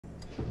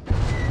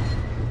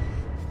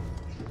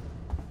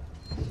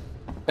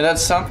It had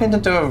something to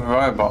do with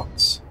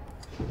robots.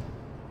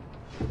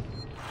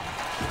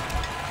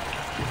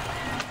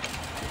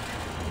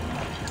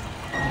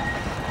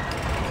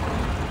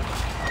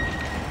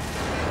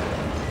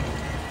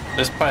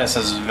 This place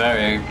is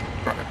very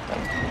broken.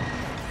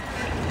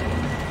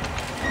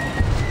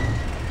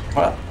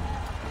 What?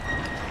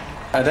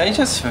 Are they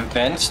just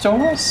vent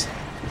doors?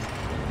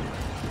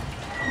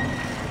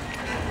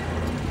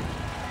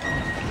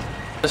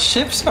 The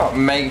ship's not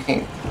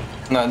making...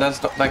 No,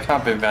 that's not... They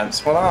can't be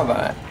vents. What are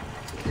they?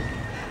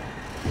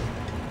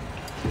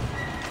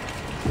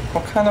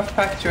 What kind of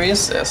factory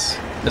is this?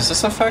 Is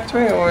this a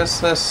factory or is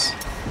this...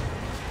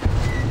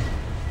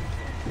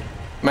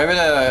 Maybe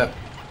they're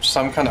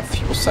some kind of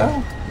fuel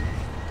cell?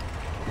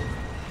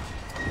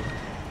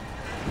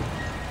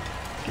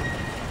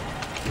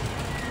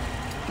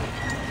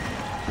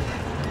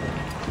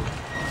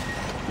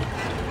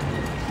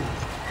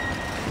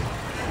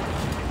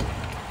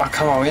 Oh,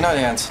 come on, we know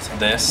the answer to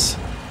this.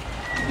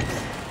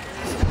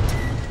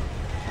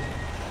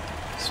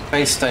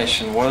 Space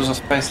station. What does a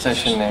space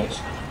station need?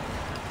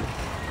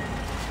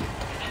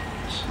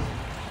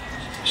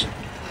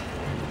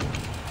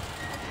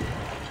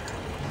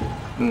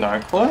 No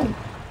clue.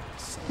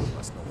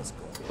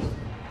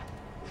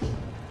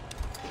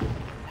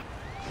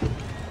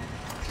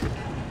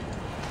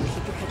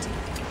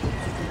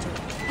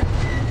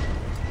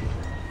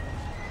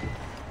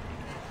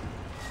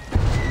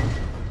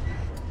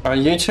 Are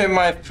you two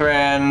my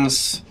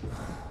friends?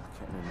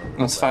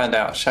 Let's find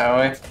out, shall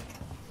we?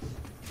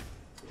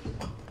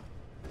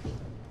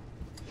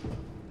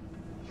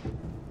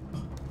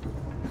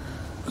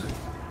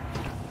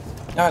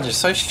 God, you're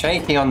so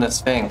shaky on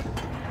this thing.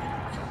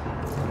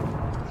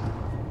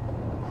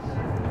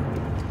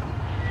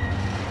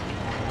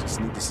 Just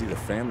need to see the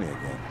family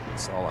again.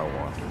 That's all I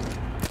want.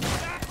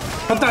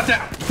 Put that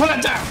down! Put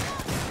it down!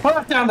 Put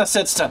it down, the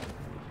citizen!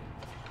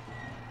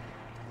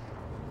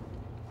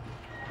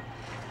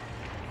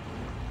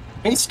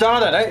 He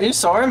started it. You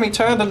saw him. He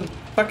turned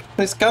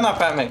his gun up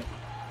at me.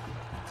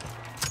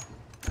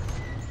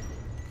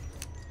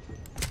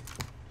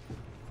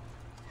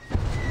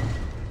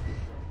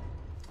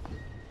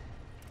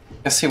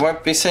 Guess he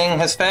won't be seeing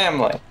his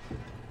family.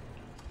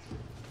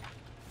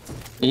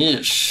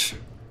 Yeesh.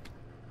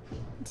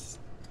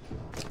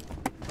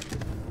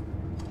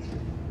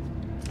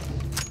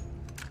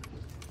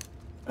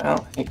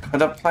 Well, he could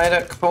have played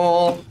it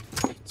cool.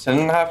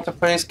 Didn't have to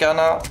put his gun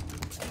up.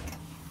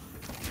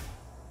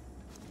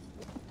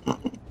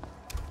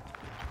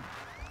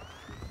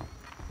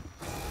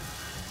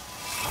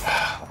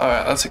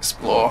 Alright, let's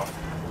explore.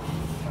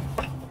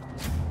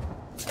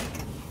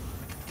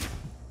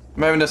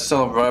 Maybe there's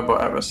still a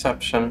robot at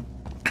reception.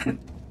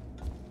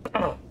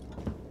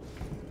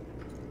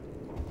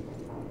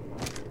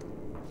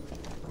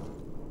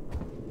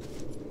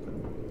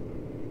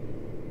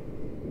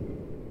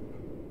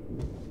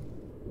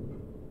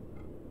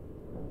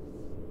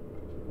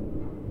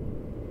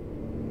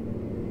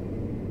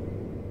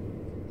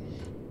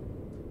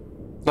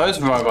 Those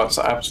robots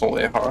are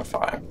absolutely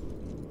horrifying.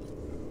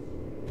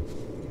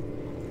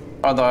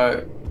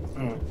 Although,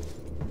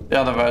 the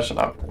other version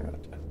of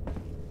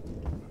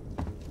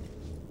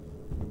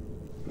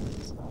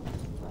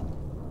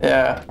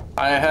yeah,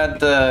 I had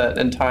the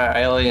entire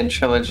Alien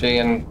trilogy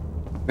and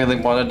really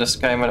wanted this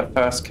game when it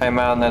first came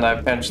out, and then I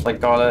eventually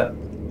got it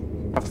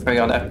for free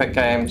on Epic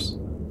Games,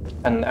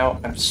 and now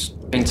I've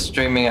been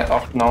streaming it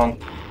off and on.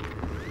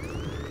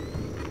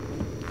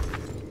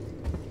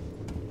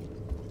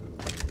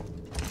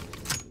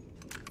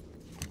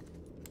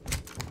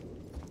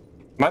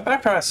 My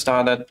background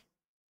started...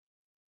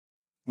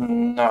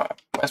 No,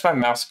 where's my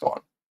mouse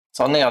gone? It's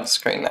on the other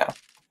screen now.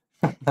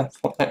 That's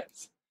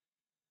hilarious.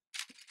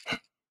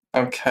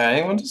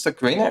 Okay, what does the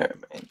green area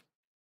mean?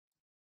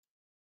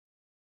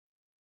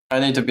 I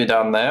need to be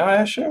down there,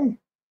 I assume?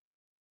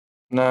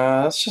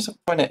 No, that's just a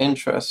point of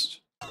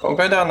interest. We'll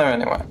go down there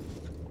anyway.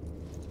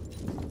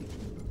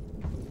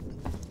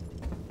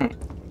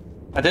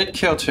 I did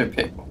kill 2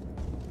 people.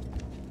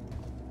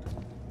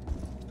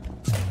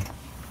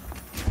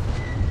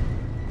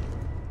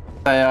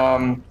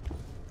 They,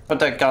 put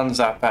their guns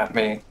up at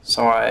me,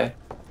 so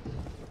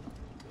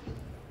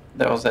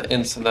there was an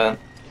incident.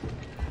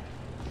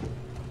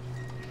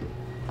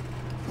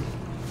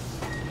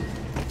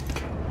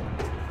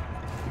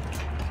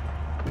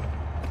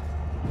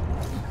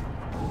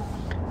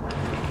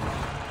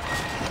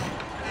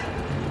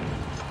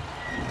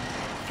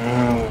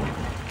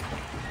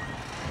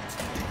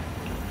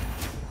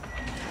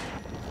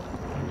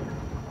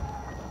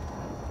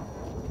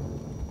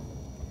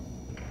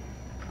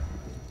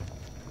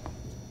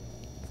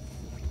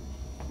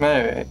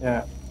 Maybe,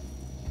 yeah.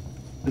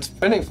 It's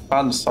pretty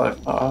fun so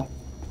far.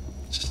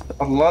 Just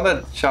a lot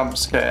of jump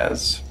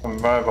scares from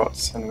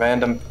robots and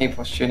random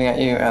people shooting at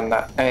you and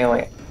that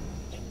alien.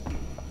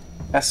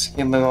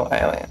 Pesky little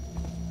alien.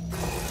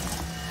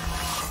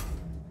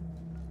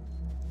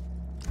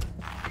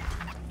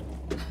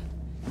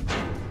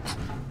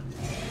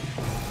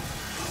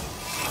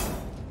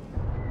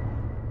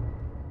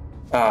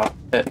 Oh,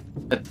 it.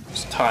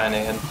 it's tiny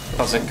and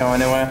doesn't go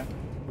anywhere.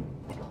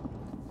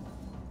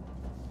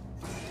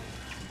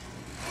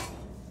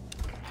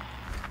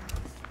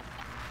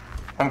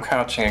 I'm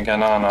crouching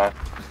again, aren't I?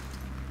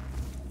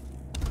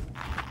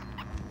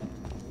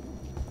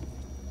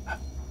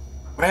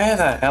 Where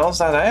the hell's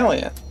that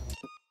alien?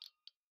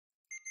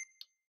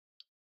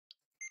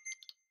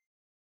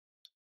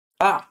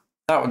 Ah,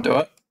 that would do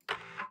it.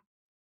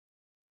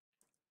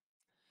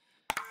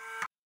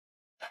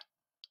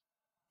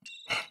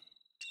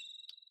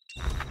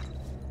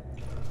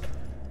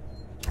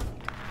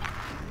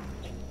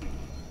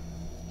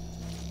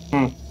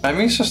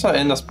 Maybe he's just not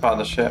in this part of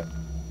the ship.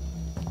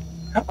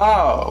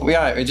 Oh,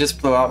 yeah, we just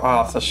blew up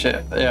half the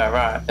ship. Yeah,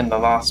 right, in the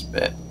last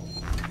bit.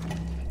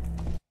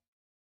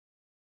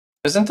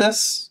 Isn't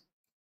this...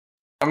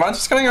 Am I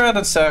just going around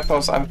in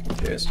circles? I'm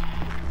confused.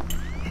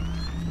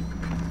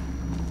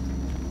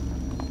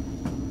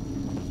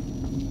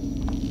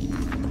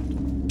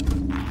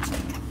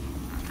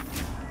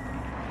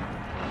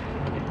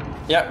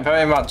 Yeah,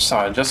 very much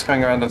so. Just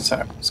going around in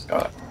circles.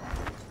 Got it.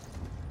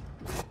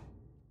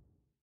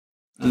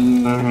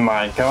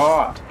 My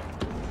god.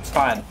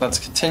 Fine, let's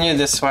continue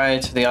this way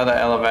to the other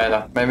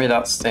elevator. Maybe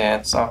that's the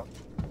answer.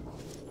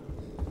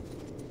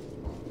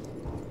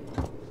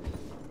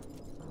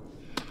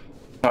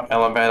 Not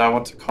elevator,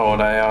 what's it called?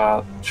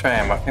 A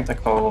tram. I think they're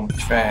called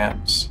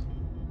trams.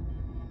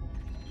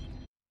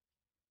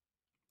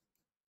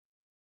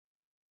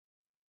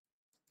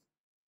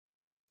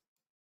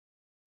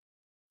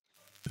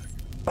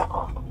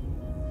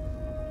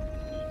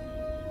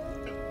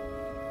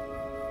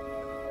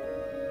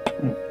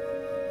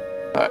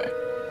 Sorry,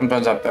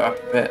 sometimes I burp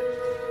a bit.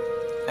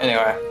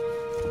 Anyway.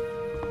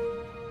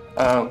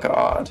 Oh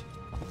god.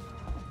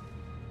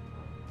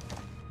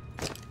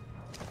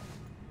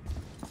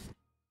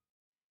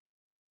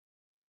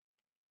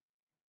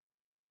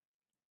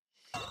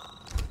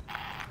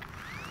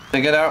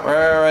 Figured out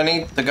where I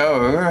need to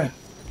go.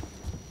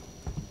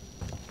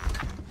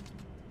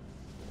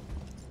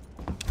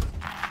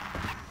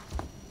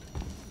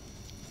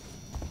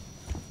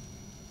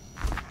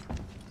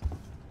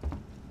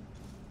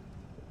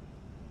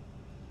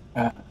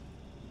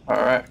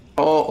 Alright,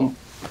 pull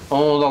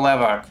the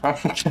lever.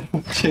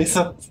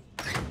 Jesus.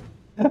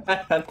 I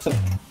had to...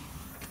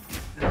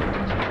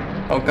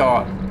 Oh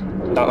god,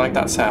 don't like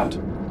that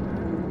sound.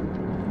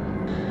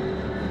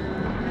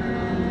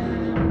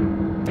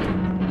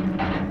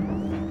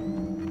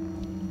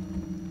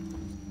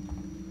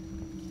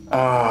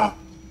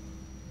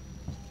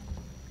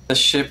 The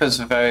ship is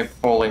very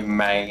poorly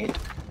made.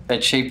 They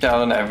cheaped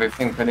out on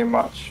everything pretty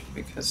much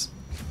because...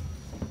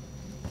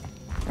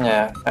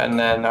 Yeah, and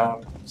then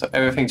so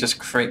everything just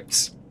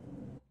creaks.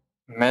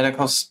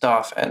 Medical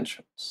staff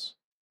entrance.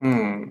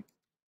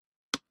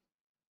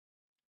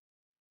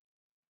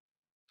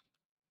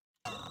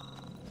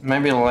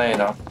 Maybe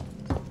later.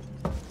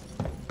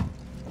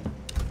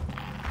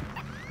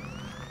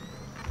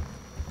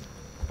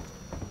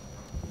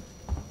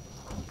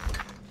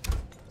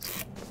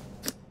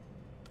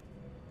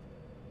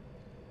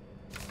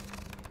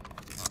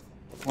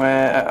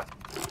 Where?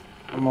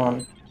 Come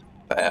on.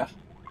 There.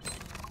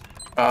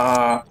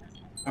 Oh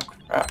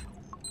crap.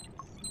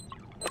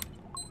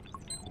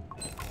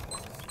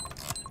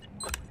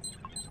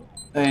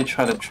 They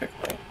try to trick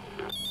me.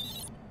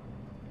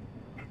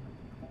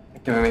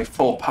 They're giving me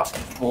four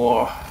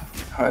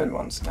code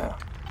ones now.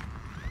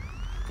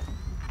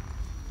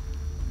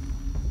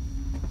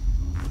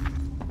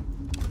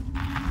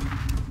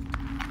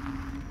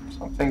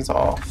 Something's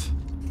off.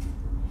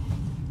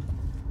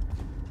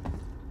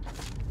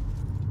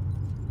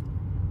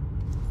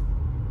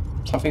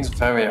 Something's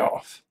very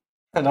off.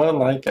 I don't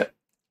like it.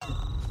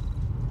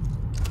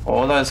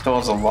 All those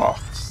doors are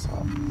locked, so.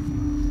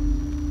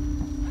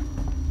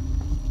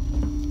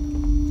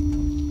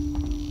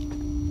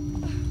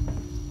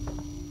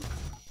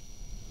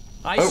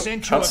 I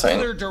sent you a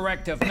clear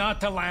directive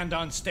not to land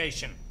on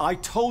station. I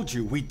told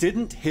you we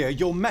didn't hear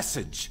your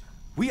message.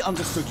 We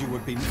understood you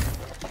would be...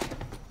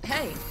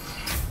 Hey.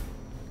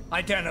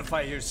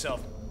 Identify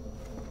yourself.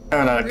 I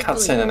haven't had a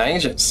cutscene in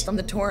ages. From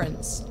the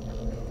Torrens.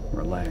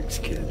 Relax,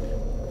 kid.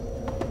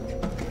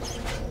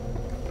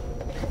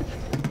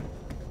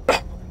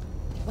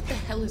 What the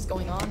hell is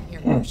going on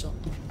here, Marshal?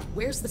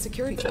 Where's the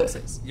security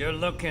forces? You're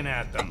looking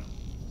at them.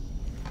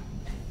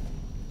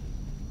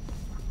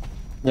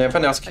 Yeah,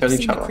 everyone else killed I've each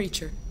seen other. the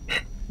creature.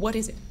 What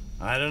is it?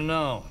 I don't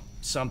know.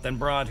 Something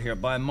brought here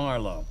by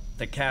Marlowe,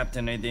 the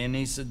captain of the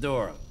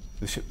Anisadora.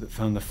 The ship that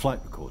found the flight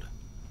recorder.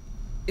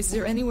 Is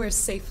there anywhere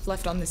safe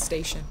left on this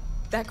station?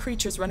 That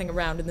creature's running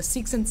around and the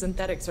Seeks and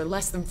synthetics are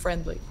less than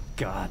friendly.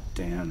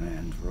 Goddamn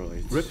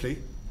androids. Ripley?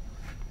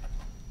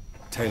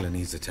 Taylor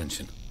needs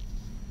attention.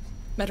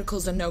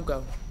 Medical's a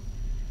no-go.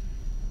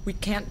 We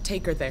can't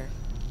take her there.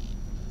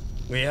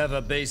 We have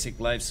a basic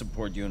life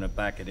support unit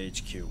back at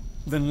HQ.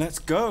 Then let's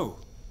go.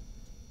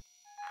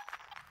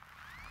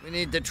 We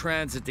need the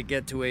transit to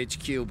get to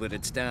HQ, but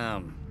it's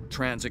down.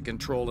 Transit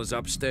control is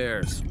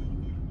upstairs.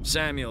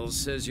 Samuels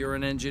says you're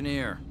an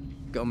engineer.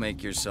 Go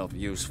make yourself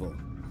useful.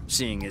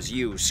 seeing as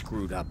you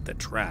screwed up the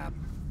trap.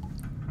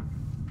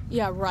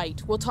 Yeah,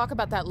 right. We'll talk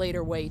about that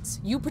later,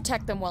 Waits. You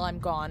protect them while I'm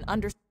gone.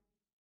 Understood?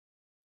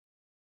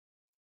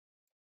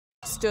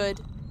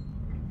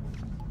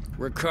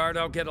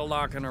 Ricardo, get a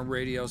lock on our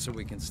radio so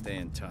we can stay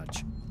in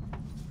touch.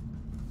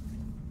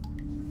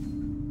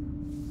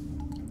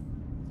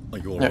 Are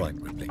you all right,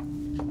 Ripley?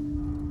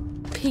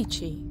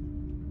 Peachy.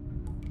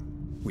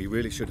 We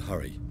really should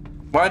hurry.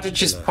 Why did you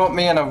just put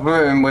me in a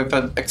room with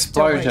an Don't worry,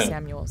 explosion?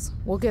 Samuels.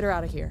 We'll get her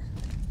out of here.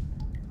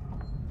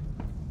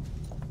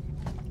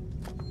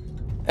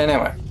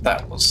 Anyway,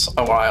 that was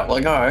a while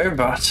ago,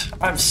 but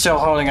I'm still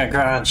holding a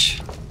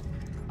grudge.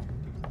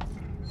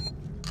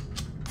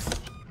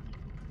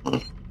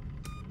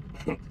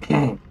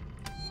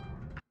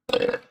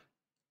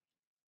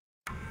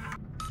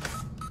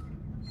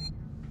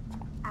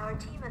 Our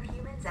team of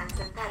humans and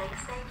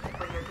synthetics thank you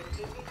for your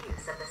continued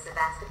use of the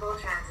Sebastopol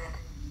Transit.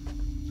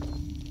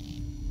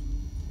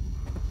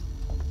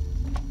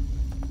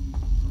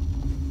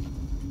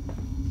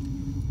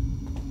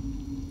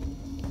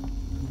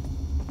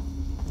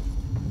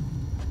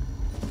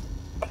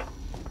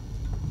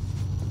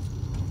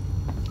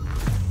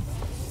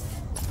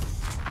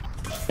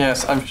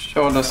 Yes, I'm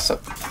sure the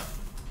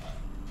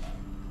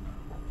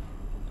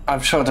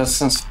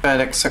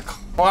synthetics are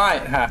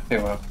quite happy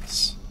with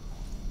us.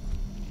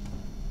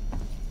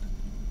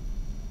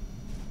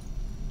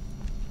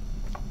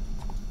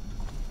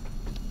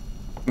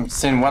 I've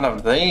seen one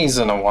of these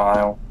in a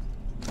while.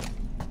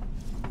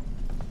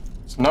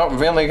 It's not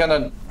really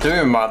gonna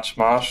do much,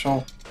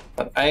 Marshall.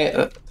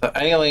 The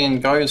alien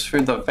goes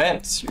through the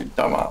vents, you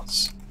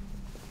dumbass.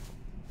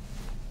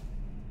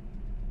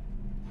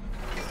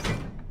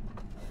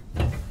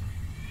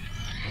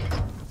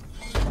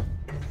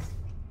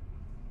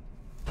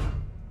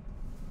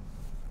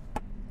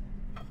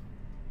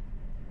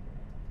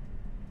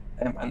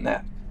 And my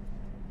neck.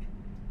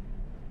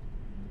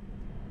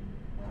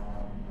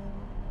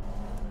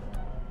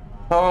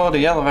 Oh,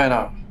 the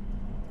elevator.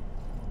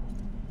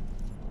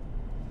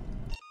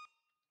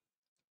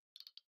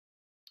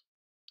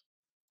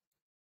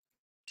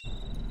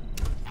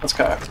 Let's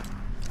go.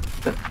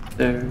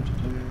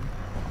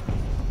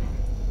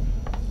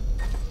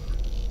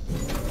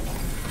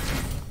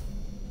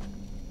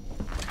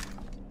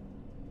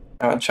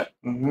 I'll check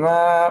the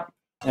map.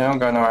 Yeah, I'm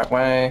going the right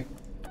way.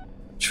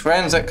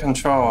 Transit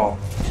control.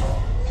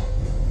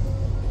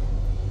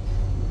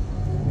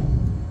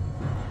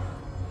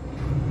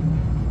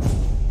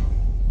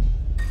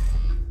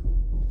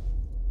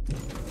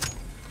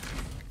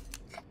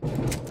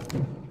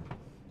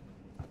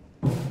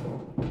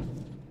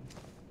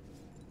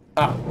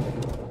 Ah.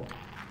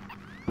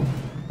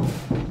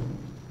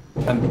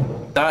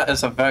 And that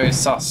is a very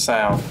sus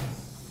sound.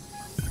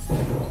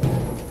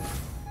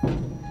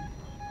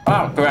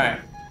 Oh, great.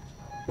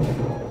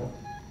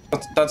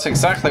 That's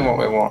exactly what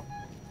we want.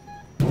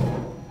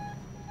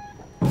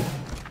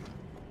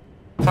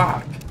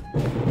 Fuck.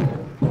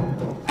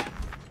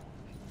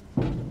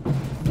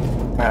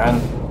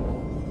 Man.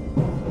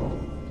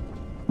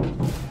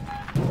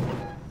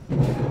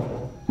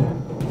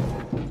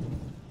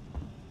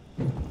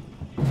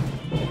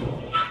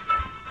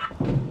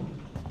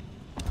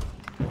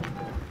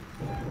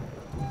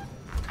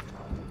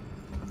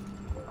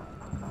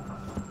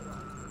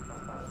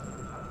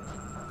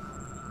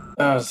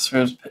 Oh, this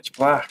room's pitch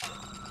black.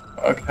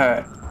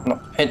 Okay,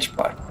 not pitch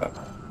black, but...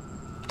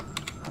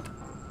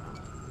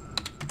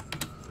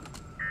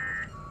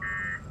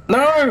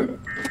 No!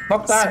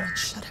 Not that! Someone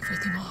shut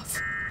everything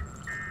off.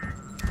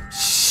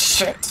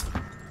 Shit!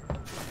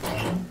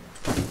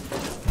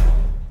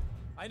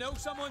 I know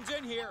someone's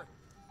in here.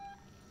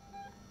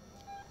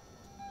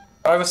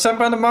 I was sent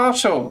by the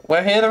Marshal.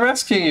 We're here to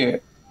rescue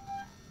you.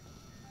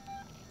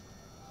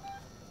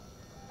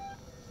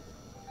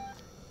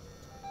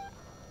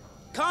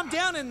 Calm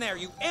down in there,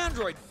 you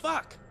android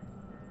fuck!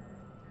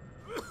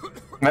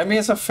 Maybe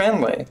he's a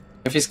friendly.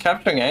 If he's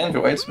capturing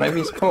androids, maybe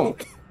he's cool.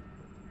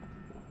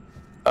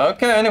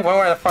 Okay, only one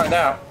way to find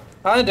out.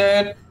 Hi,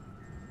 dude.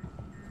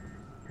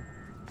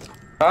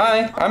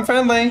 Hi, I'm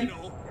friendly.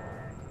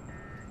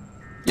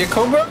 You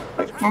cool,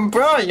 bro?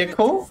 Bro, you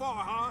cool?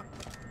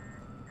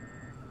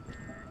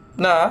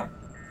 Nah.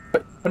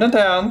 Put it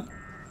down.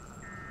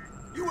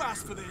 You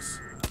asked for this.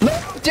 No,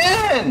 I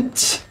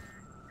didn't!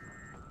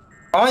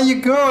 Are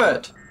you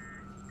good?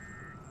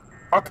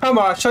 Oh, come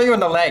on, I'll show you in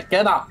the leg.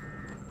 Get up.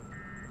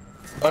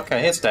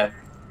 Okay, he's dead.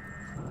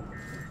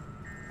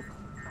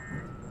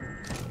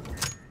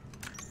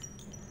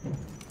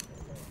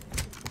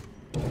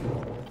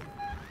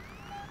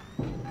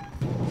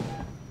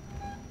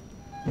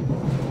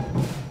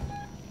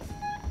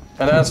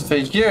 And as for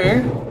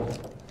you,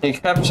 he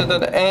captured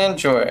an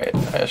android,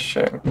 I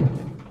assume.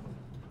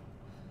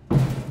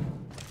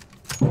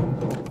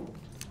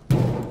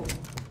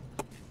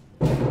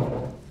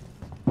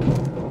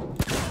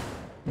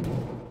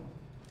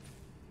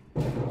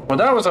 Well,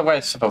 that was a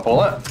waste of a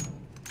bullet.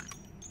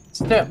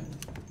 Still.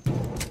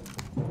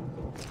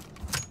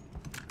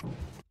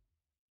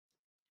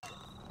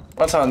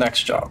 What's our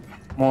next job?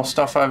 More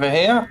stuff over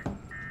here?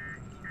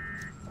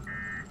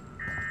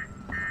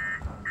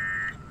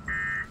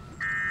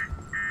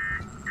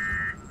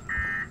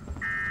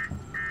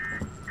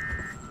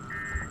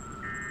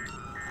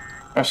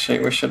 Actually,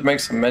 we should make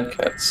some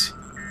medkits.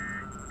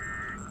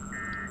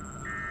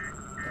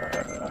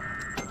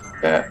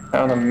 Yeah,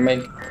 how to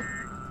make...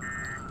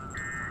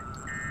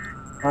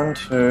 1,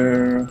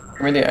 2...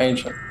 Give me the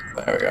agent.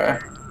 There we go.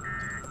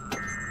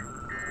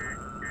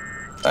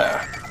 There.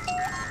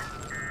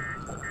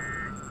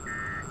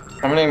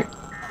 How many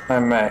can I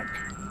make?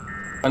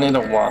 I need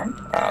a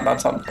 1. Ah,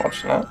 that's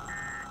unfortunate.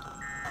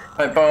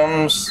 Pipe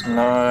bombs?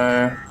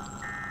 No.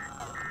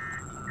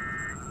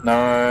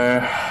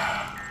 No.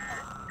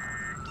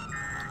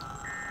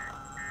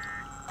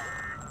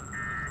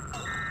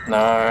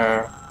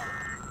 No.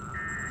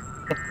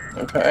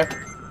 Okay.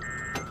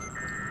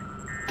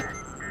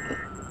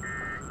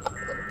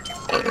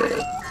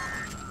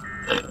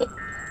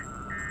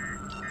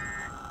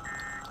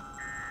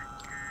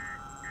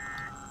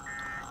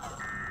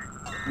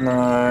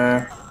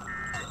 No.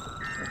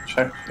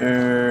 Check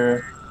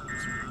you.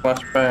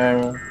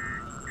 Flashbang.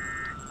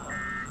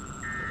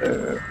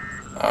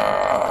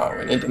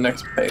 We need the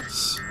next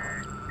piece.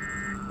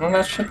 Well,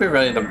 that should be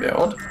ready to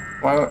build.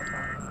 Why?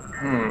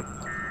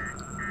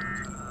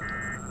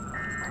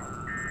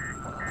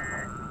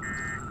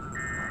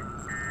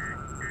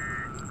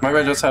 Maybe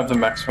I just have the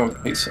maximum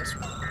pieces.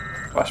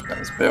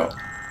 Flashbangs built.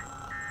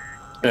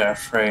 Yeah,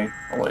 3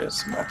 probably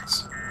is the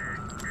max.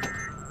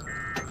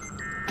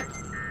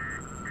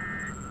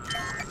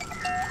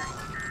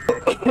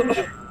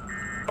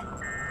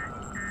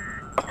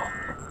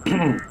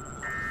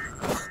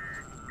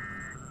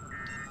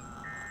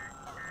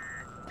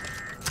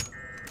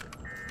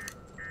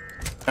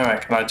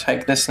 Alright, can I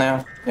take this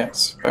now?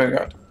 Yes, very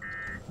good.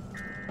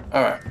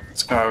 Alright,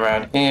 let's go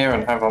around here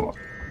and have a look.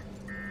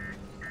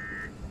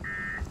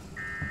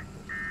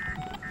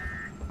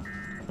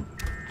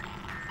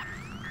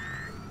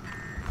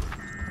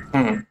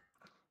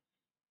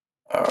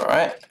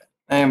 Alright,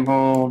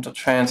 enable the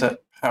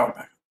transit power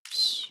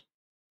backups.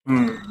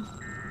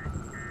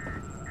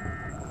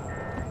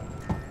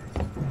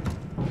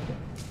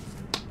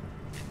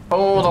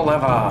 Pull the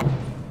lever.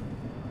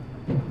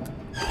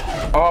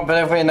 Oh,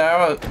 but if we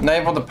now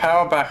enable the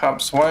power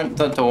backups, won't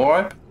the door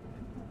open?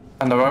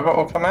 And the robot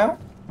will come out?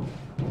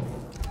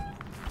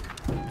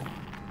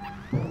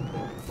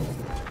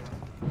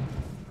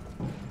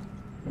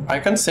 I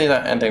can see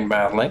that ending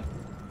badly.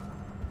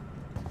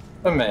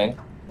 For me.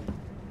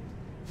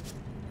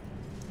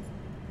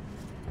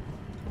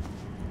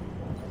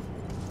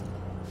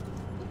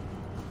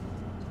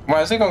 Why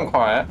has he gone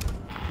quiet?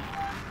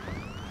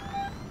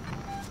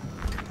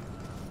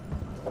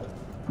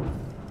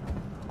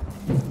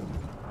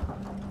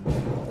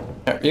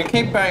 You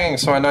keep banging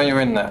so I know you're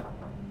in there.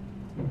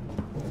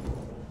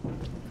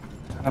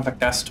 I have a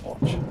gas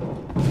torch.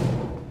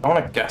 I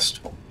want a gas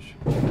torch.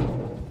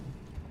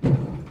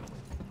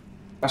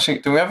 Actually,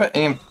 do we have an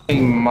EMP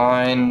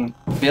mine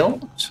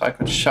built? I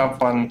could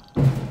shove one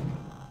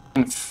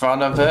in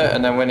front of it,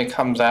 and then when it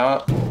comes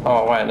out...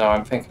 Oh, wait, no,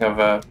 I'm thinking of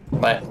a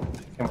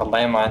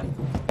landmine.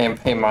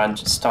 EMP mine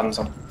just stuns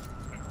them.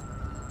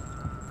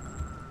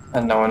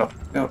 And no one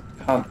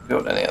can't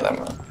build any of them,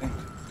 I think.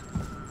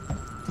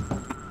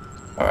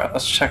 Alright,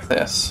 let's check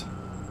this.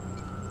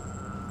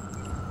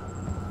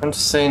 I don't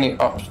see any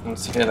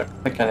options here to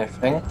click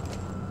anything.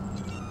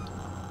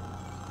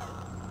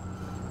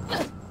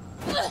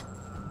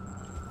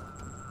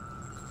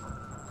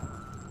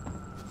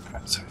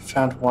 So we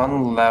found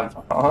one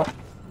lever.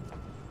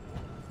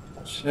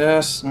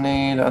 Just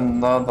need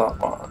another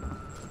one.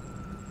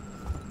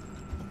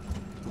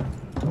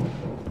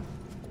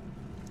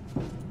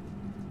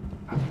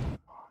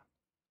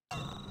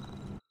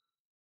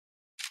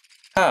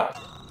 Huh.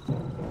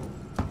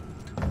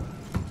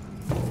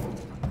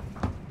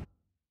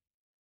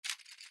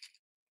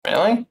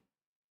 Really?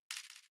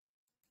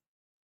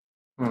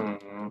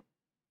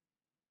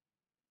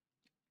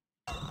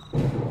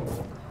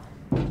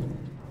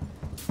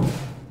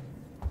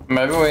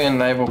 Maybe we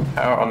enable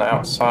power on the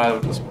outside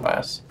of this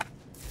place.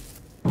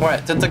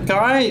 Wait, did the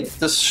guy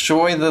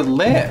destroy the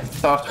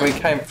lift after we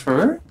came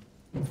through?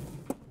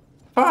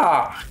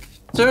 Fuck,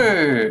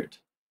 dude.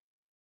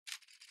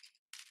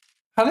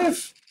 How did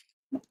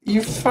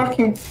you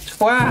fucking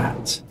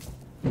twat?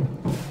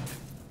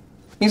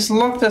 He's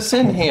locked us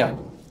in here.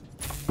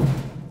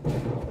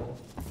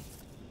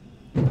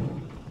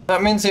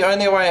 That means the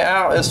only way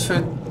out is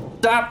through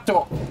that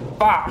door.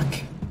 Fuck.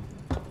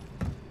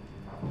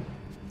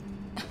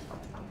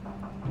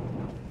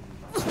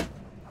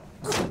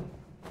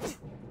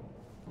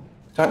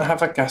 Don't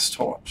have a gas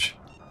torch.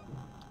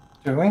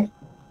 Do we?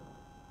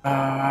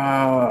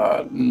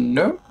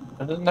 Nope.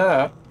 I don't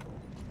know.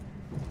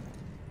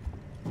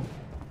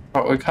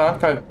 But we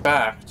can't go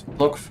back to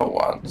look for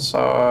one, so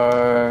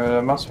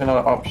there must be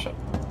another option.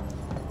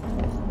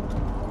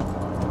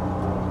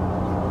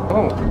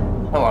 Oh,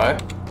 hello.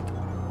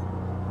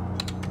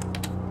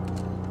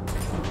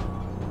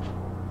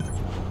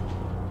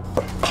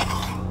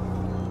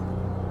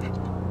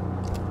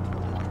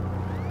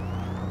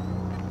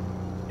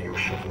 You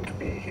shouldn't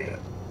be here.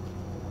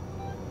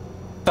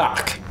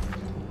 Fuck.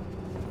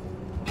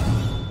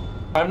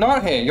 I'm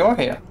not here, you're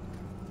here.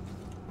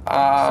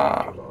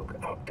 Log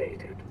outdated.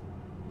 stated.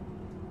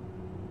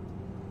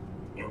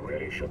 You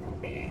really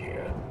shouldn't be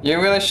here.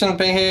 You really shouldn't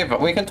be here, but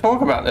we can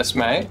talk about this,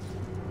 mate.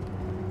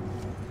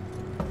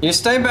 You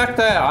stay back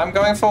there. I'm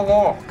going for a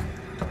walk.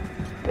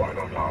 Why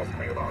not ask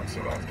me about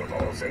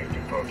Sevastopol safety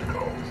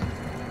protocols?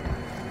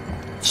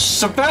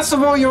 So first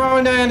of all, you're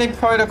under any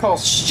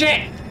protocols.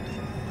 Shit!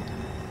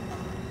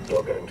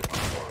 You're going to be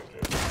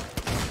wanted.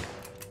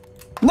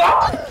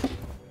 No!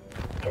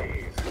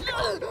 Please,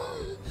 calm down.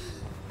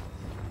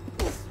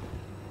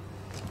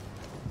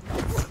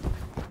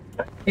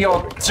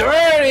 Your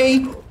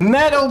dirty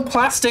metal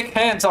plastic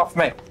hands off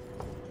me.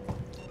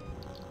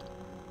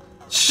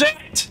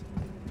 Shit!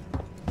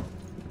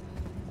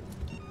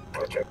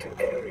 Projecting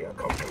area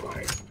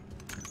compromised.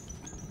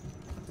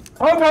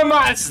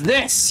 Compromise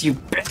this, you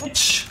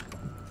bitch!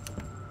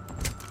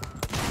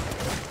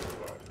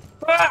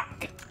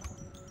 Fuck!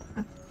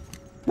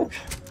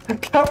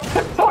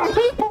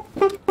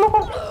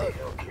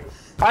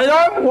 I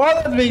don't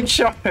want to be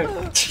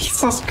choked!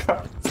 Jesus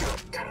Christ!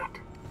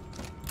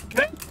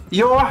 Get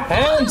your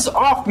hands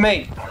off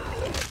me!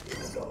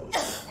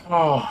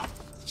 Oh,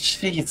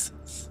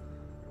 Jesus.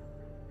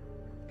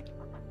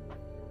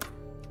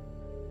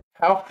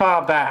 How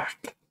far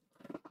back?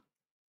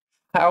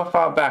 How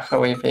far back are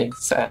we being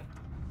sent?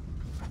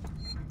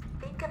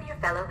 Think of your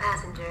fellow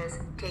passengers.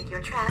 Take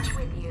your trash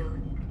with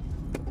you.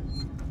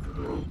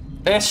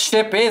 This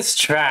ship is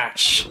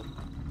trash.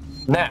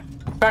 Now,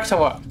 back to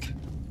work.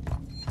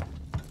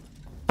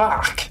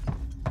 Fuck.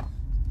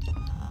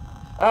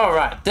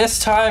 Alright, this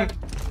time...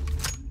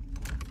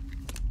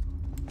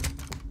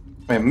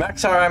 we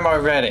max our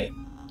ammo ready.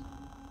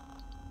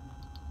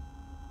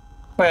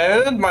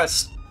 Where did my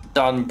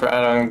stun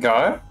baton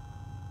go?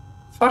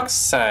 Fuck's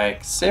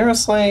sake,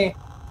 seriously?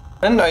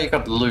 I didn't know you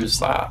could lose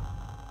that.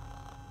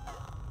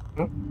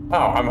 Oh,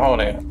 I'm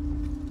holding it.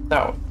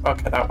 No,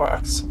 okay, that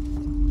works.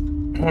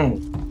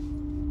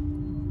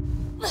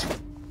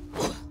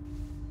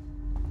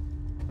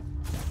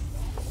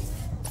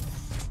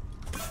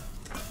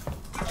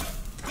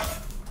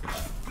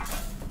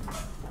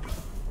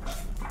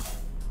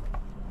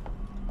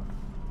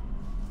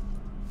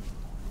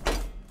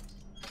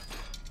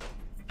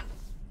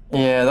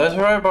 Yeah, those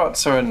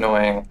robots are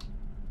annoying.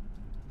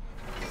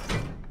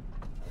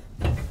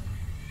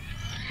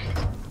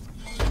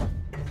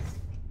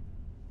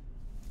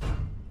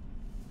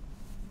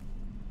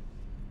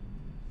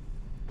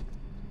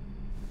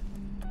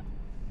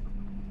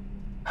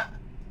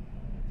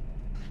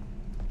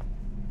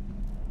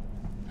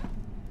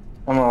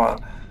 Come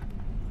on.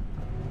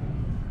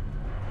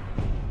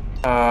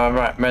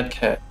 Right,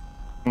 medkit.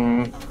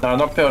 No, I'm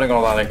not building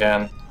all that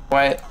again.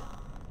 Wait.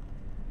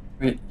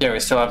 Yeah, we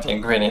still have the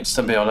ingredients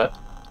to build it.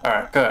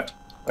 Alright, good.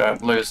 We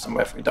don't lose them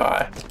if we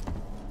die.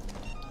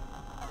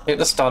 Keep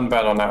the stun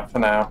battle out for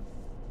now.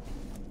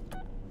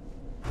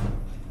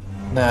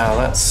 Now,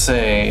 let's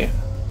see.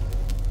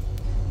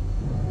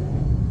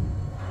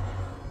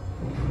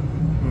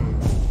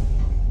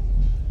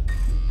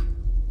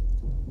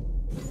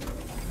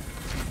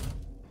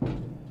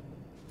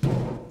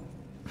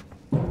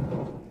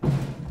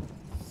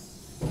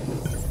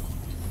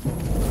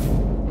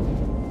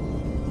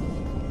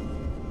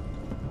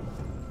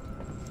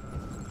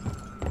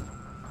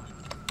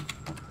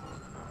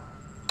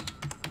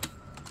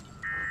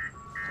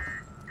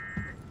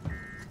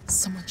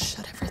 Someone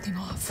shut everything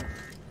off.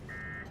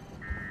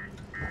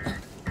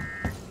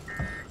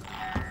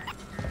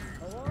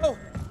 Hello?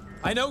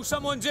 I know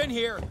someone's in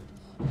here.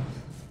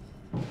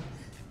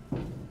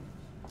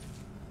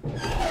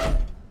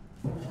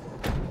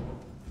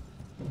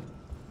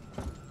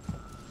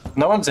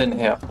 No one's in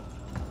here.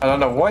 I don't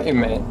know what you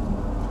mean.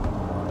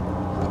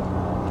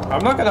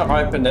 I'm not gonna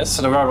open this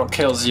so the robot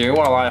kills you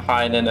while I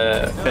hide in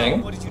a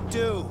thing. What did you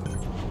do?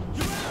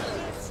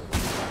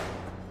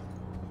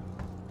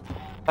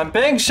 I'm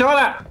being shot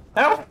at!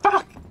 Oh,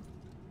 fuck!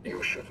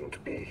 You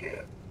shouldn't be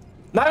here.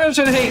 Neither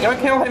should he! Go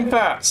kill him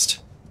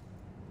first!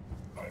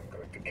 I'm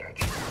going to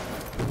catch you.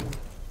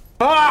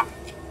 Fuck!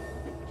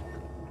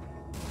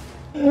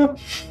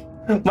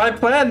 My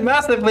plan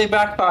massively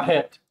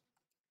backfired.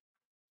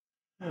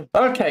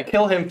 Okay,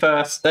 kill him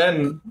first,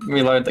 then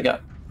reload the gun.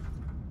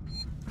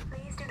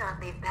 Please do not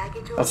leave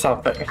baggage or That's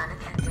not fair.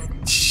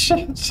 unattended.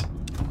 Shit.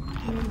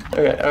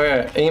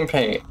 Okay,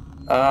 EMP.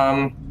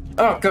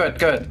 Oh,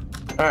 good.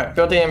 Alright,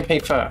 build the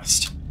EMP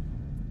first.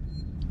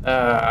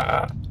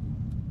 Enter.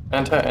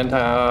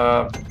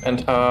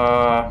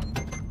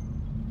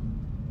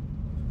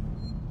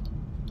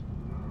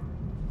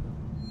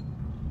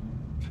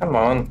 Come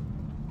on.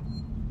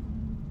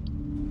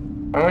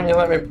 Why won't you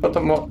let me put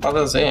the more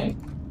others in?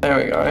 There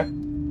we go.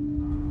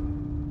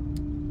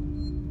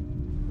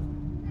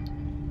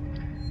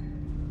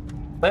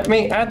 Let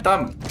me add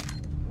them.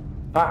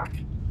 Fuck.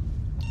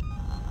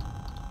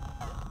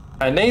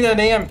 I need an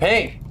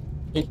EMP.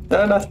 You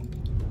don't.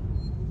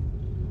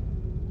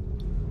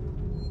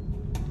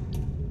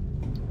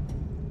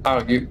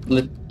 Oh, you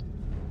lit.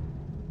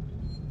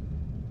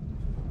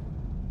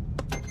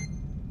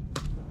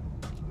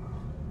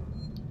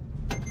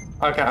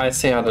 Okay, I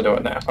see how to do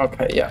it now.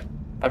 Okay, yeah.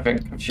 I've been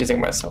confusing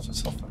myself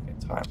this whole fucking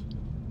time.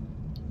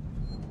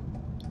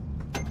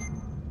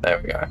 There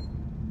we go.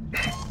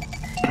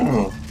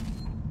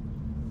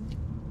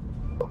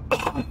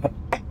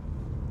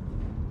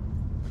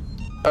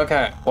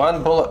 Okay,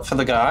 1 bullet for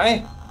the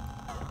guy.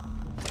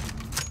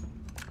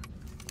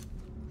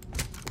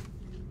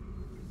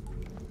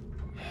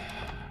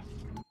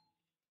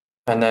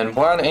 And then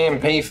 1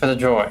 EMP for the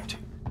droid.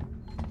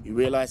 You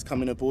realize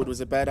coming aboard was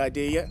a bad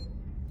idea yet?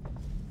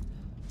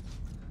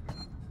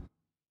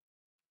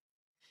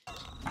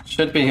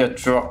 Should be a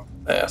drop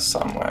there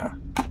somewhere.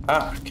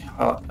 Ah,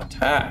 can't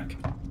attack.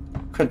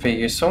 Could be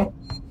useful.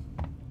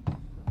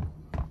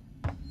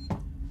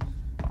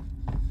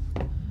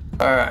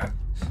 Alright.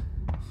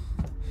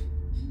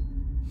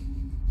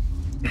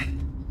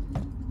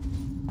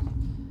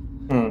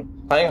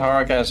 Playing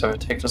horror games over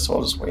text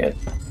disorder is weird.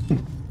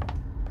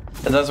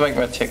 It does make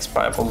my ticks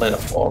vibe a little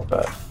more,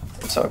 but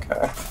it's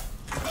okay.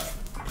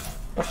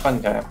 A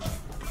fun game.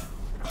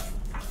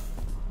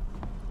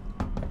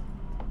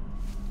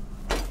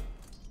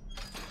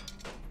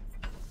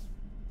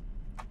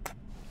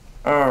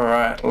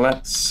 Alright,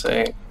 let's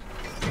see.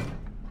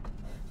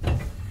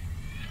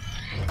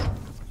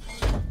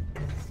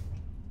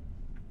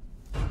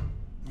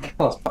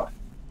 That's fine.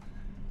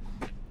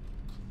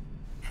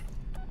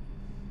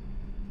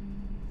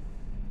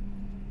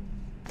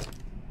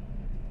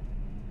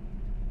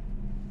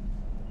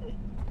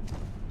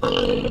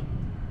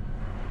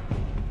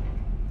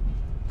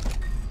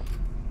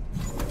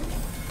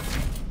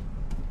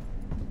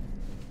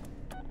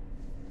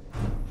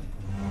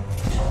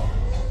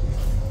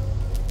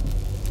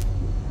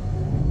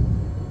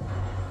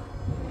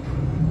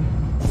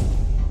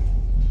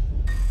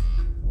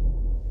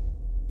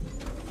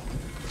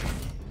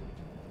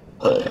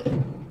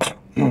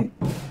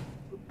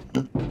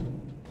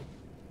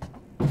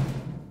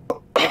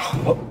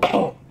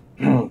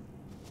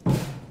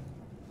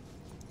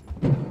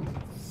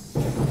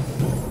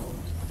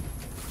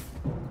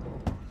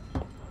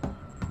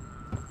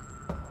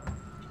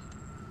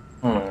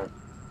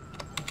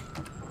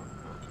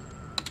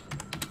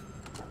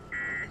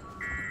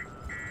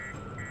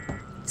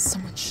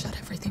 Someone shut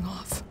everything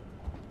off.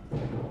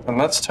 And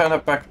let's turn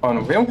it back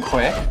on real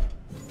quick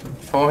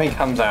before he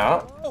comes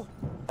out,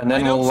 and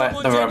then we'll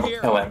let the robot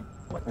kill him.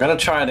 I'm gonna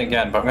try it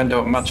again, but I'm gonna do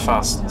it much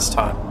faster this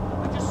time.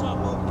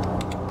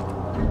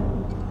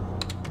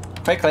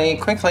 Quickly,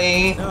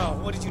 quickly! No,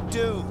 what did you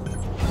do?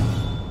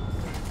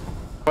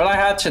 Well, I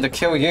had to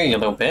kill you, you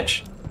little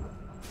bitch.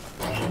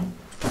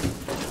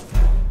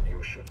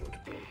 You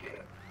shouldn't be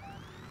here.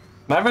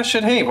 Neither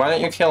should he. Why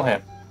don't you kill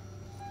him?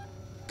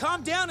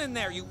 Calm down in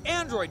there, you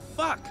android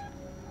fuck!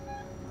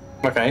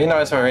 Okay, he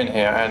knows we're in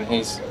here, and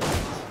he's...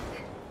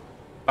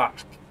 Fuck.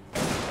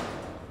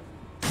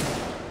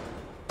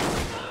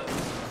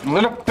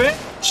 Little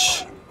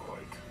bitch!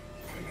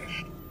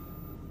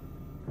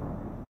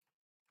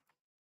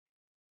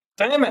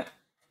 Damn it!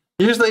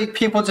 Usually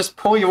people just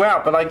pull you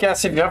out, but I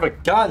guess if you have a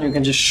gun, you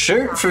can just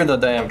shoot through the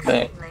damn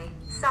thing.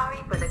 Sorry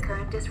for the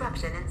current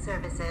disruption in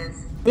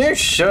services. You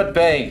should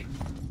be.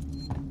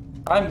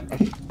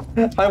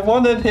 I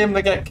wanted him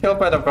to get killed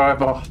by the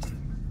robot.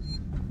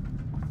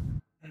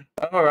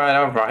 Alright,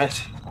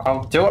 alright.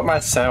 I'll do it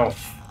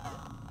myself.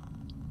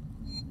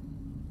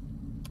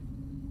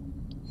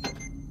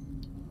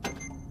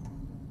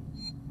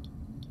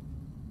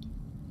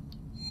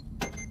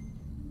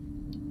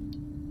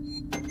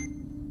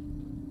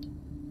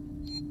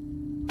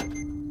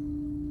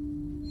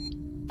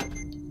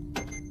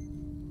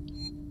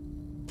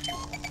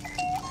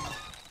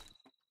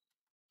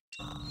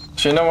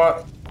 So you know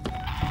what?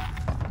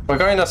 We're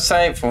going to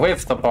save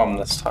with the bomb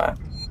this time.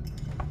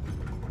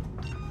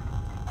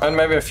 And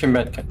maybe a few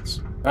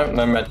medkits. Oh,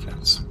 no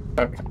medkits.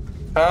 Okay.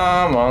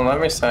 Come on, let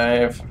me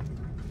save.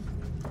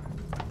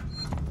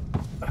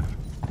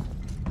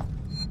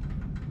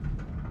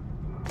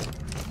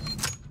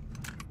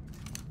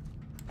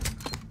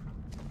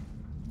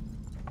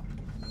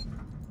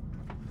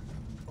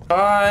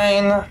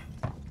 Fine.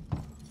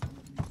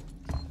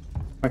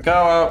 We go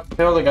up,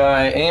 kill the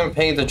guy, EMP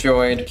the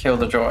droid, kill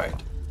the droid.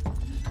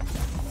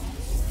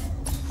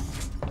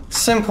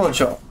 Simple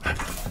job.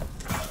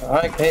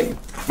 I keep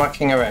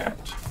mucking around.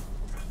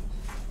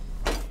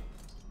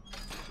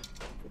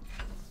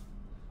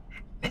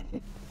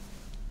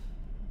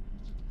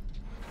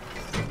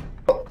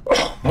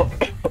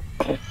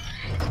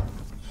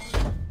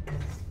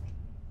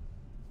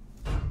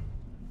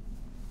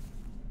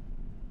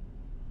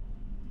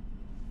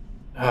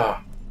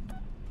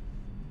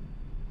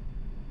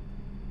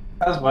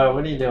 Cosmo,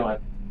 what are you doing?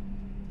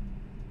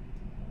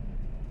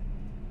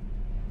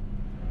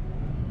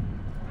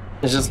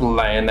 He's just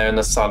laying there in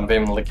the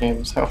sunbeam licking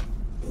himself.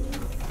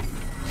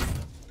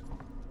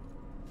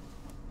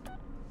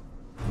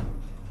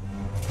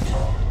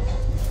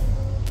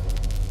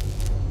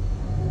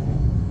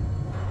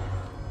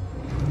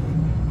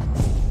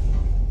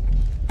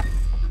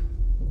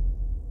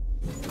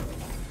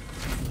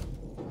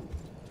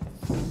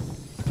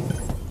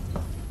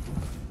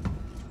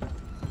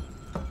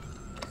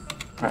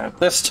 Right,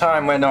 this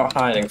time we're not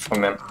hiding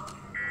from him.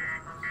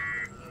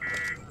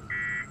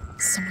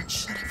 Someone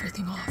shut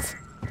everything off.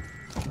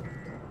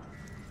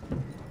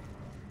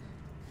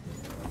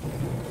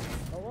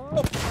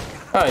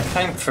 Oh, he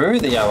came through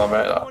the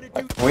elevator,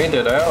 like we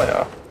did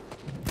earlier.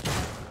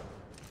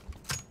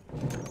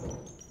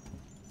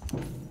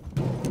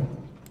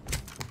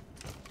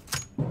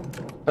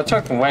 I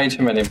took way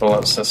too many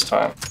bullets this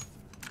time.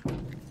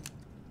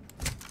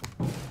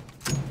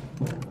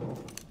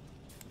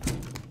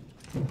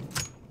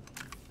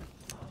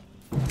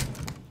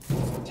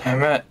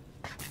 Damn it.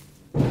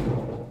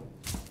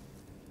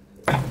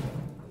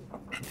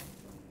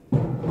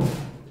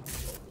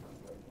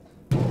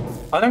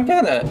 I don't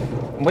get it.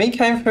 We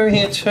came through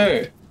here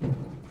too.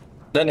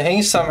 Then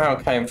he somehow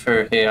came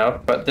through here,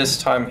 but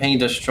this time he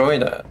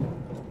destroyed it.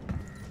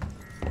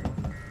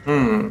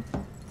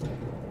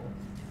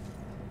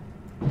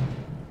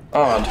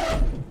 Odd.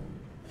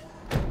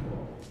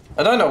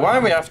 I don't know why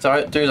we have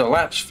to do the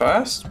latch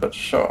first, but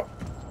sure.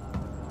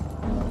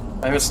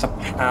 Maybe it's the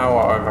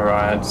power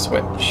override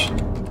switch.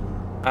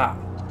 Ah,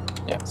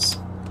 yes.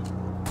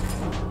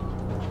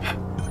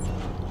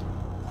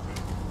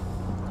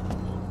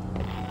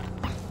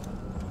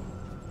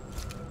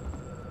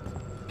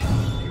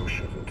 You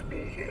shouldn't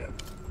be here.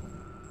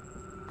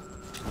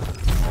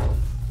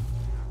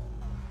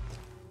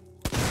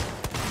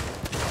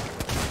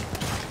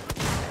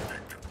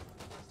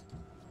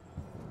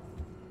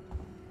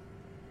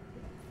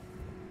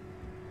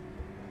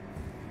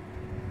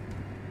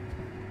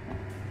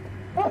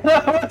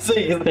 That was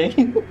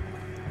easy.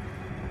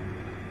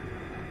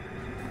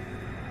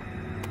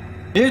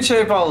 You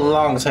two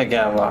belong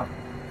together.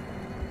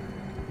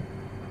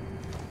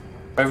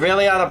 We're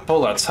really out of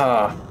bullets,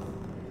 huh?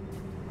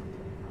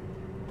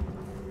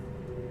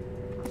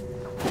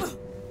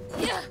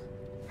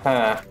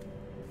 Huh.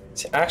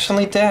 Is he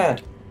actually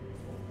dead?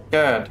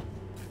 Good.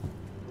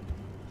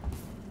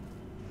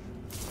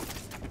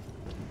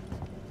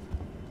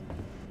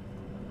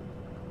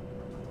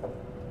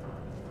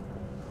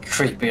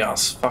 Creepy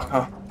ass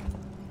fucker.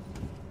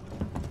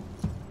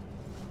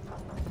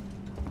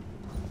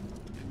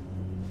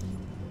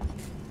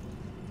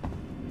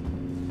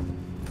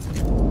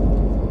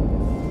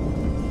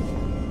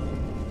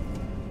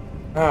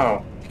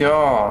 Oh,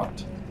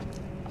 God.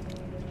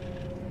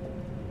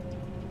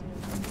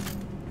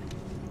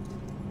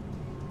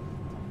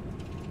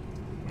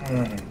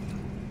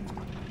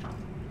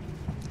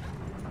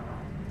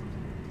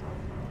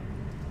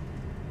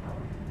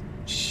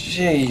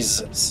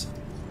 Jesus.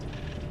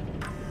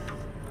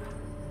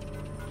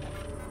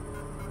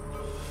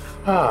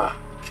 Ah.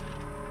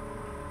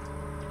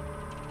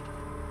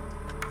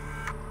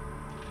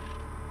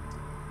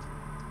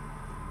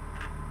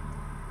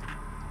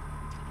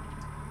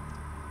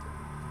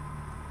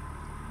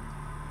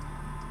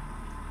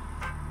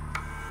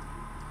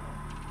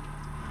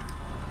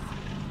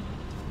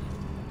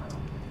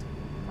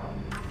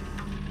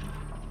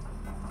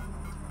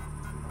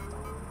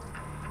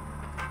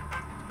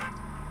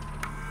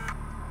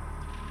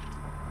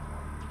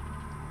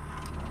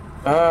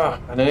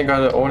 I need to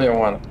go to the audio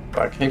one,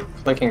 but I keep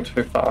clicking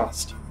too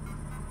fast.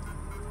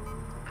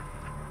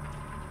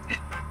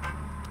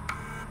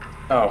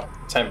 Oh,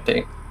 it's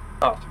empty.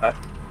 Okay.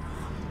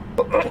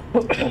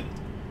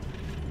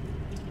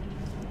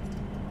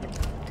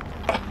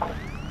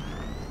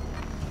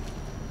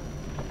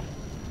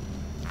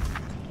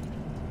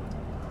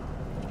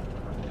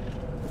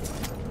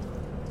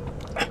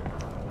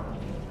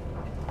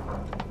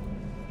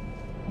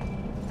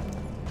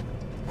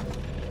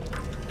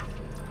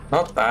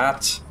 Not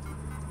that.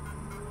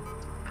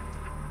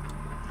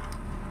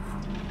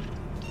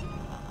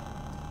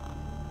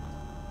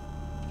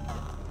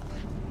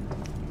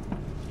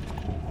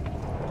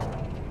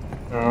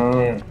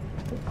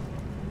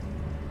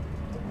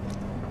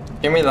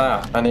 Give me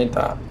that. I need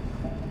that.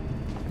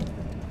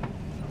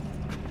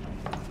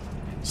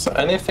 Is there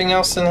anything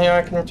else in here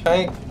I can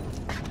take?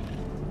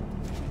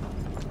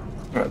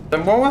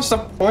 Then what was the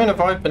point of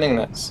opening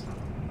this?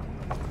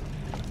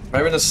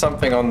 Maybe there's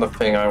something on the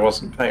thing I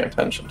wasn't paying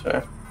attention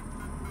to.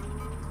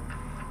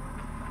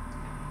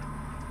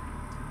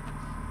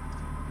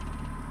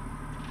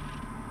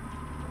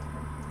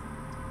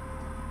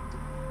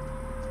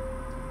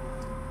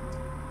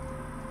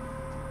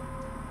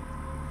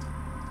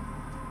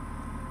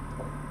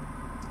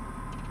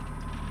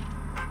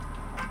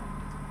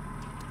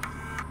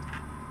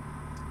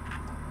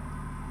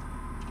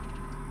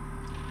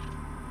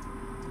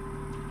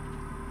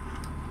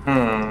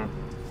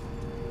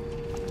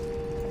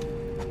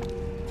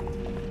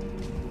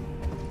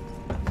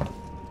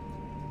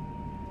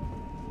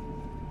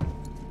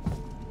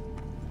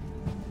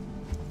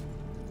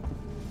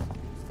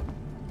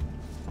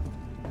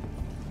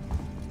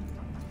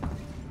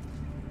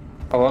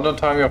 A lot of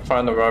the time you'll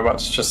find the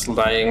robots just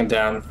laying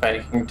down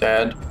faking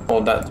dead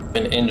or that's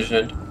been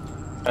injured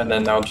and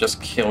then they'll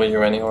just kill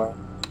you anyway.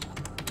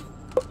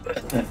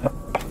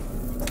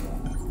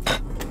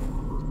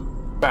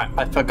 Right,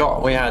 I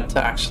forgot we had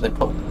to actually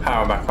put the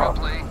power back on.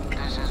 Ripley,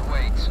 this is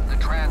Waits. The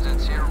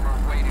transit's here and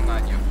we're waiting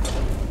on you.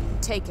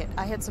 take it.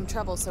 I had some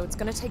trouble, so it's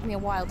gonna take me a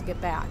while to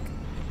get back.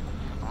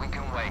 We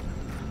can wait.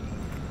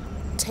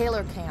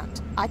 Taylor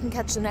can't. I can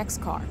catch the next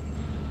car.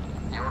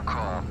 Your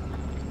call.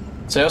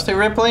 Seriously,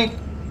 Ripley?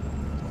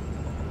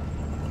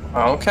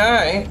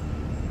 Okay.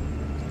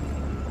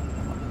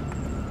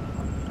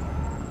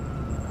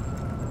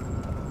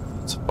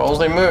 It's a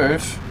ballsy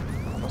move.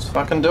 Let's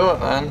fucking do it,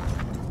 man.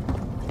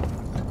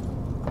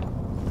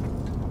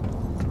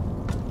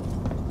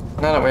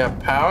 Now that we have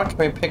power, can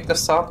we pick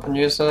this up and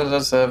use it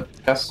as a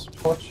gas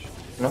torch?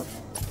 No?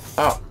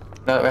 Oh,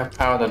 now that we have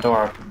power, the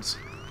door opens.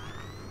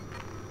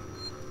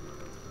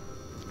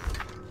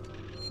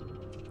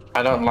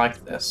 I don't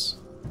like this.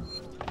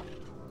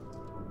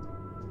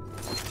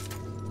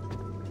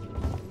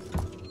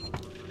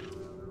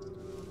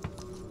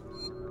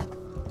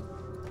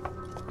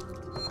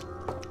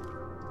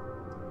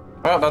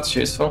 Well, that's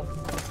useful.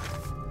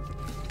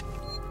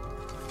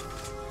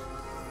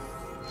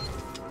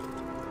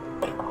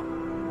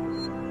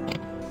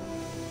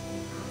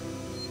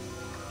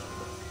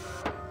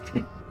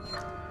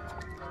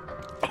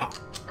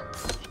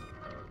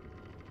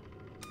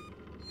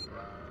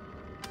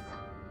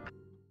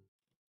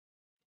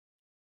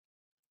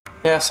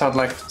 Yes, I'd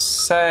like to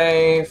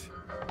save.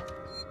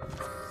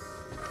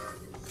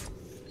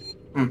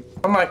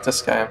 I like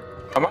this game.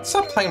 I might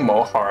start playing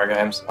more horror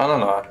games. I don't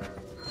know.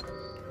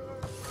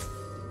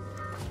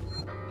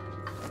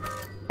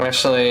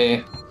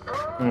 Actually,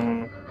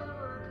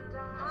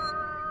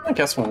 I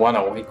guess one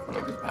a week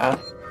wouldn't be bad.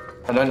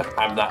 I don't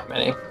have that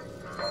many.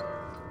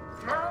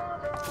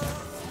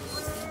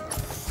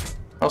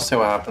 I'll see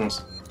what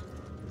happens.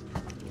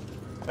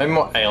 Maybe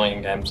more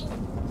Alien games.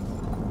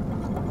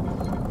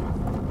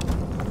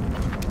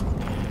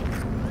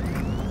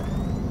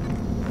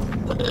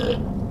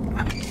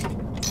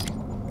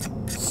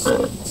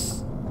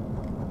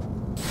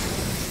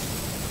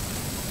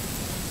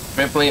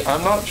 Ripley,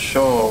 I'm not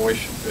sure we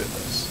should do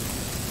this.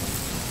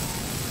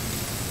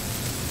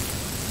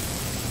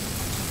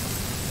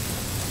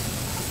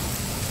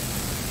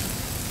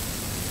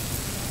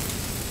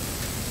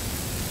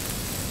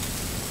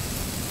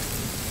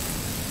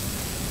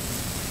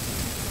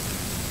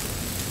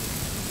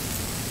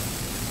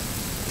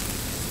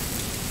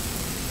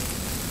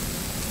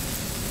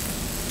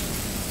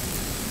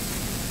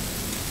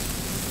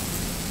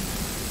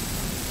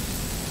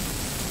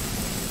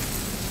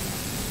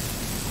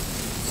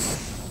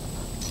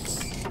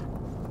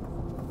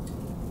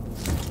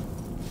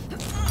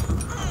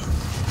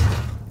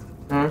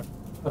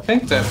 I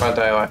think Dead by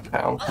Daylight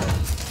counts.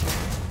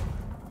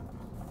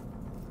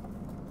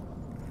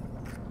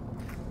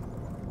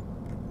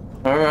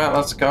 Alright,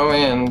 let's go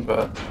in,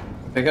 but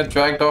if you get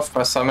dragged off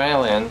by some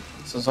alien,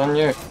 this is on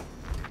you.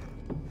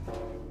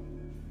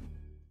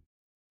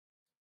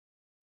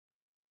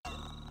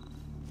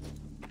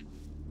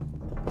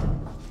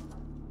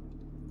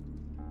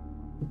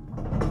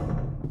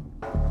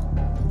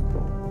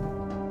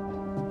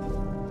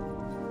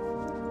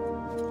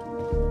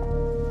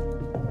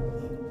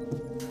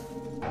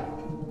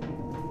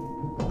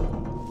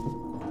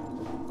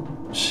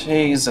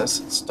 Jesus,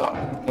 it's dark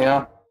in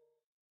here.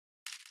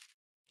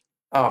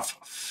 Oh,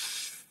 for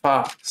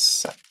fuck's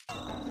sake.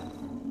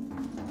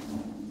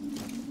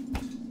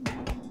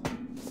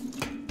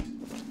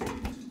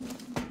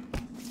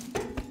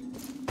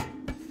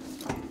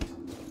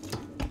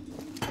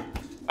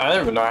 I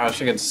don't even know how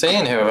she could see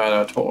in here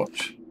without a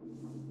torch.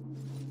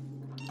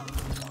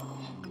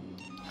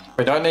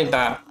 We don't need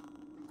that.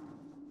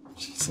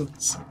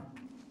 Jesus.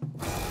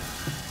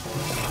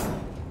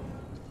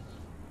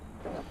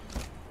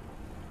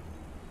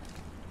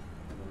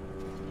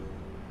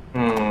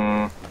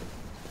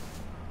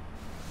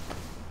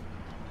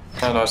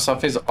 I don't know,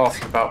 something's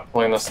off about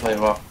pulling this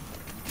lever.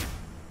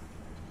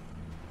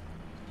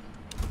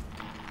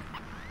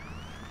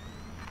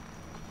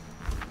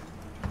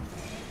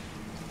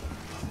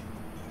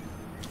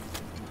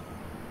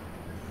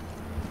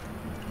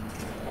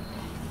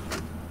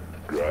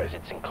 Is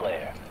it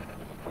Sinclair?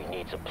 We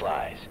need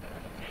supplies.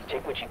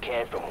 Take what you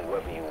can from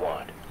whoever you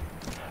want.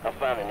 I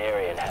found an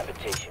area in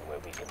habitation where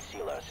we can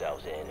seal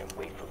ourselves in and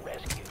wait for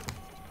rescue.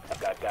 I've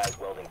got guys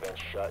welding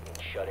vents shut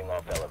and shutting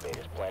off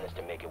elevators. Plan is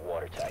to make it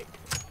watertight.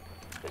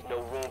 There's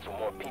no room for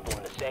more people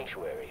in the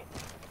sanctuary,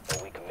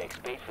 but we can make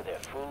space for their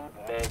food,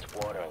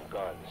 meds, water, and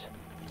guns.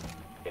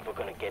 If we're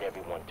gonna get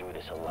everyone through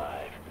this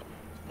alive,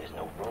 there's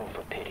no room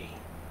for pity.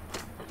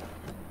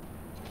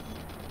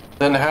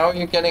 Then how are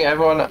you getting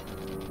everyone...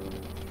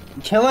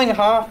 Killing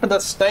half of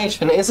the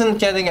station isn't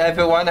getting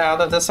everyone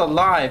out of this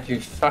alive, you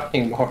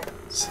fucking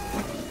morons.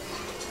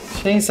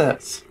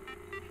 Jesus.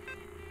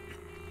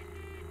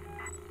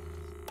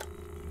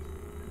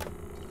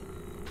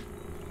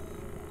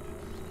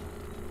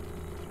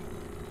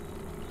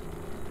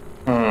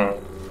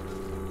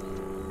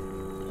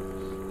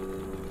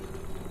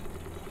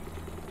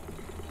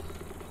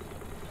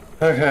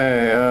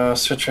 Okay,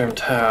 switch room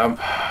tab.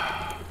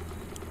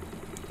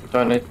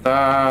 Don't need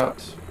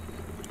that.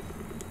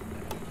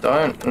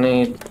 Don't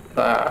need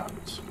that.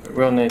 We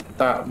will need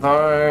that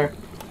though.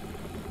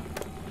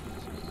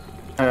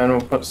 And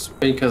we'll put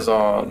speakers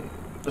on,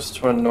 just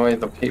to annoy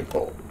the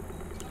people.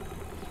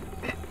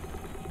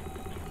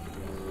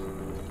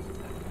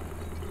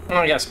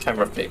 I guess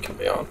camera feed can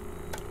be on.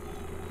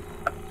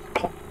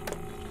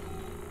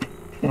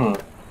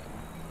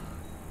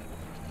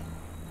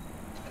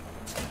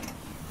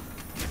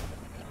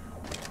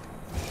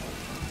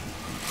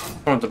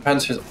 Oh, it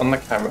depends who's on the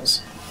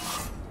cameras.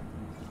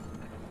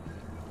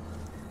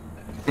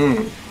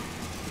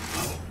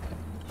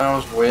 That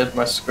was weird,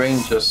 my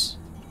screen just...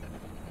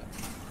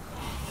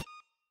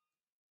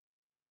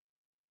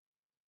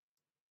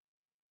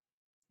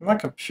 My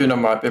computer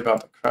might be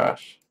about to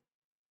crash.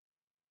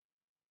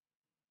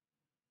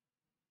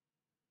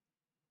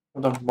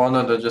 The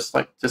monitor just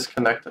like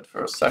disconnected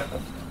for a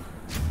second.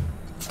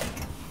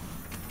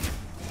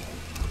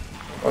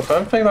 I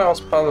don't think that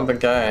was part of the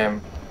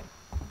game.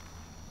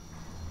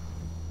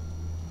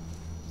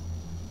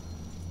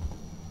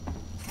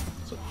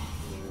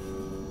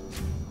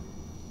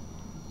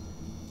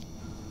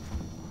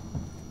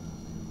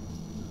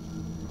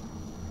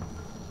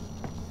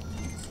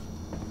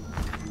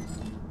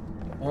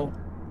 Oh.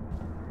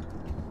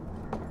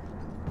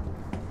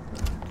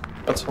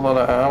 That's a lot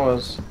of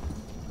hours.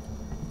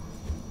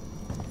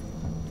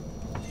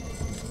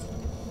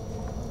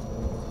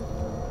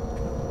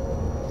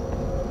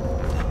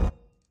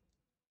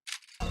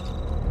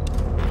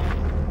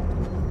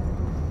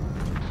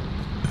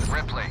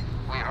 Ripley,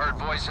 we heard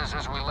voices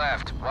as we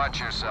left.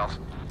 Watch yourself.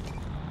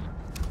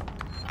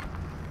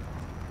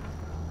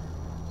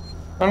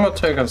 I'm not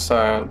too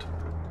concerned.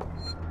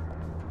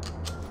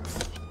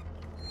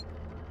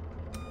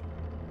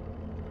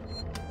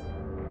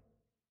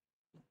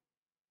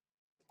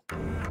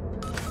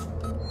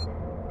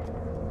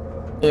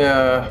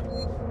 Yeah.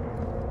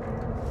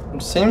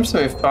 It seems to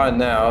be fine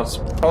now. It's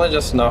probably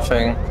just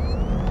nothing.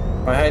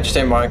 My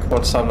HDMI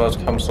cord sometimes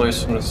comes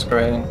loose from the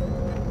screen.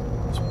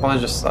 It's probably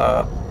just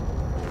that.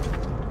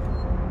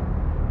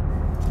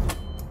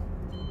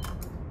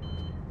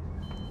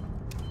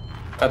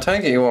 I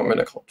take it you want me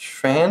to call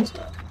transit?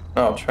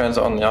 Oh,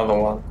 transit on the other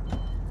one.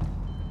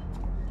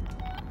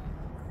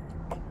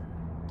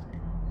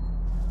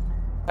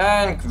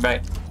 And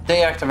great.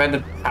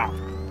 Deactivated power.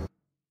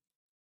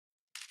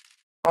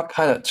 What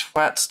kind of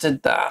twats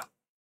did that?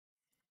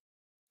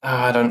 Oh,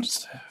 I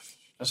don't...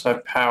 There's no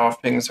power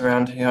things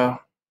around here.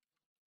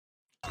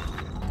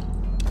 Come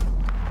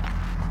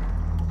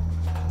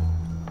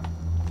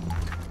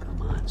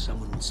on,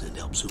 someone will send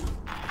help soon.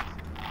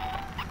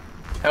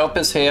 Help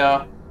is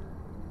here.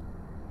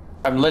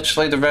 I'm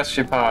literally the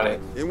rescue party.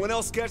 Anyone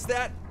else catch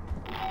that?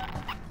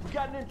 We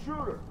got an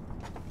intruder.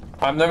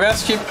 I'm the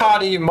rescue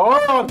party, you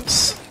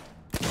morons!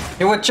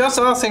 You were just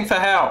asking for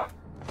help.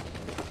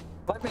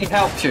 Let me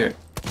help you.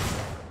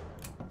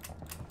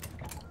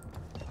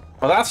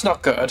 Well, that's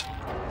not good.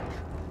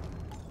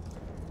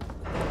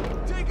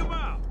 Take him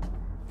out.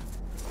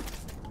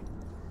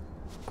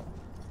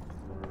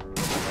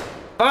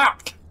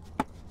 Fuck!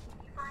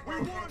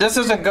 This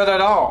isn't good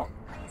at all.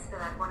 Please fill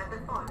out one of the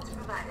forms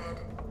provided.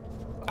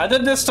 I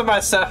did this to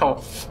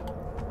myself.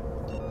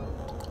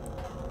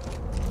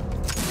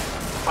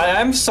 I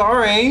am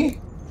sorry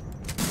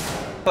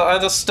that I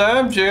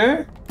disturbed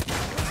you.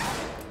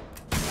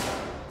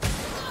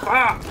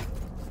 Ah!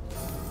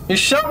 You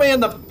shot me in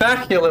the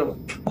back, you little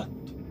cunt.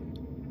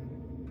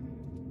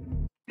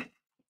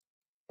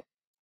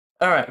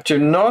 Alright, do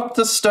not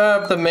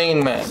disturb the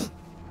mean man.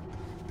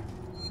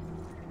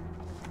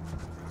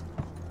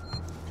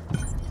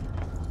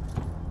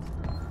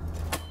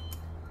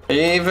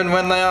 Even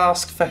when they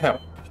ask for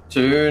help,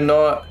 do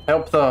not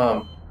help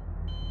them.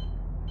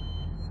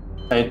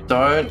 They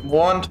don't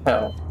want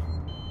help.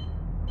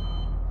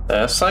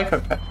 They're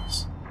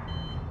psychopaths.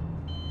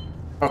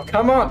 Oh,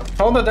 come on!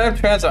 Hold the damn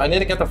transit, I need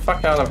to get the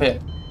fuck out of here.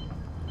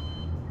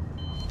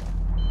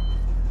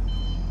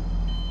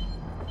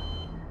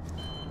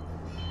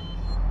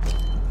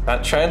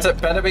 That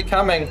transit better be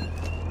coming.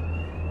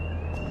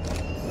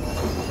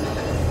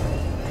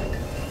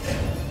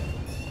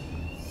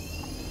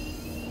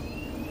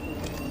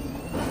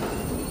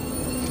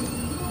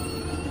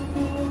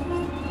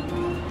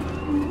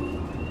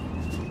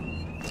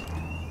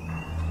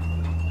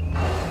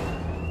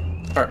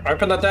 Alright,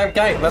 open the damn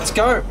gate, let's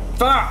go!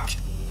 Fuck!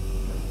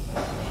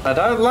 I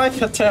don't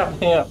like it down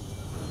here.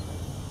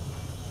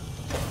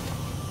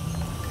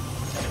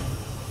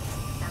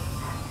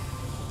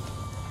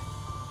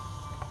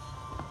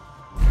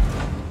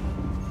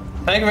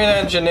 Take me to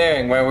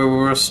engineering where we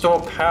will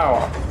restore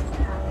power.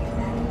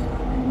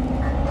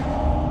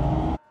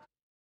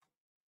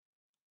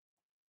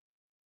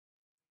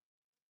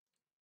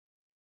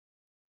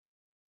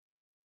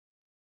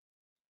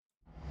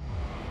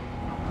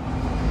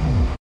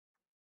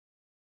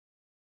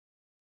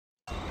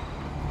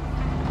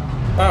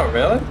 Oh,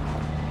 really?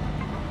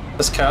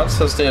 This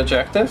counts as the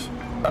objective?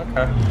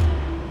 Okay.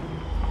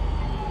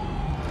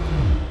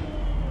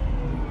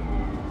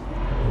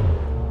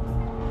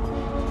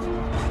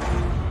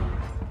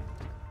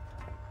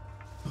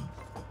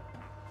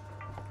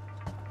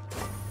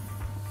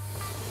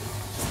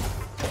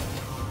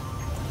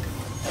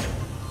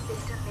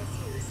 System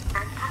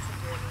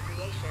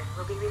information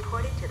will be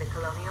reported to the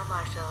Colonial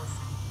Marshals.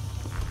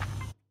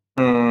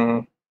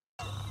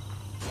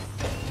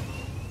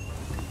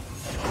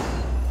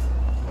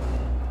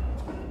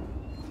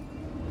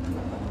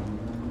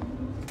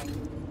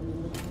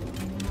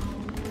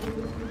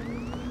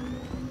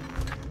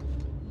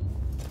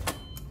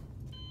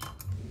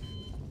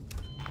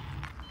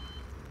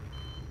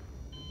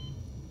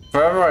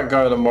 Wherever I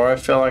go, the more I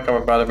feel like I'm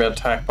about to be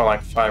attacked by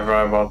like 5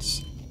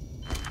 robots.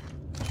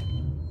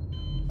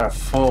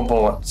 Full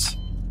bullets.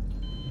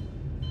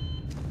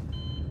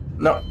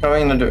 Not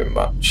going to do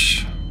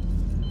much.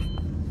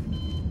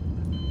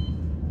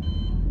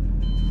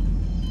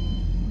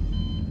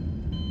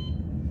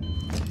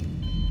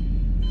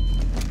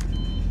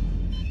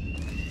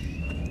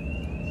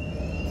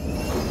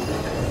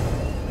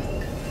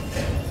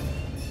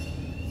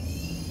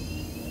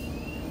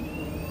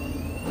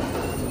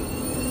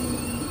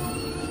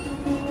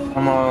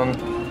 Come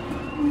on.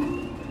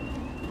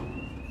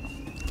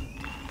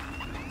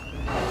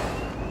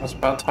 It's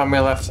about time we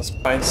left this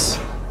place.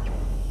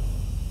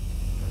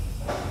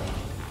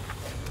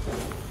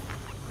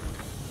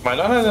 Why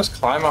don't I just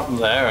climb up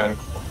there and...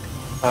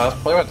 that's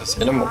probably what this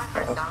animal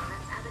goes.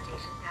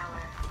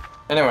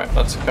 Anyway,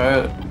 let's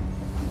go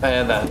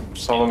there then.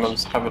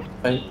 Solomon's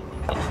habitat.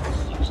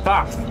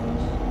 Fuck!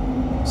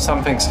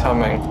 Something's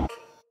coming.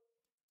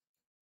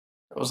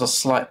 There was a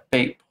slight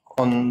beep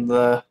on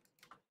the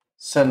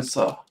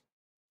sensor.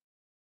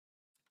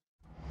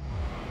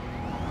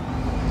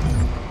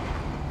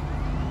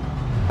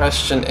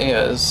 Question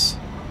is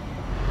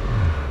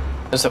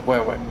it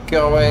where we're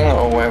going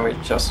or where we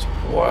just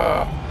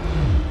were?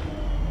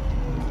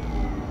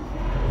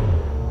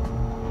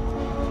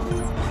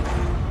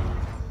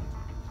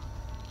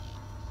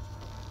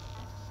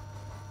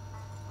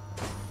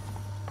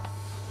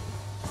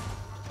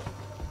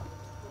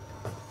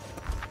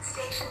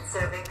 Station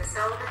serving the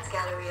Solomon's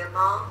Galleria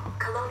Mall,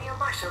 Colonial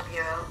Marshal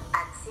Bureau,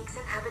 and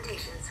Seegson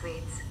Habitation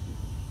Suites.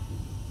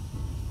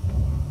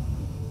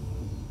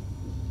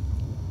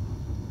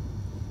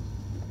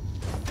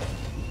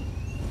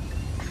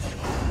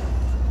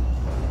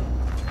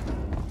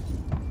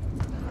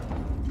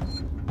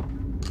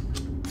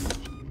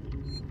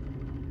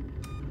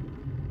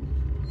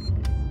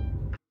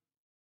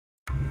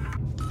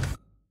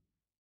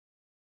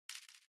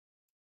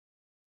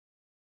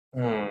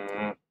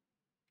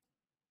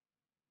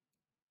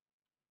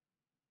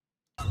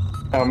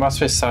 Oh, it must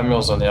be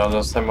Samuels and the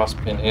others. They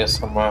must be in here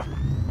somewhere.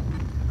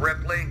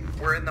 Ripley,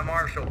 we're in the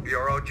Marshal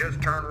Bureau.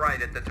 Just turn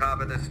right at the top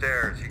of the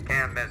stairs. You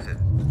can't miss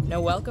it. No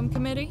welcome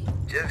committee?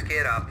 Just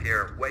get up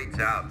here. Wait's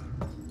out.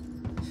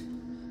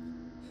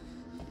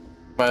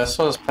 But I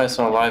saw this place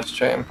on a live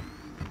stream.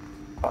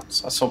 I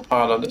saw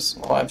part of this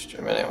on a live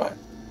stream anyway.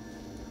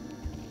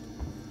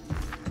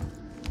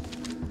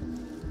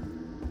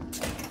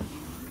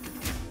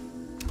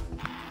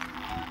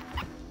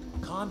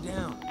 Calm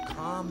down.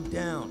 Calm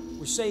down.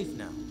 We're safe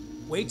now.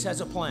 Waits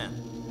has a plan.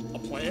 A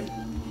plan?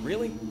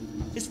 Really?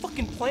 His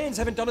fucking plans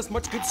haven't done us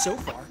much good so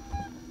far.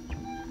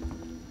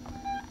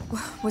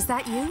 Was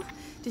that you?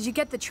 Did you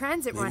get the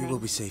transit Maybe running? we'll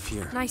be safe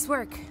here. Nice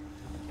work.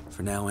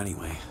 For now,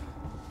 anyway.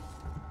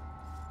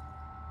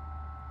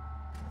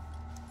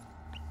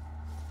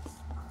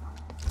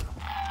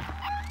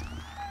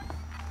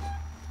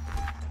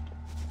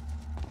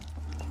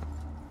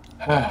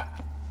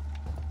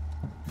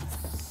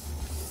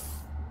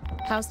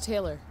 How's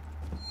Taylor?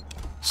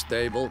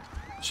 Stable.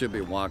 Should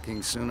be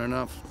walking soon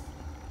enough.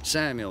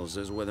 Samuels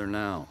is with her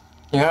now.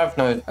 You have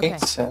no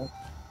exit.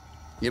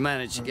 You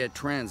managed to get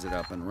transit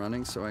up and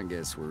running, so I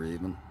guess we're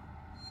even.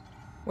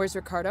 Where's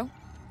Ricardo?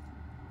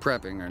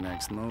 Prepping our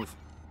next move.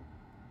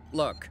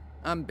 Look,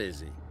 I'm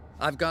busy.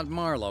 I've got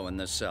Marlowe in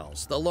the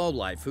cells, the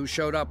lowlife who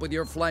showed up with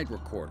your flight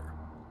recorder.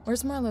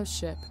 Where's Marlowe's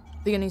ship?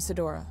 The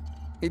Anisadora.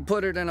 He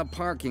put it in a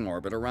parking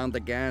orbit around the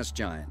gas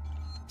giant.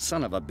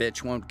 Son of a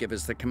bitch won't give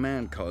us the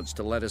command codes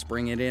to let us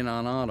bring it in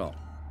on auto.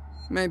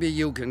 Maybe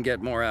you can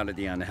get more out of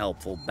the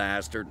unhelpful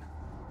bastard.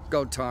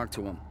 Go talk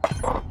to him.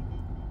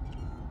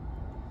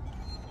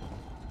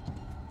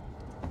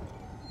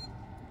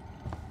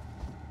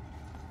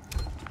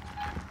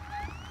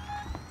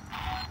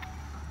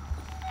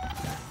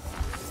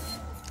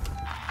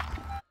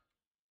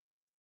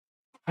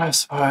 I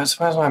suppose.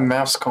 Where's my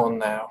mouse gone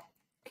now?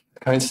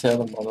 Can I see the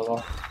other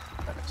monitor?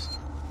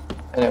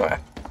 Anyway.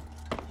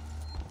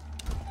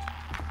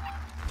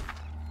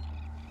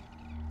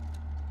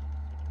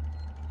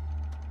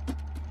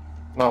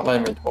 Not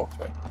letting me talk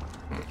to him.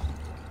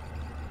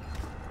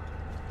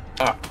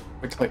 Ah,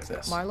 we click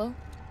this. Marlowe?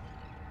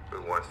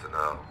 Who wants to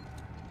know?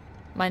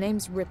 My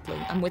name's Ripley.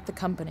 I'm with the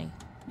company.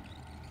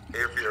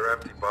 Here for your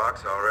empty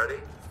box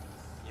already?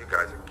 You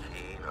guys are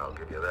keen, I'll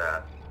give you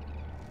that.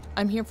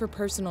 I'm here for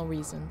personal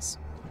reasons.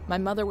 My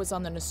mother was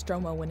on the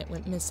Nostromo when it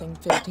went missing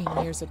 15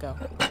 years ago.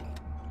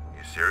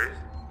 You serious?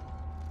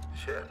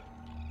 Shit.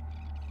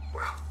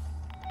 Well,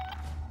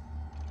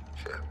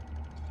 shit.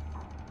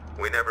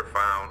 We never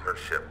found her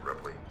ship,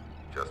 Ripley.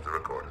 Just the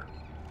recorder.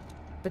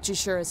 But you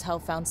sure as hell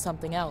found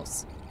something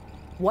else.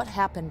 What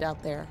happened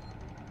out there?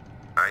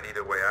 I I need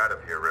a way out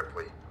of here,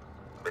 Ripley.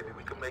 Maybe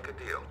we can make a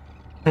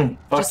deal.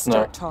 Just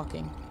start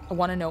talking. I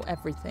want to know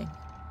everything.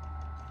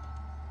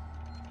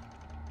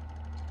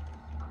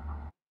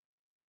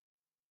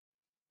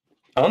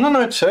 I want to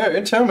know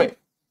too. Tell me.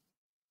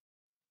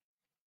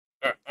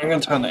 Alright, I'm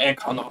gonna turn the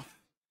aircon off.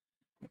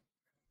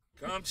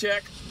 Com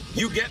check.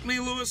 You get me,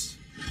 Lewis?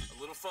 A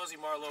little fuzzy,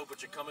 Marlowe,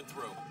 but you're coming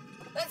through.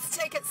 Let's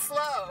take it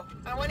slow.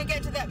 I want to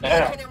get to that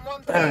Yeah. beacon in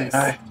one piece.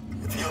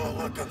 If you're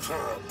looking for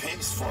a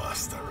peace,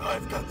 Foster,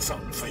 I've got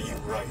something for you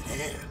right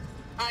here.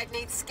 I'd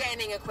need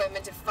scanning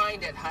equipment to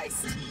find it,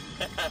 Heist.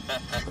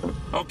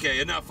 Okay,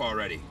 enough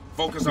already.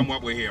 Focus on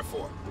what we're here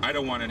for. I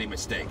don't want any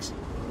mistakes.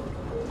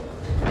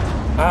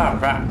 Ah,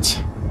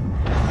 right.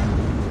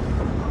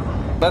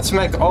 Let's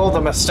make all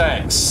the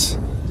mistakes.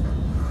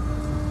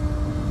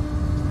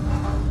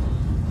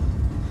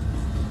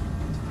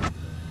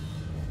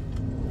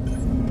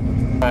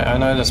 Right, I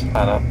know this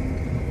planet.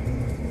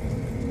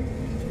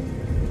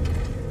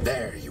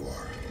 There you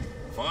are.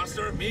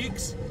 Foster,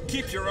 Meeks,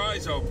 keep your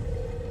eyes open.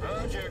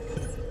 Roger.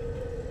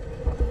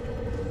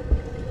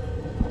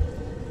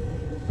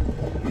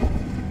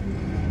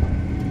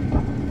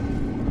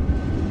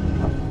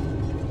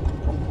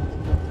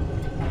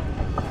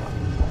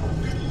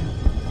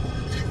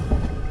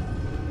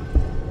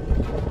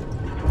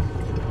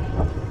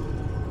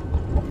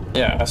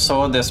 Yeah, I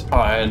saw this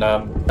part in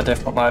a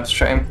different live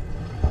stream.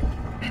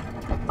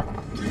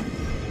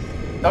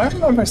 I don't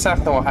remember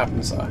exactly what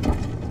happens though.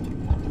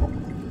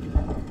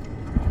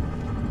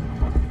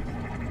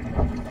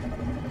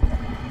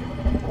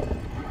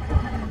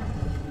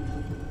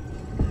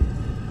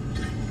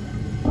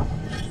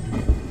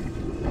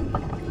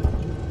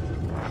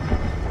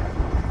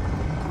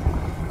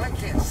 I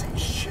can't see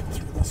shit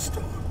through the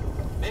storm.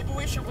 Maybe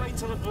we should wait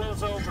till it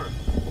blows over.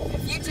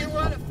 If you do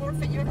want to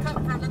forfeit your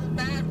cup for a little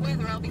bad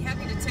weather, I'll be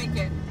happy to take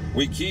it.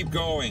 We keep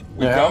going.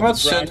 We Yeah, got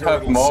helmets the should tracker,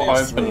 have it'll more see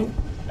us open through.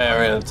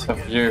 areas of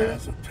view.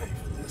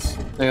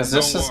 Because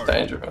this Don't is worry.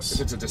 dangerous.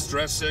 If it's a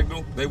distress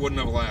signal, they wouldn't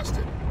have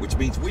lasted. Which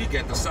means we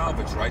get the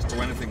salvage rights to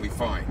anything we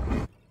find.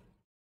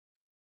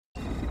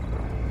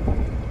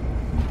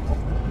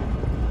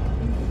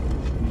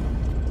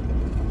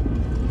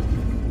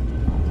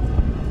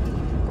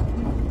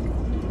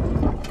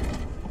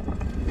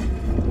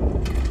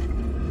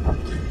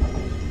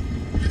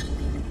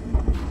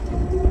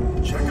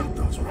 Check out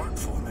those rock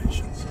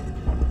formations.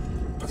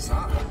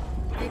 Bizarre.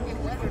 They've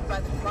been weathered by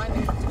the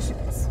climate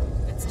conditions.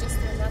 It's just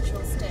their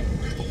natural state.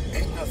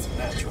 Ain't nothing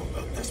natural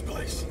about this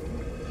place.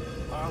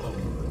 Harlow,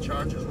 the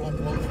Chargers won't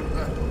blow through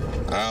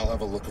that. I'll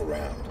have a look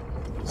around.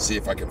 See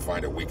if I can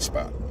find a weak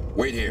spot.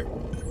 Wait here.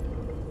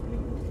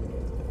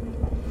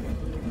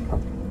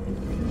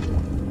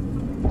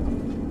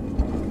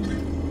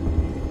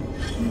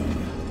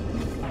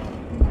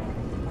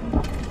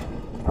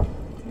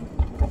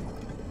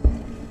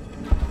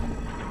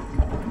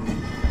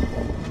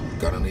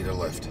 Gonna need a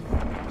lift.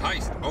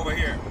 Heist, over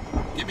here.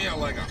 Give me a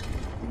leg up.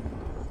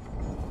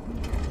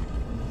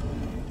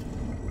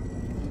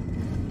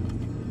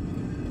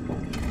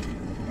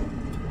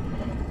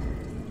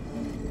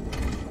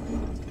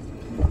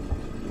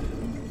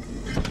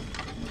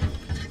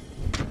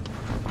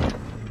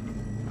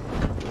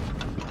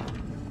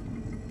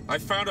 I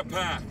found a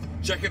path.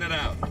 Checking it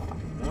out.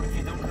 What if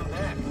you don't come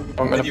back?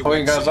 Want me Then to pull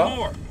you guys some up?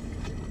 more.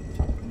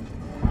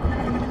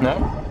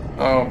 No?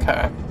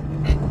 Okay.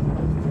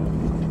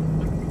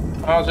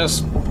 I'll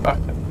just...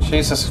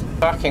 Jesus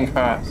fucking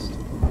Christ.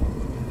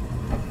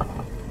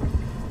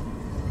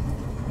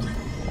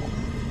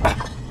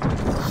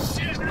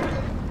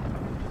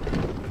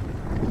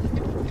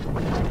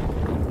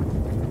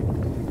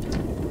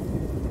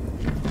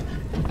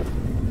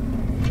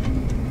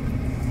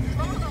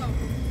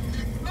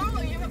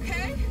 Marlo, you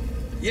okay?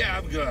 Yeah,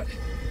 I'm good.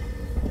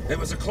 It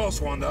was a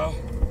close one, though.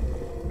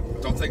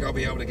 Don't think I'll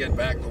be able to get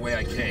back the way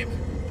I came.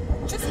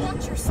 Just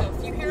watch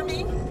yourself, you hear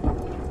me?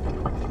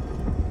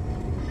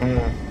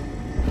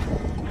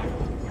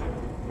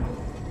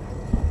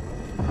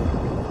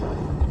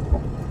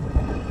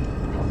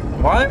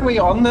 Why are we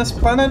on this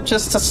planet?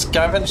 Just to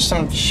scavenge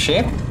some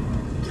shit?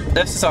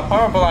 This is a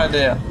horrible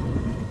idea.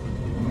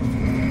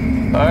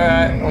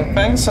 Alright, well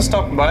thanks for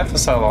stopping by for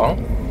so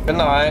long. Good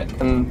night,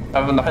 and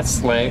have a nice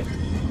sleep.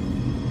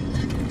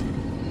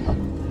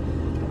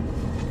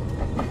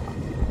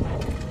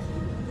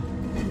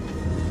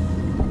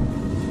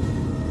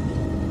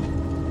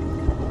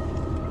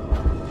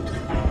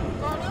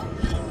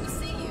 Marlo, we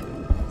see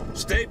you.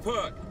 Stay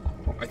put.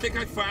 I think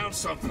I found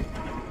something.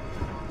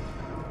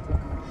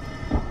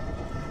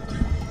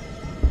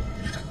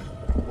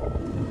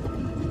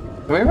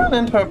 Do we run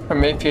into a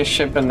Prometheus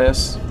ship in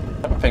this?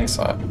 I don't think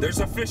so. There's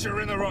a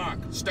fissure in the rock.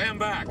 Stand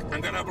back.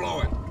 I'm gonna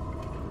blow it.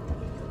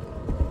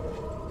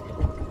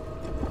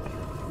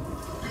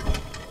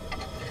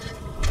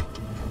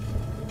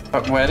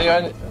 But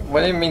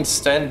what do you mean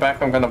stand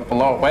back, I'm gonna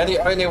blow? We're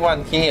the only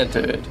one here,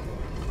 dude.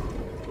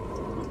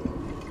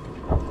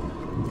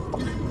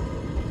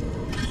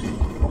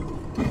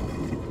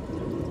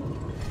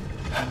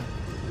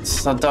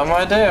 It's a dumb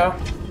idea.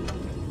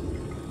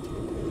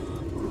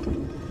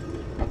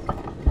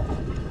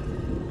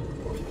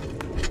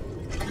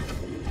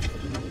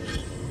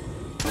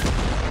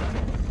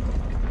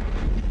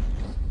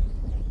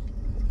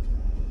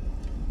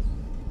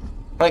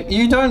 Like,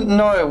 you don't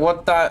know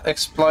what that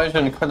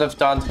explosion could have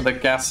done to the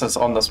gases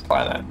on this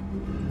planet.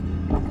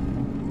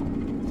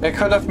 It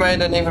could have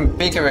made an even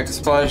bigger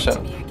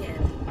explosion.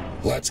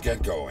 Let's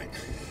get going.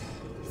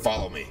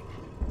 Follow me.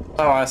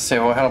 Oh, I see.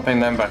 We're helping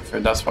them back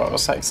through. That's what I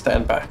was saying.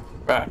 Stand back.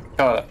 Right,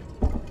 got it.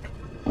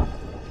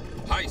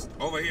 Heist,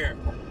 over here.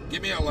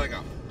 Give me a leg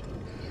up.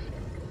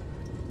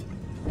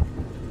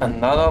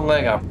 Another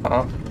leg up,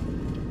 huh?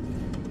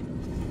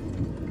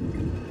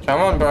 Come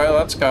on, bro.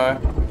 Let's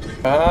go.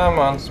 Come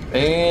on, speed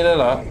it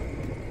up.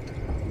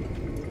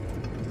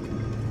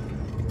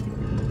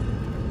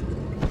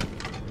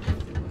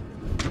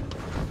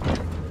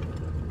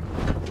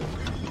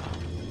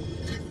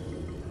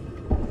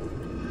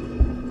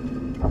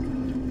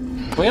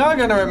 We are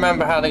going to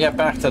remember how to get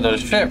back to the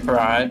ship,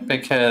 right?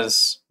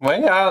 Because we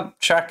are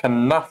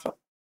tracking nothing.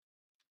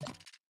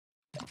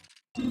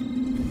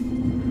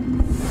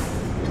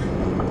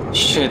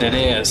 Shit, it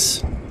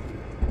is.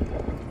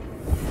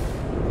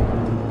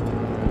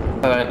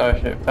 I don't know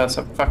who. That's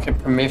a fucking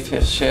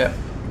Prometheus ship.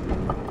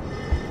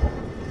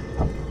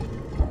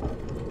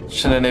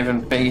 Shouldn't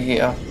even be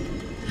here.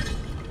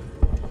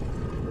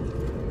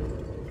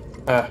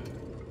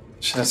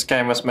 This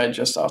game was made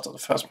just after the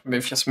first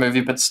Prometheus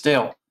movie, but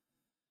still.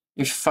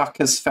 You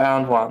fuckers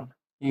found one.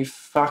 You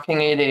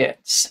fucking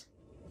idiots.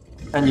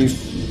 And you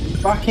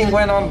fucking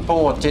went on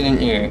board,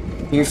 didn't you?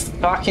 You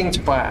fucking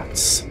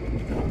twats.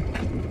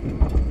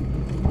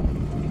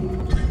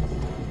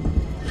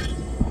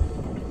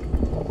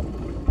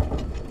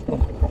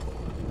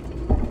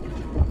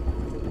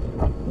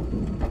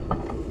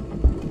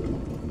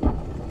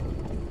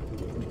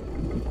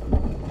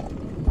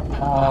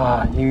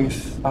 Ah, you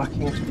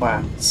fucking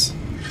twats.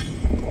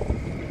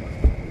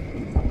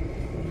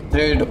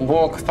 Dude,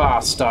 walk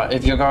faster.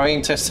 If you're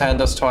going to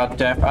send us to our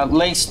death, at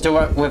least do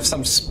it with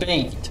some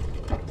speed.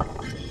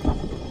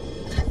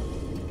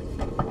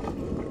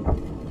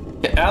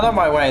 Get out of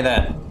my way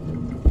then.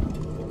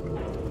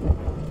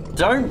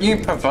 Don't you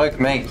provoke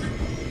me.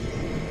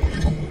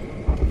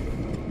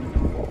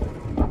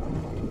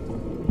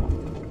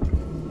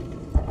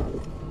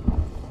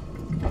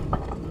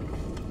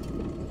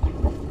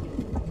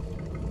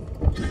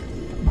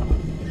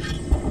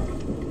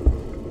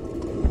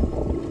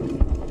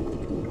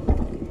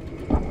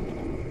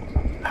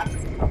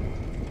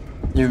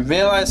 You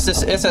realize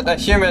this isn't a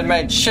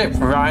human-made ship,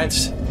 right?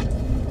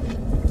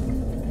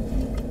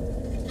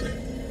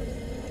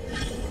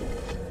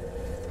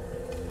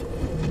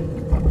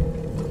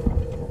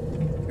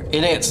 You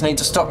idiots need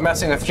to stop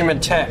messing with human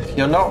tech.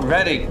 You're not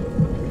ready.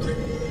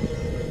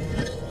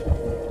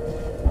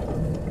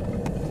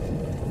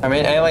 I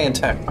mean alien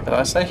tech. Did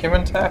I say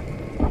human tech?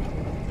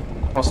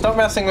 Well, stop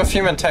messing with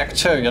human tech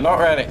too. You're not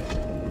ready.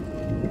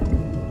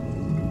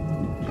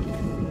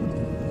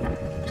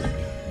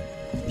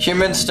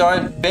 Humans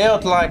don't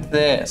build like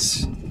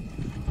this.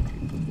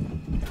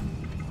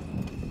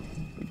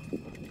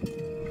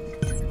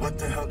 What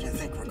the hell do you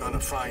think we're gonna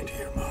find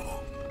here, Mama?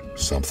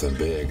 Something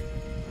big.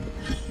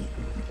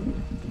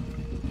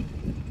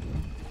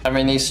 I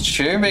mean, these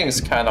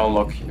tubings kind of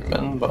look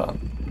human, but...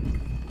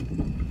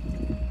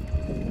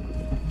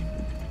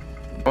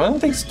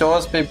 Wouldn't these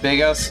doors be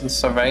bigger since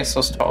the race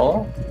was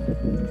taller?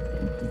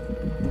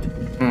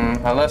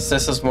 Unless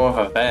this is more of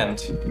a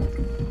vent.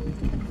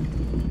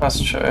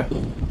 That's true.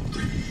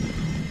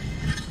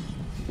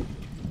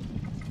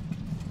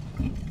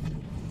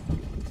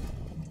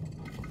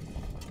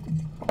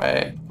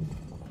 Wait.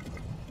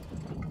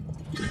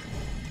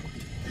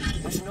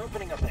 There's an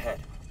opening up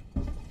ahead.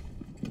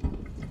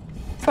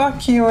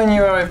 Fuck you and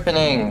your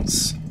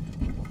openings.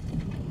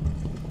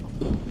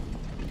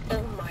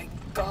 Oh my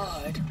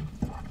god.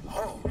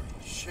 Holy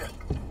shit.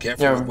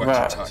 Careful You're with what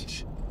right. you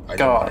touch. I don't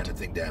God. want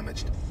anything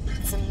damaged.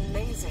 It's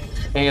amazing.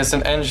 He is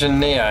an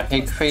engineer.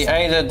 He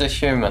created the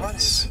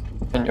humans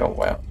in your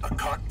world. A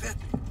cockpit?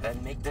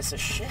 And make this a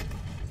ship.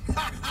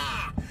 Ha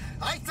ha!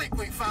 I think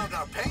we found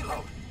our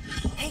payload.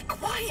 Hey,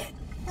 quiet!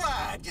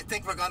 What? You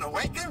think we're gonna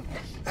wake him?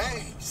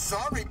 Hey,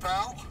 sorry,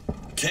 pal.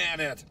 Can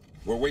it?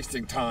 We're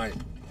wasting time.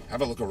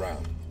 Have a look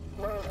around.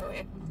 No,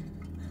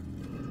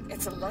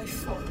 it's a life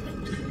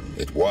form.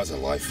 It was a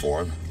life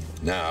form.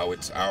 Now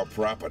it's our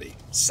property.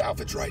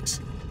 Salvage rights.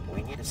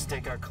 We need to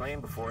stake our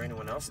claim before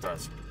anyone else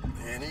does.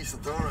 And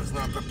Isadora's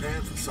not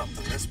prepared for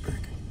something this big.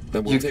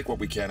 Then we'll take what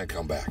we can and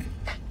come back.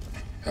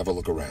 Have a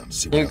look around.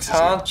 See what You else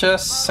can't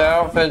just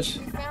salvage...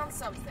 We found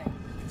something.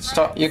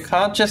 Stop. You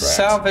can't just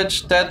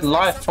salvage dead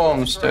life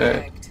forms,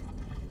 dude.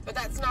 But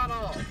that's not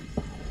all.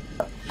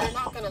 You're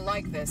not gonna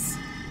like this.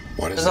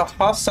 What is There's a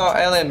hostile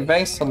alien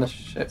base on the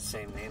ship.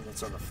 Same name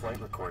that's on the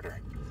flight recorder.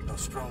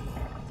 Nostromo.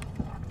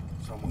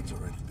 Someone's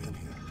already been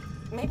here.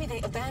 Maybe they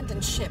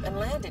abandoned ship and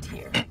landed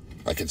here.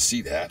 I can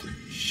see that.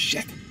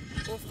 Shit.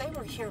 If they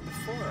were here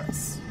before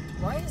us,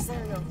 why is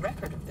there no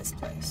record of this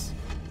place?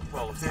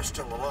 Well, if they're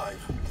still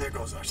alive, there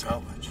goes our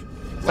salvage.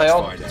 They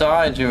all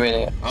died, you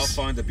idiots. I'll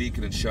find the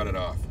beacon and shut it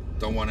off.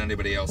 Don't want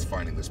anybody else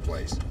finding this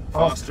place.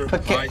 Oh, Foster,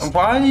 Heist,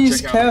 why do you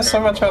care so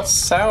much about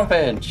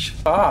salvage?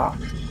 Fuck.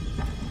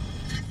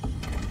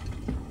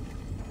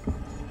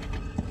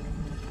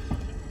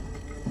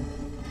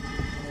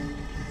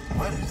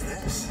 What is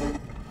this?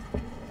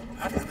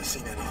 I've never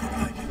seen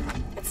anything like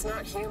it. It's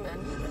not human,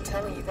 I'm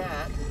telling you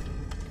that.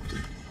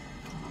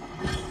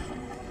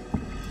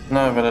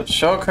 No, but it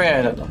sure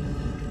created them.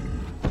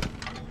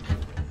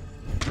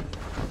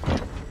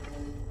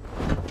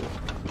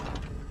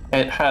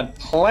 It had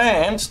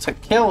plans to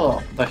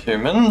kill the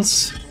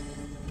humans,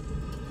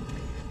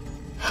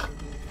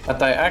 but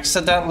they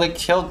accidentally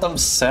killed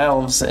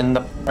themselves in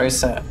the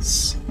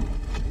process.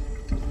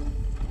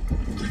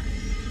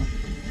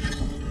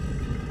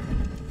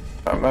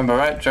 If I remember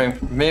right, during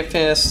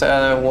Prometheus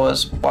there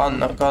was one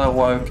that got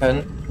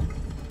awoken.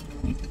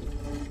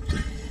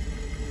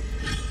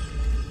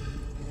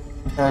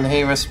 And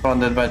he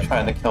responded by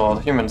trying to kill all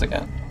the humans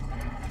again.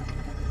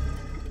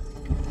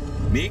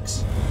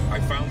 Meeks, I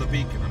found the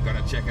beacon. I'm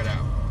gonna check it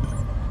out.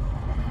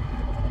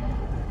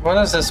 What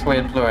is this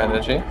weird blue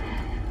energy?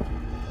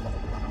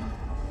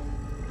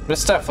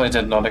 This definitely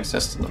did not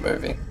exist in the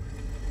movie.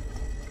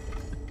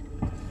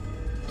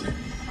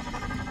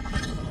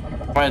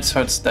 Wait,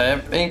 so it's their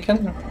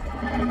beacon?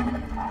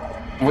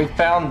 We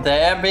found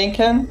their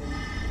beacon?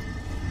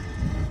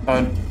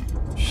 Oh,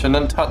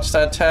 shouldn't touch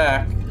that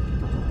tech.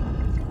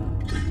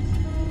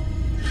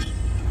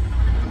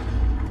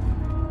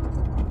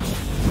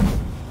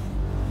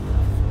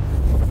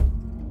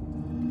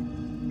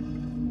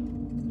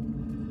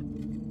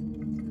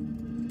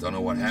 Don't know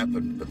what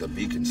happened, but the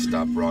beacon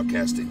stopped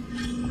broadcasting.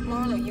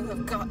 Marla, you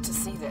have got to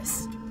see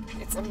this.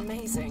 It's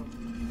amazing.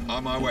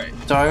 On my way.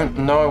 Don't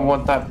know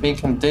what that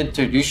beacon did,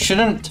 dude. You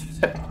shouldn't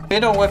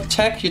fiddle with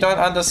tech you don't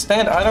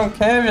understand. I don't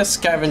care if you're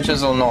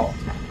scavengers or not.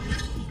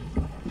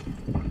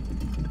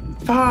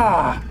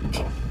 Fuck!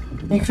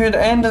 You could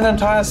end an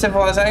entire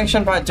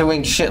civilization by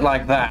doing shit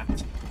like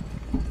that.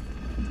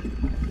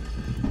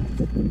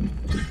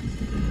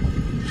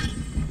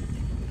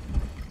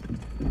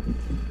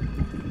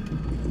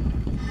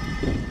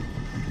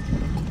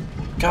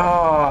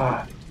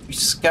 God, you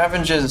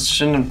scavengers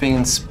shouldn't be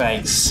in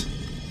space.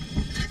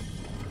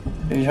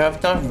 You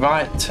have no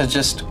right to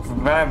just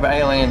grab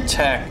alien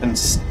tech and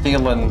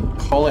steal and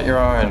call it your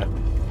own.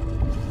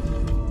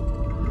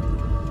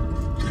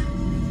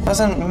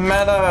 Doesn't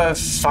matter if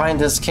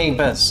finders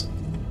keepers.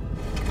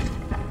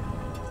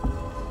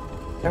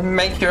 You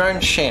make your own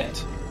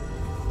shit.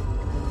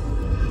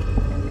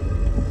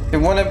 If you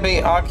want to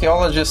be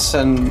archaeologists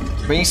and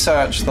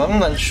research them,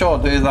 then sure,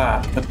 do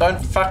that. But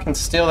don't fucking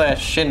steal their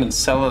shit and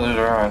sell it as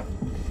your own.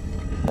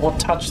 Or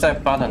touch their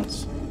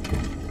buttons.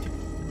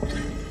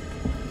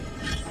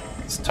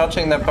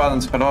 Touching their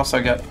buttons could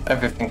also get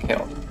everything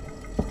killed.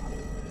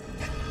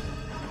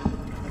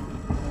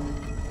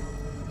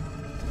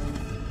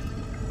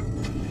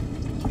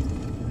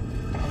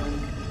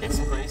 This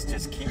place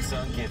just keeps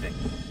on giving.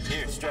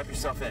 Here, strap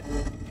yourself in.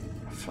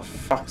 For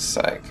fuck's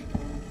sake.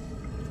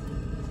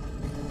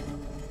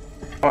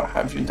 What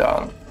have you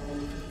done?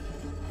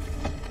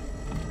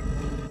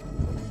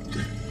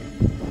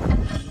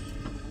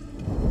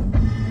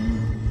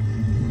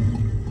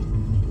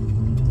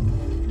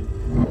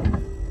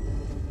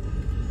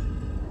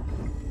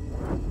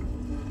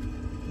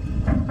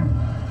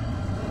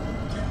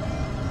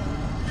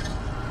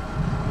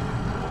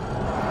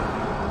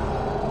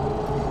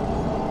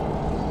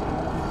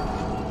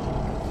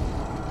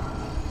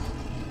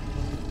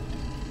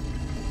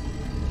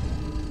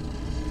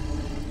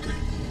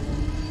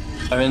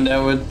 I mean,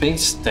 there would be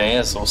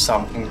stairs or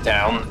something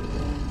down.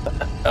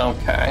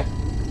 Okay.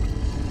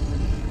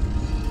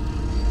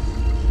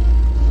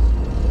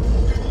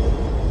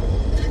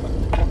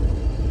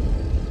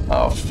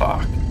 Oh,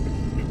 fuck.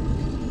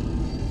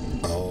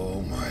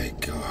 Oh my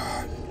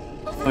god.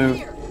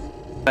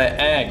 They're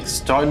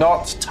eggs. Do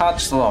not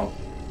touch them.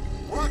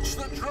 Watch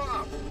the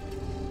drop.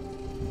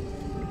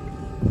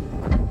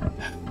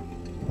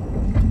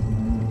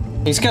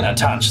 He's gonna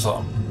touch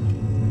them.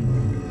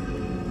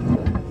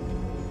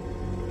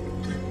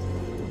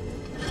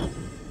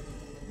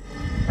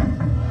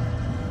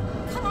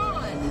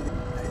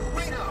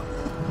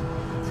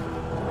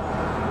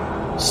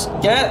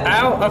 Get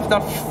out of the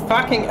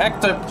fucking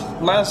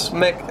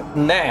ectoplasmic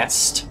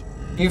nest,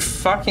 you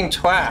fucking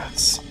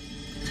twats.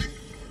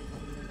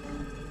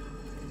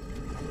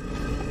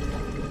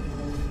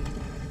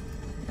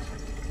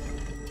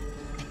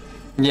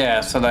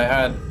 Yeah, so they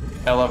had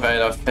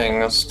elevator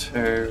things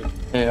to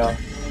here.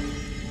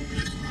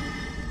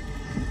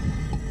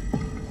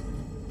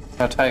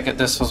 I take it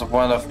this was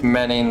one of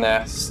many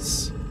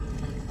nests.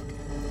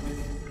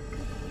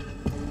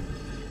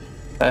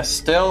 They're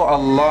still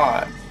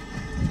alive.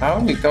 How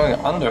are you going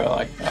under it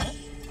like that?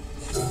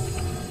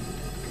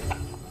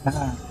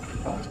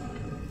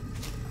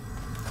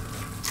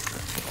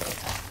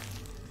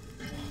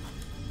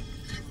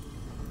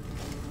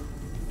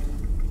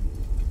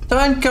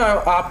 Don't go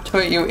up to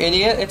it, you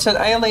idiot. It's an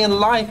alien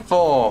life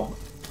form.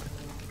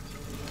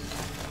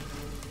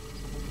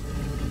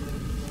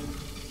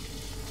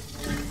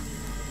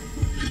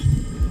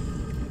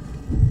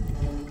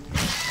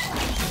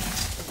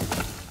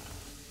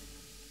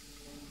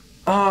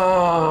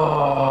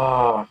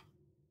 Oh.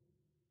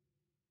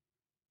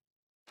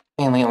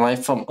 Alien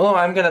life form. Oh,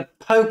 I'm gonna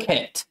poke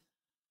it.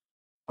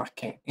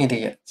 Fucking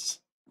idiots.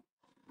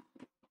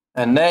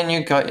 And then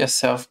you got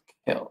yourself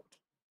killed.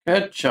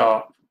 Good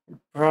job.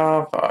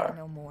 Bravo.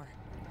 No more.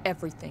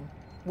 Everything.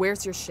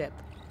 Where's your ship?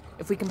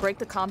 If we can break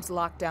the comms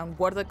lockdown,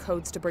 what are the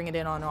codes to bring it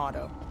in on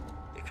auto?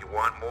 If you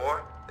want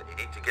more, then you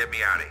need to get me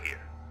out of here.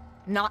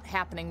 Not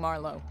happening,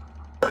 Marlowe.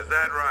 Is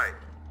that right?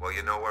 Well,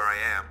 you know where I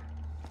am.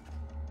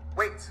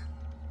 Wait.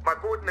 My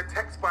board in the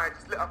tech spire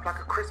just lit up like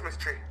a Christmas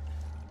tree.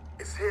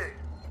 It's here.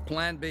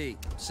 Plan B.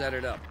 Set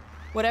it up.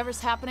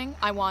 Whatever's happening,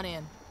 I want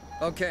in.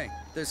 Okay,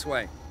 this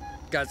way.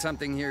 Got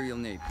something here you'll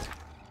need.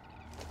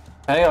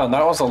 Hang on,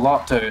 that was a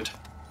lot, dude.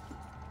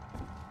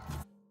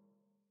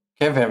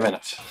 Give me a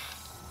minute.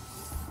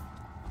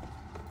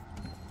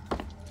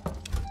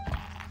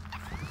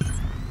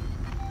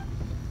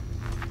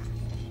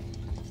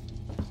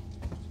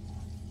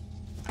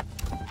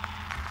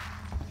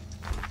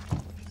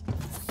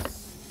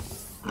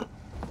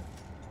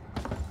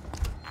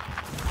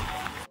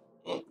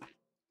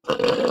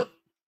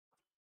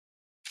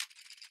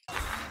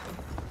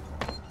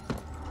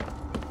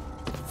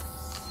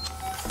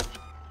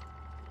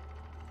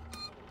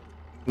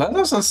 That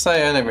doesn't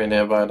say enemy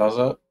nearby, does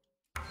it?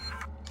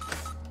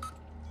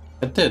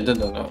 It did,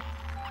 didn't it?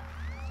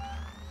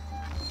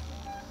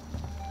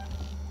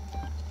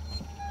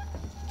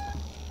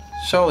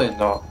 Surely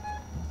not.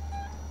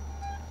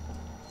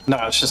 No,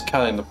 it's just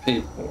counting the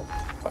people.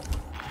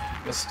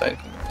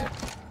 Mistakenly.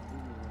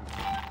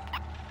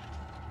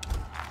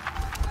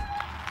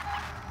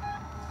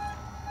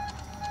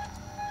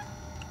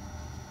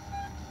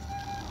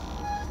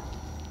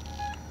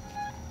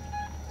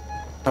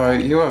 Oh,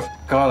 you have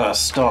gotta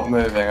stop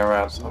moving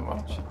around so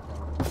much.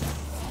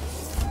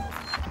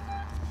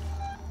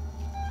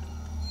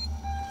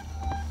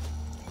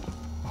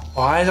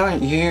 Why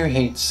don't you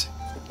heat?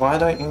 Why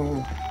don't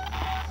you?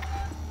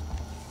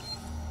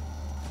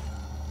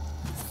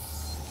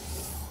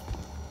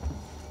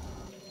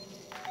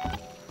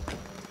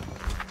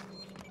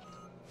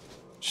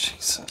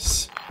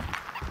 Jesus.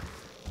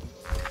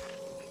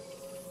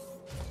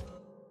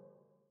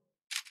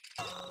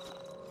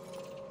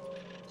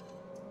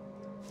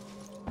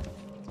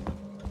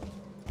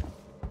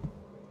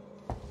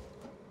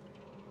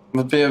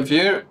 Would be a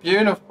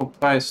beautiful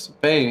place to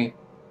be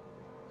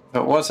if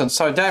it wasn't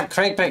so damn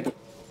creepy.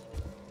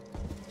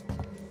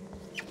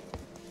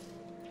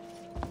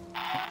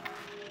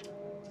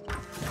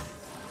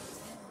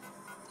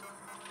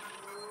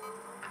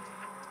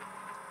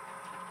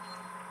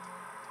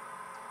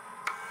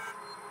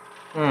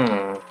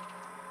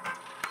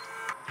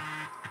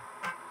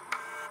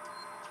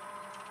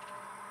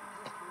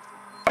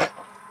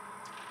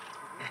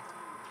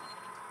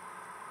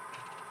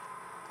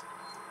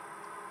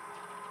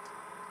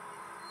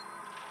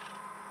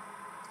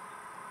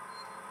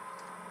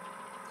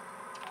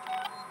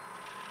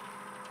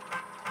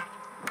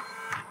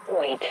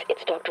 Wait,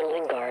 it's Dr.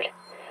 Lingard.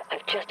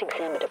 I've just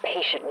examined a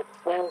patient with,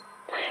 well,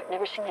 I've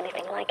never seen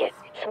anything like it.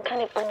 It's some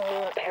kind of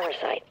unknown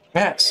parasite.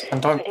 Yes,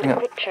 and I did a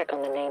quick check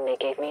on the name they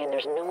gave me, and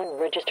there's no one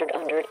registered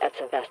under it at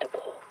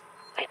Sevastopol.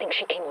 I think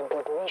she came on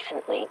board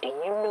recently. Do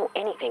you know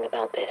anything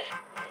about this?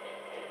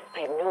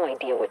 I have no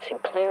idea what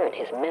Sinclair and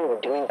his men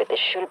were doing, but this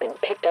should have been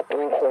picked up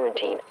during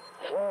quarantine.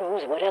 Who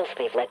knows what else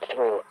they've let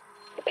through?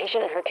 The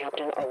patient and her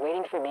captain are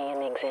waiting for me in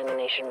the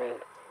examination room.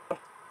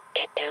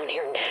 Get down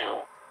here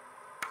now.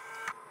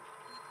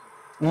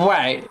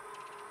 Wait.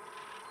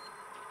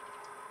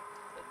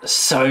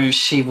 So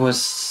she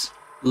was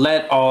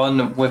let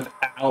on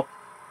without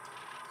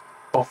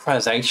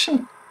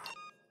authorization?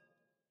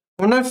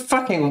 Well, no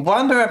fucking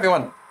wonder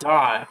everyone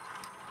died.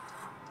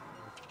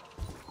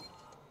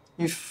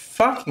 You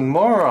fucking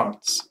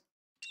morons.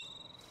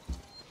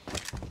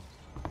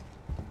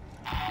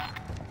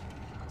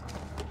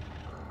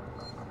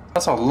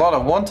 That's a lot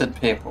of wanted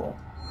people.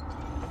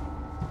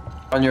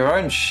 On your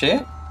own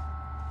shit?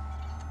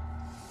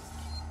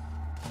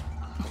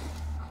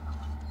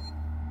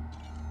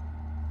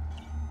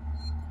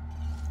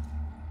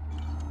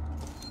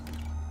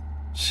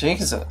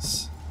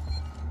 Jesus.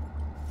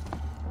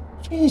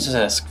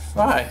 Jesus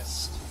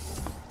Christ.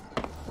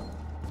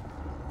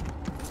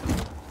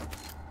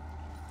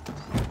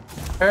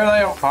 Where are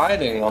they all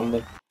hiding on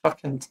the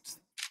fucking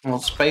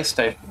space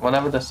station,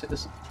 whatever this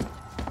is?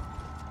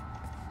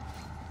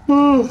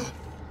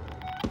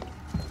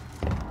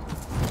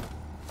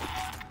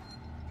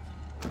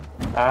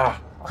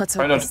 Let's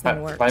hope this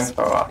thing works.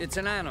 Flamethrower. It's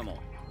an animal.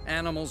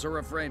 Animals are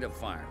afraid of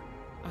fire.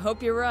 I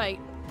hope you're right.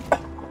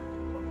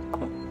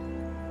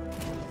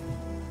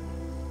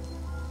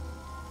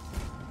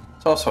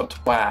 It's also a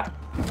twat.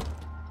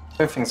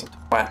 Everything's a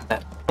twat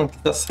now.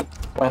 This is a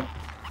twat.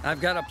 I've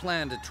got a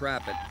plan to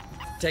trap it.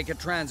 Take a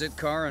transit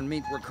car and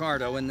meet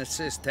Ricardo in the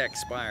Sys-Tech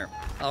Spire.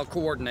 I'll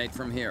coordinate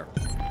from here.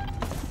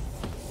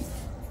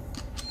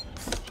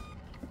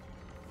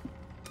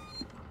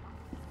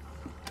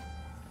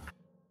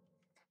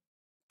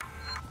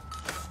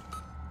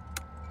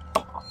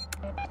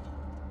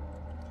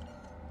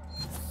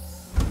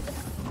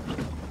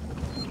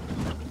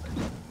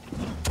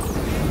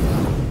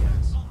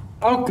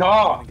 Oh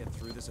God! To get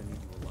through this, I need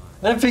you alive.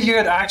 I didn't think you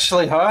had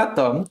actually hurt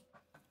them.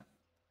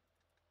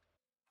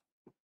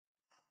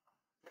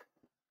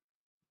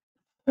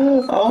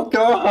 Oh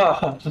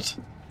god!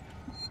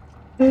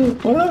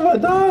 What have I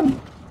done?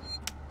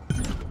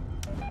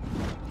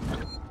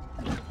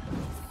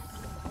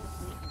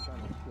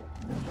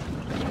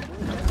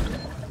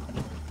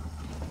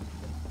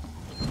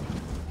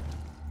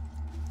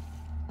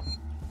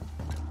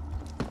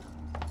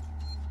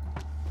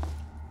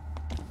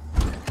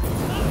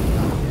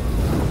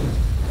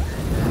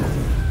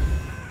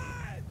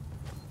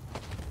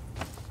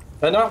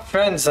 They're not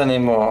friends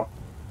anymore.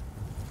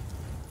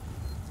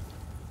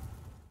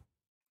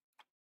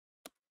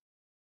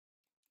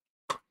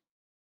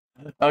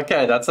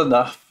 Okay, that's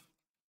enough.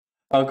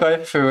 I'll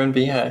go through and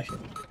behave.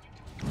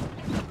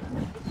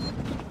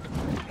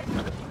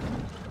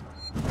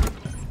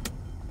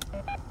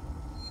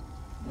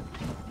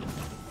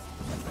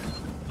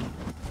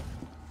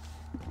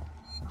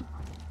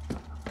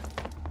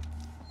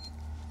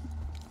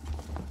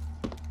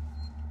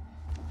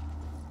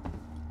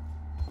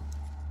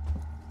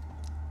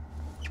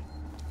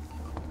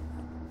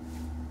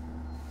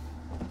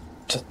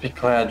 Just be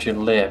glad you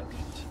lived.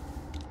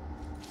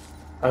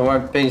 I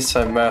won't be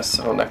so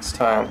merciful next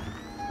time.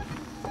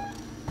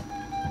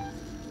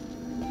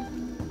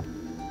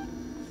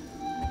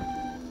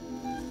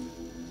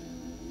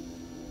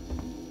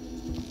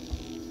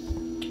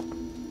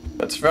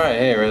 It's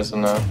right here,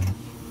 isn't it?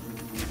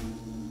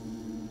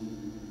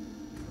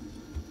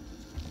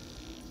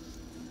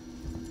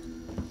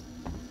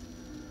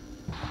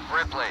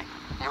 Ripley,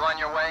 you on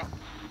your way?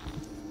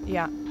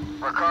 Yeah.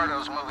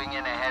 Ricardo's moving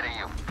in ahead of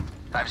you.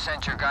 I've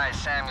sent your guy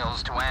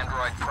Samuels to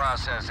android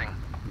processing.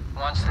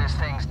 Once this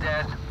thing's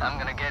dead, I'm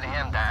gonna get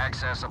him to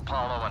access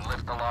Apollo and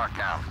lift the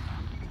lockdown.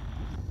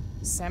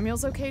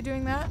 Samuel's okay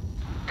doing that?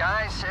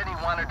 Guy said he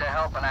wanted to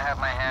help and I have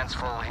my hands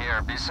full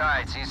here.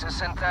 Besides, he's a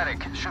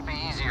synthetic. Should be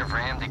easier for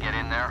him to get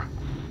in there.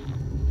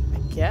 I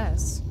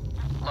guess.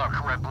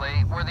 Look,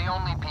 Ripley, we're the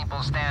only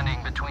people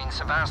standing between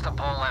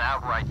Sevastopol and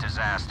outright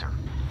disaster.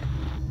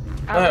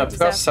 Yeah, of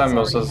course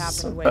Samuels is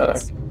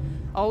synthetic.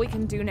 All we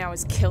can do now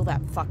is kill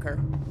that fucker.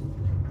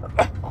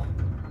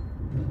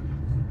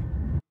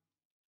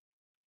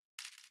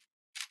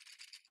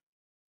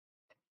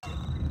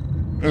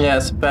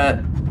 Yes, but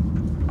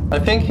I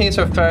think he's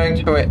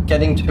referring to it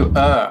getting to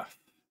Earth.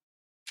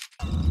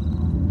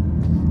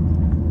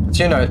 But,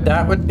 you know,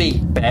 that would be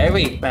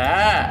very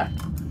bad.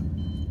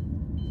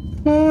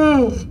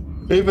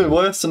 Even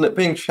worse than it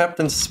being trapped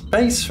in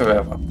space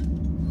forever.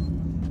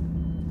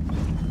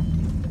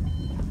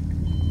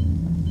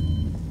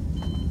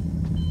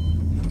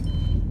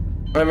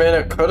 I mean,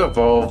 it could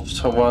evolve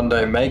to one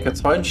day make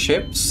its own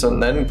ships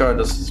and then go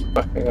to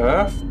fucking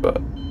Earth,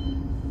 but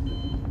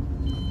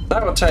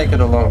that would take it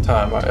a long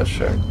time, I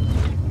assume.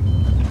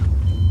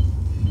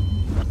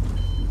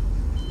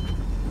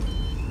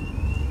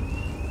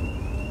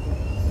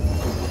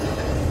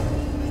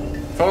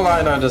 For all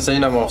I know, the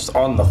Xenomorph's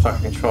on the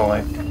fucking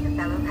trolley.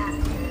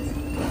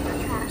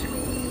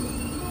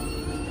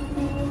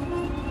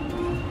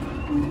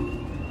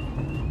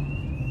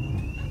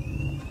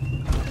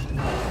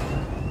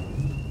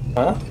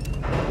 Huh?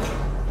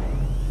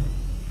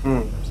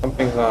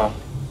 Something's off.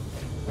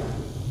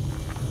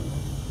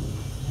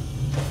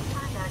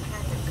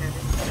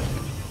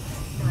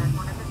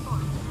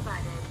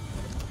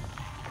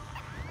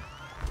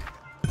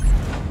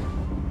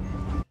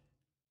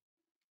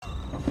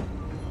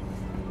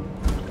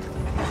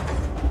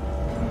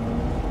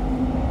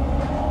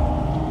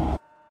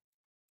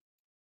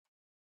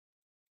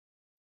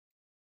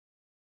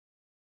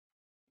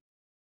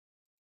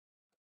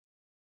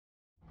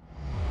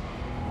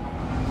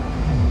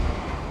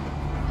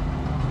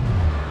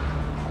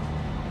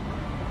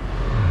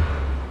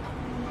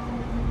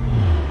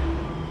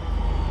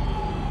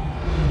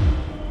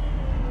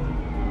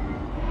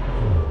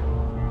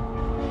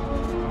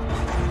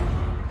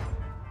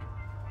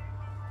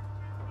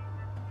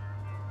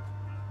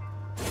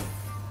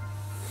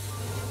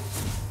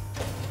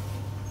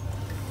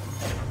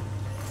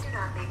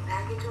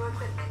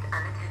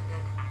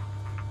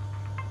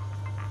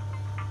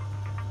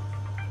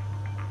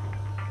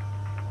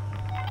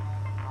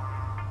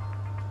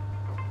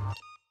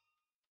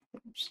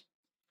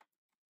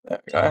 There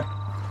we go.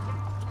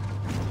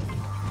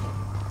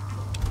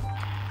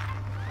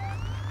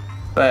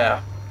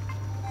 There.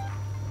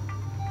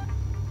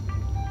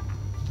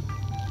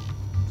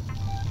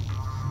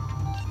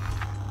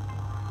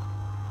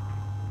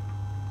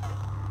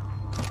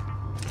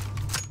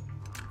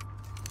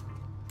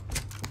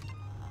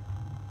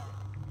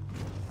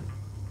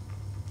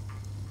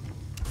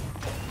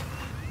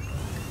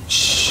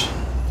 Shh.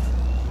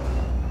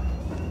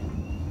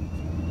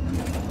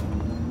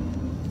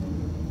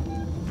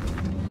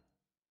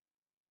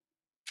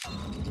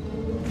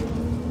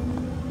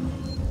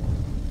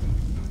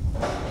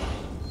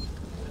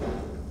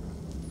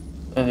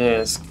 It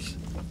is.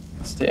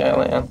 It's the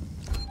alien.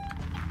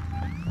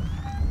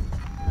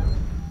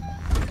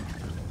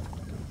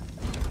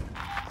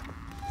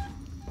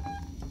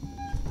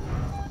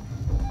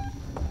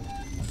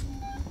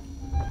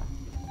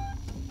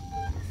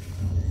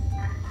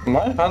 Am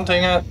I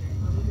hunting it?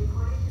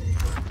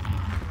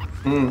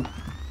 Hmm.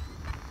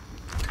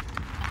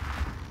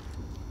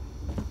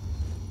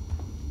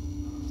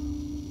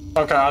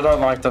 Okay, I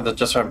don't like that it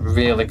just went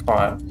really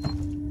quiet.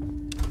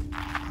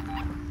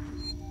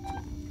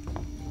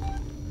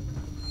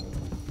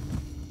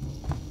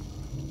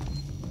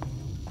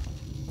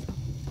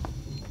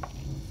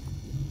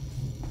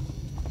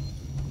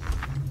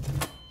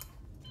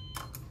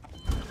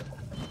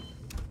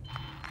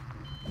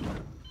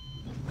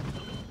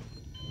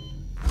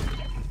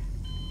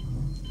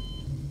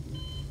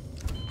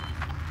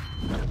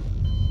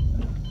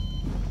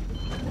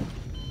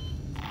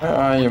 Where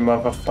are you,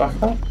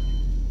 motherfucker?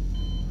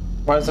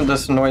 Why isn't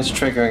this noise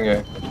triggering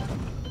you?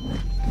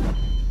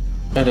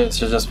 It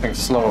is, you're just being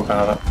slow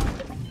about it.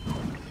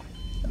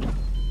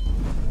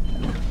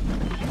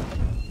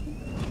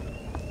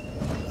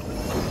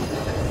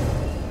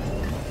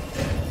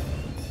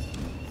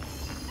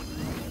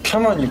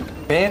 Come on, you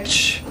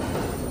bitch!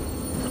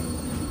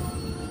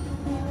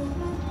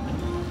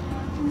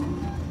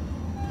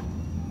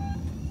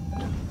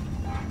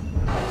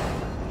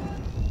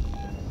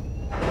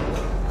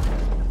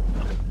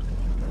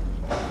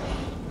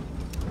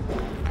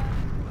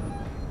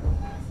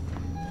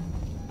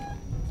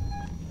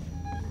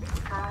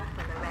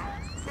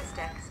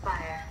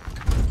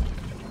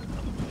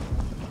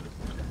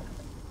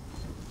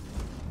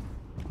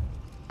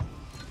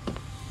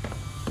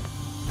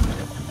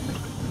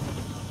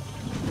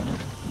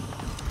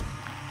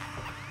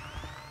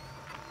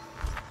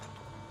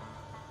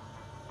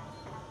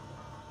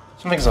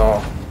 Something's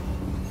off.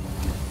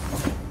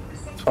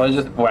 It's probably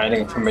just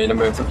waiting for me to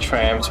move the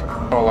tram to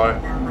follow.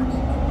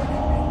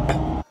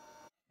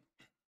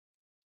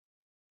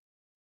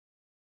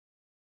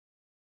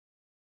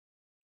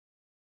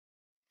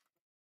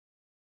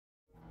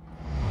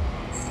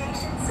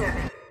 Station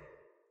serving.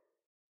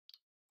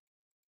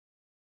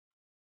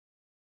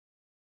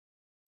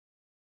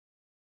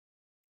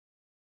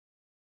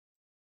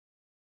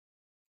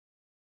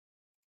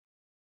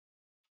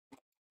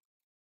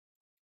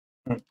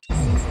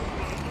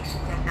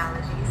 Communication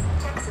technologies,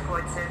 tech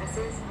support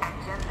services, and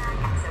Gemini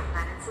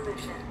exoplanet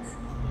solutions.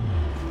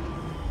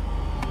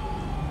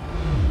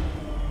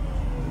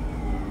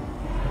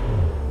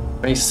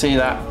 We see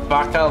that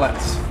fucker,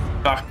 let's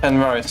fucking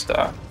roast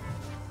her.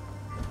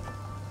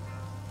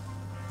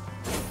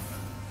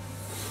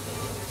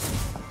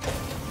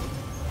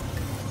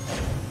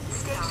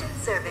 Station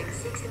serving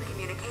Seegson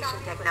communication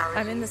technologies,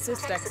 I'm in the tech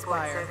Systex support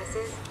Spire.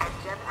 services, and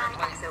Gemini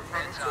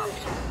exoplanet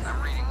solutions.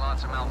 I'm reading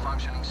lots of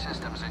malfunctioning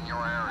systems in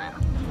your area.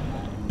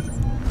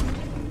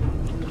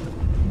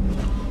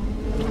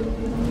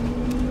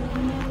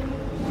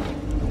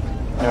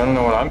 You don't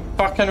know what I'm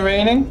fucking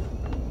reading?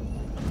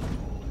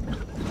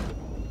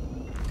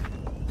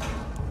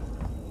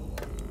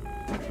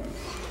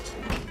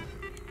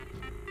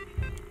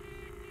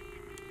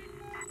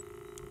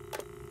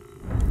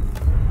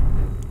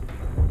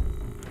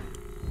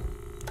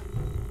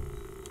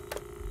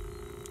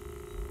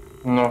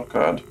 Not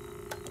good.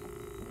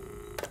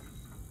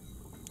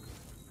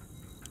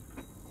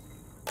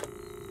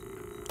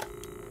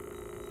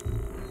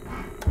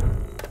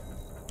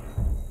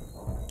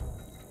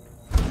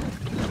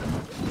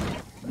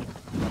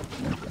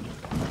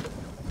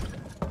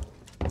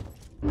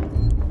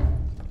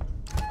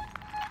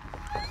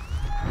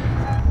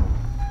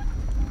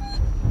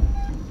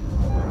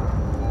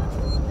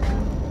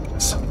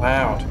 It's so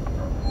loud.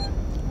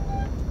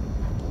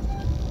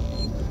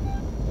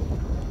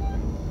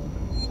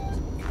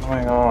 What's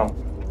going on?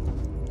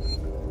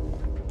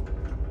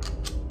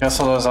 Guess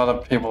all those other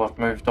people have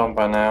moved on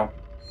by now.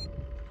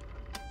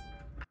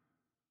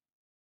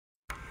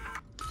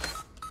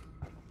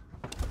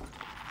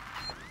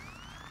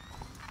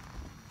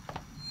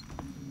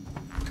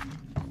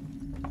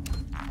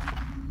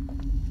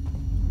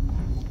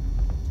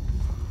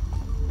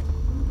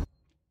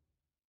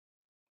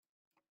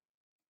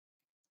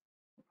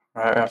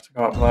 Right, we have to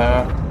go up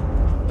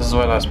there. This is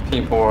where those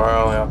people were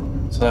earlier,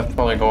 so they're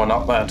probably going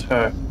up there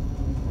too.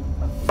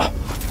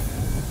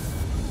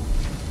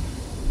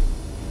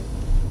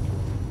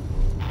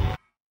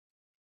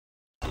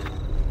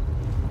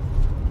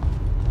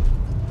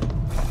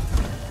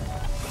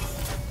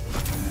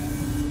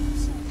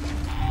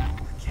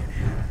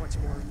 Much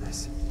more of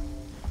this.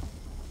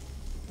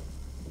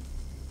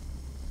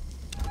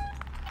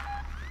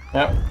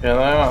 Yep, here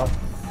they are.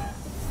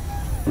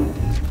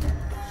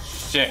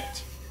 Shit.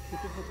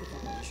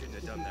 You shouldn't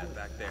have done that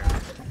back there.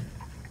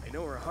 I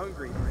know we're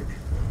hungry,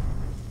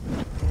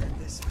 but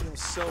this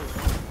feels so wrong.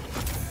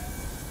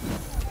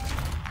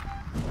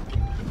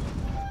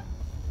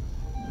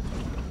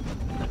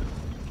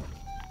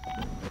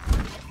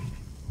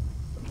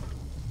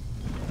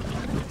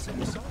 So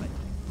we saw it.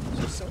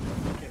 So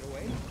someone get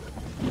away.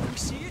 We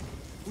see it.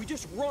 We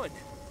just run.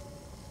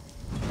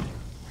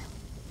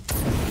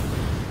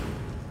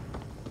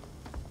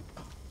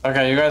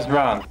 Okay, you guys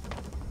run.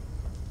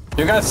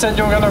 You guys said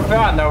you were gonna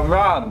run, now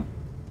run!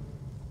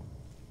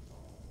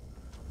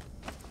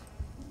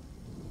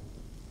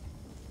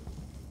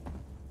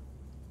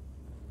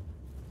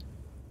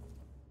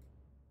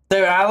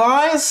 They're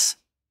allies?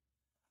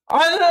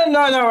 I didn't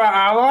know they were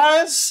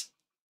allies!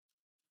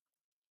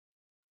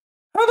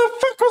 How the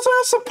fuck was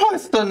I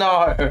supposed to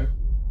know?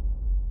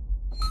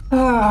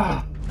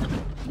 Ah.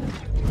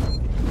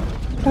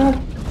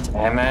 God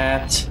damn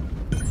it.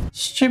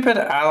 Stupid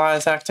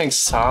allies acting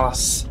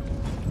sus.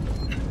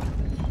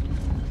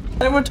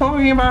 They were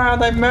talking about how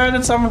they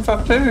murdered someone for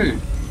food.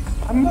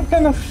 I'm not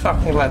gonna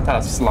fucking let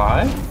that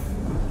slide.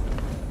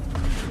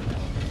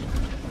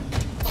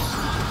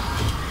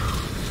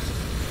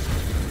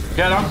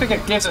 Yeah, I don't think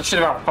it gives a shit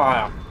about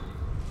fire.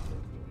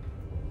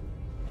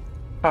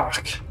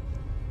 Fuck.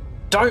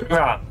 Don't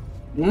run.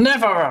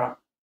 Never run.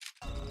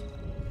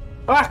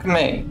 Fuck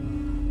me.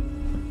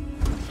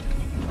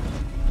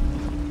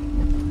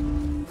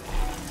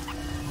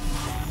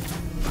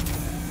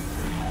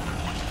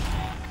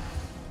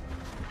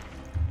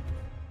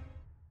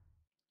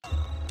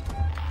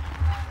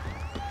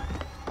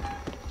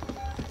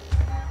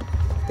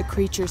 The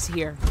creature's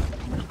here.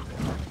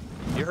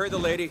 You heard the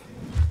lady.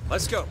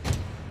 Let's go.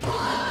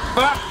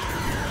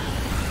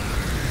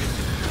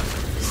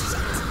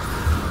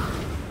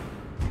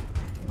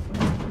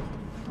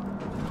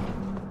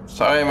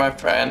 Sorry, my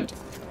friend.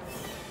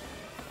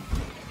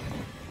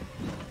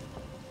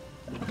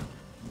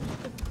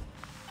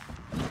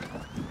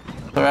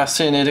 The rest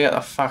of you need to get the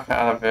fuck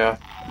out of here.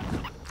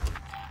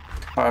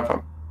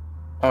 However,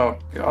 oh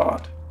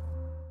god.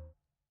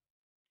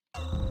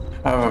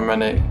 However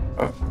many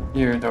of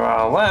you there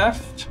are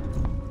left.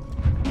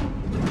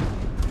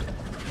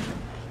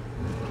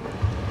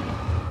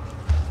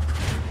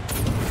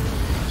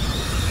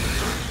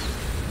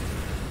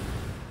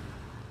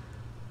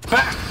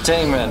 Back,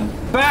 demon!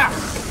 Back!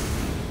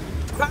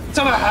 Back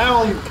to the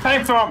hell you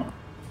came from!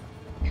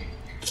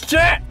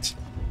 Shit!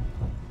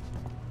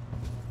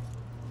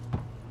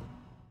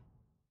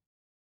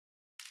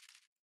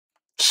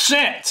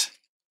 Shit!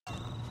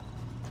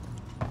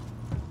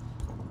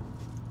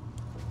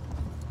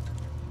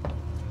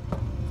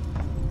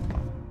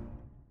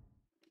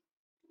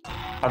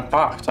 I'm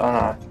fucked,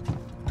 aren't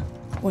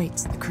I? Wait,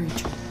 the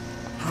creature.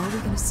 How are we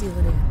gonna seal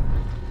it in?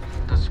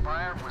 The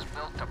spire was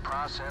built to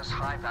process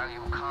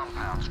high-value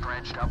compounds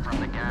dredged up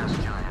from the gas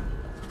giant.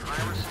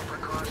 Piracy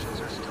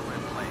precautions are still in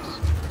place.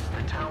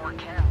 The tower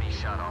can be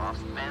shut off,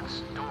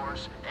 vents,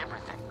 doors,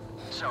 everything.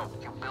 So,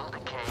 you build a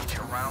cage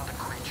around the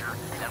creature,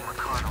 then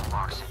Ricardo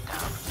locks it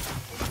down.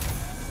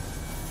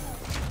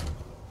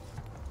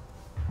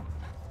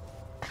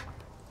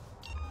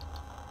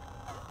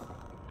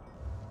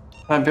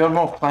 Can I build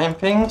more flame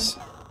pings?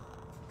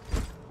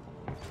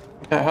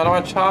 Okay, how do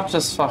I charge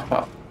this fuck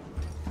up?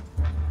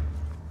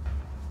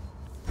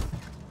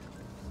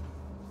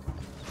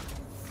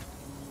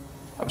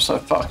 I'm so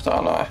fucked,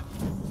 aren't I?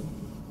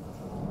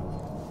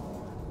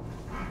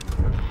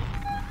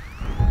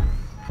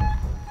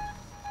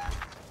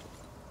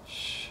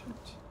 Shit.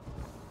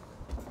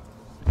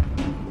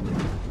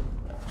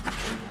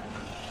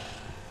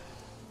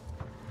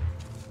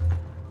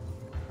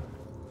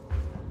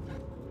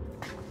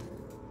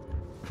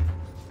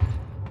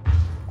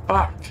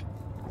 Fuck.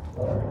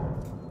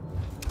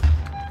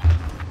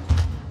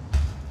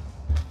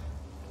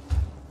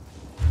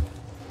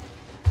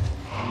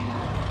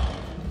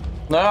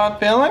 No hard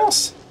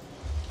feelings?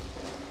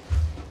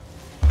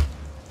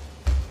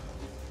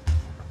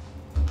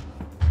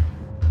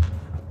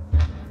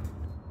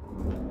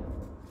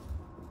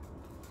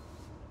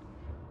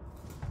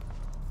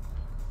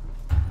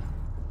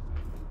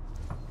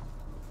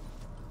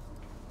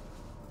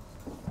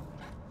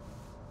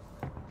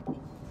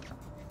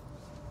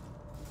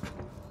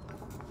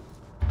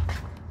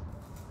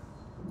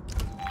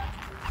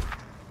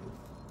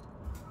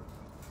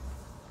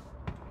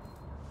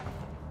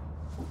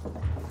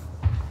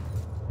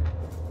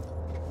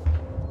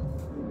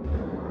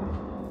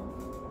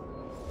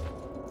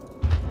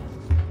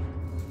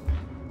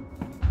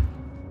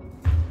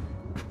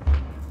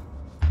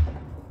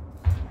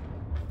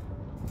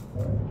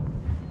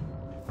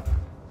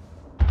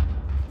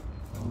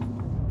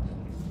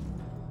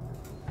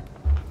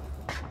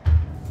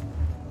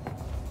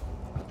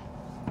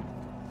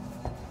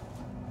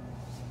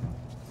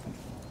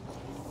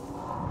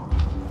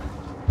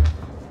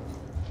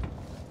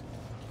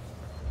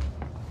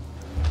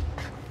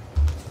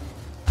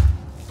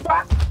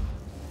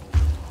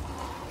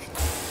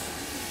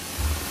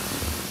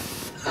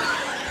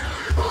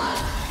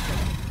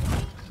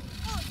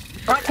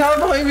 I can't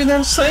believe you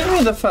didn't see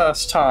me the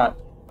first time.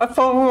 I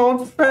thought we were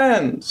old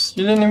friends.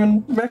 You didn't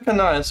even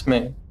recognize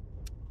me.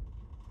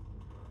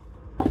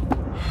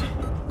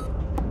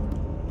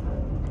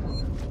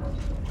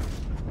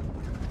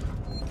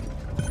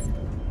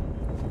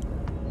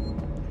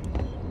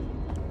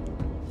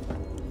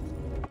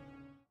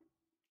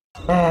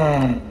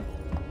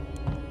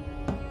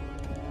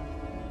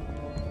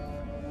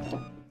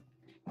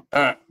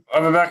 Alright,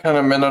 I'll be back in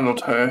a minute or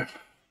two.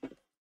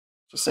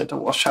 Just need to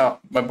wash out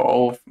my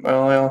bowl from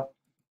earlier.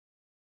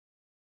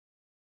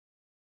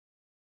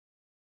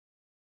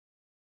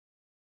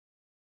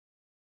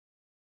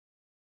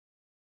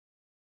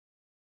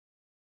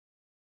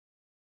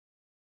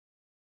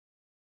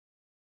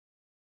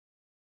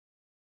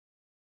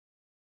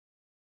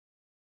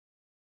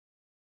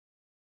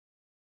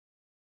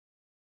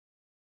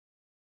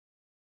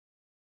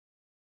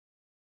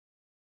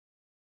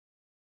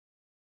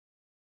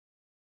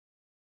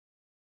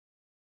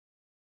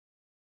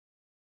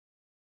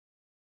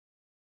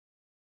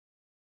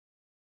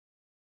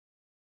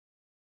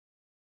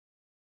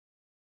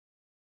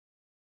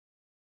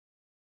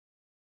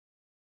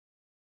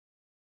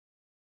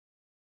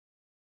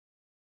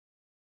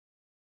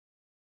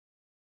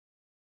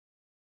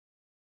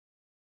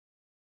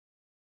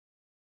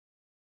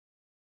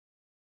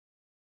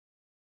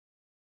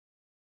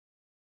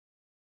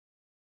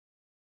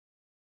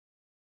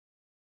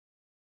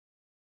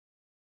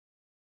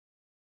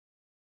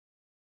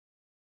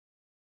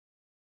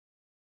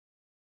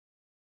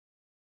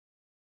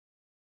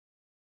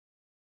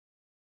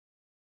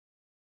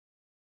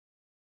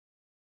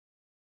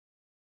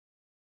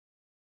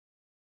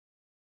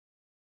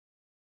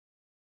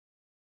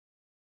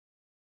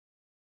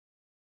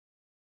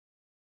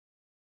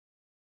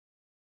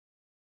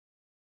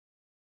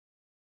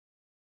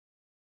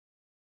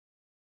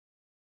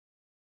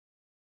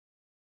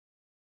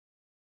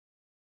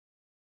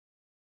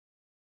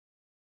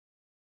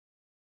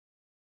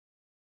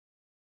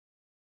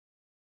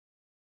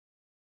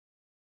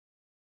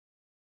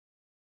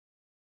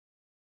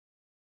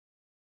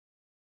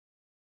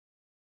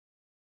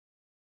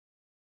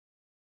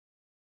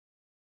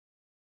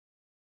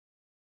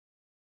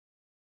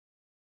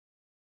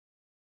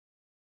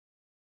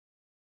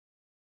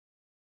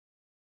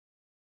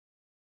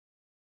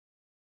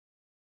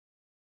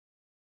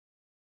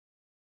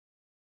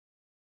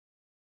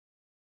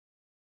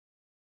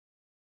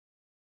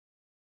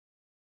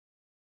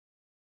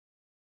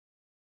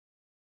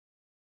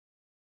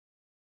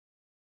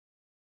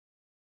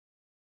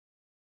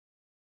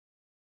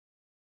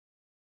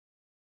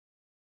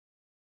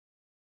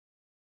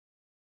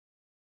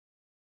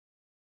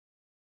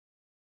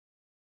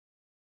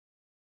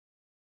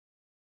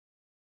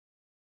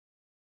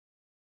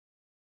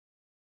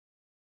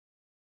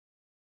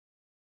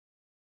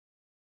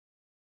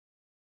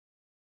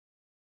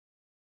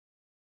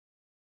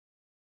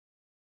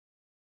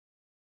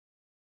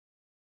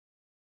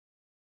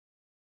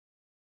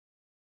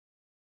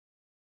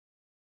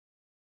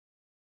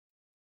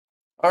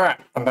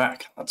 Alright, I'm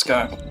back. Let's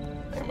go.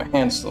 My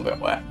hand's still a bit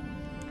wet.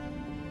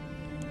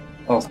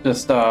 I'll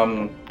just,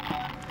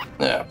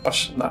 yeah,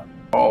 wash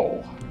that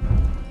bowl.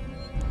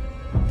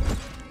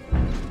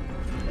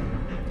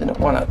 Didn't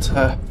want it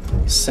to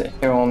sit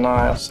here all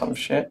night or some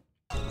shit.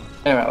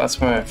 Anyway,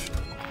 let's move.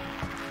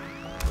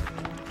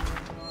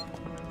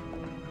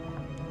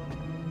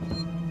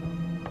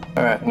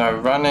 Alright, no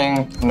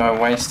running, no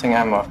wasting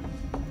ammo.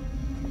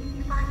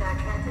 You find our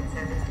transit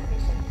service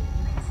deficient.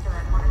 You can still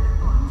have one of the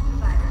forms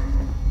provided.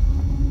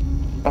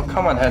 Oh,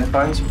 come on,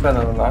 headphones,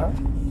 better than that.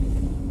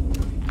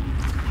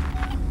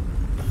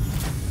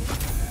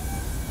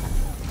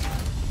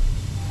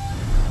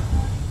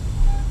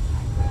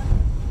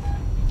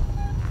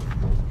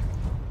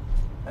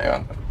 Hang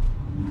on.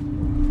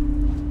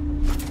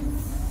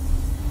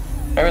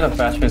 Maybe the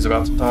battery's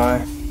about to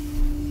die.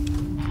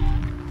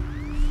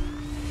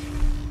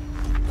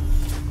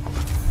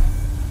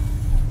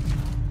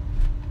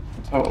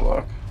 Let's have a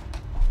look.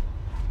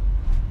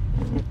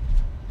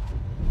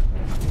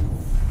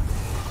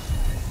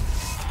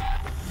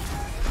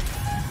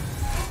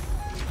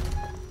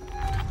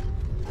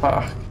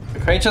 Fuck. The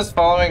creature's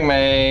following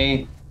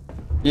me.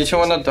 You two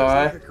wanna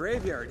die? Like a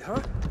graveyard,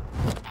 huh?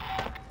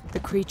 The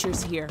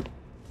creature's here.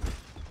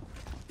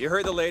 You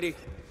heard the lady.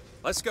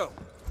 Let's go.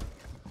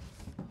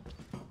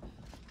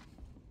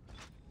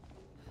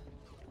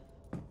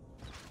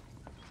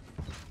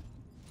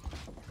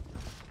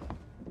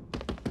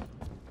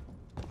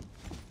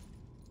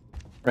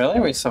 Really?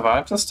 We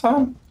survived this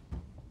time?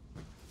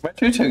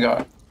 Where'd you two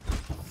go?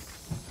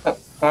 Can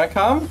I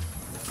come?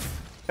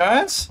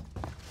 Guys?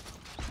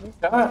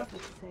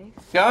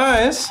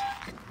 Guys?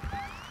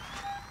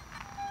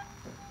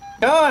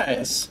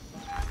 Guys?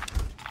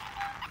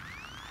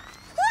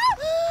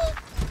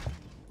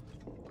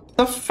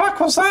 The fuck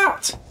was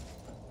that?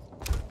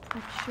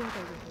 I'm sure they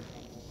were.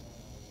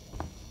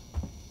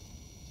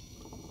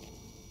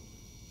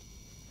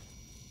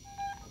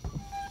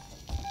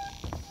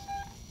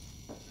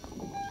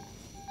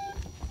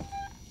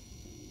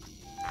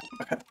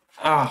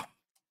 Ah,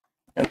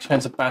 gotta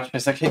change the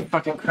batteries, they keep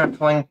fucking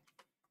crackling.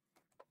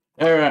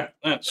 Alright,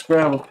 let's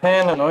grab a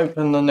pen and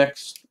open the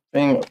next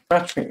thing of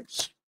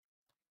batteries.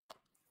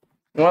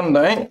 One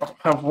day, I'll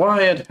have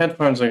wired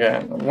headphones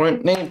again. I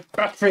won't need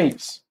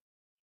batteries.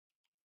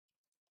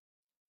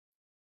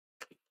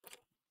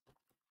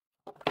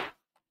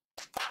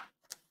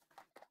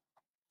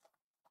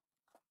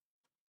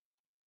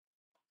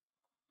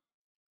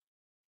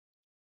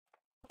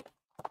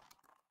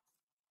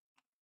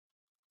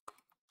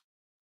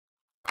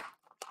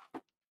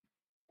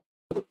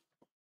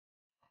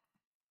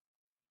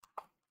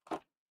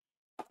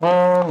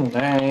 One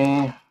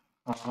day,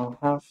 I'll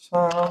have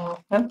some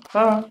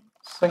headphones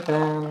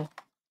again.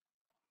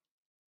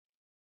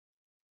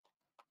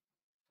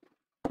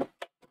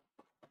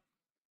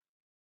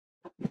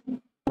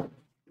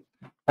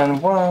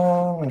 And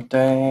one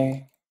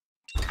day...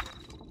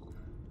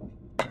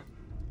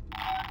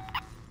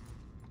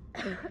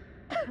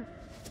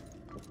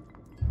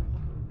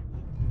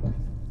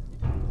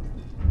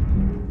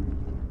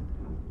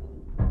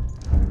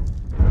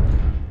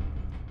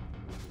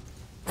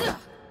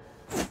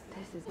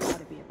 This has got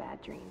to be a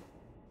bad dream.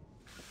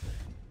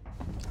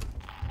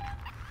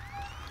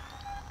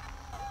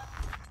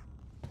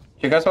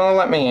 Do you guys want to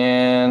let me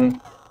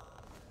in?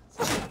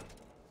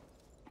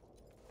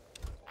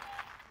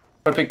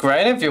 Would be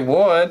great if you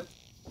would.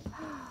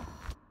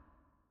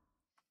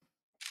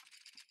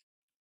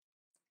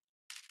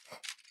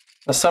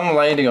 There's some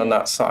lady on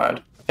that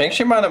side. I think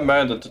she might have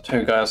murdered the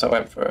two guys that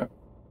went through.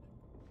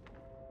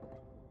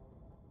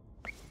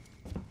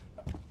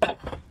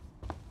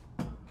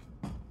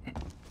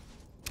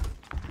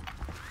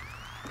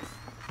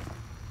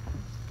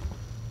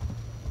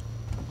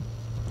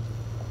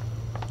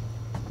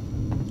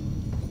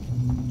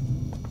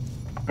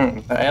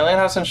 The alien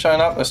hasn't shown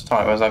up this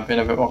time as I've been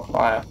a bit more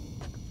quiet.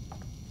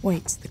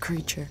 Wait, the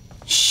creature.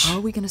 How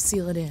are we gonna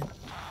seal it in?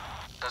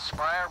 The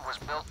Spire was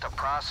built to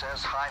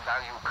process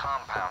high-value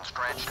compounds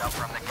dredged up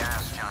from the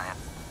gas giant.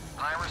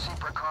 Piracy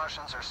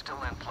precautions are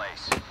still in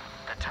place.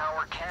 The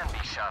tower can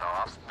be shut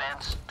off,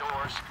 vents,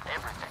 doors,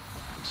 everything.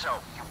 So,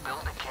 you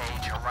build a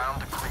cage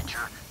around the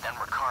creature, then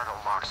Ricardo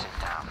locks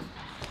it down.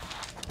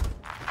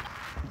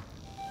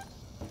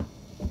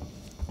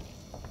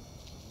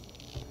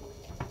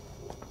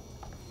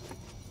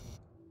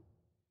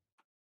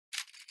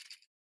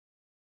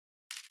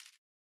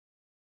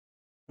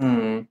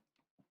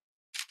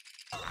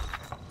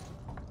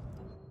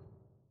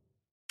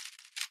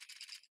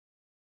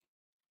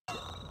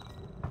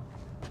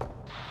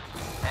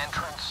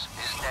 Entrance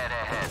is dead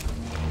ahead.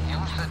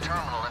 Use the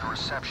terminal in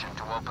reception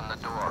to open the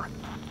door.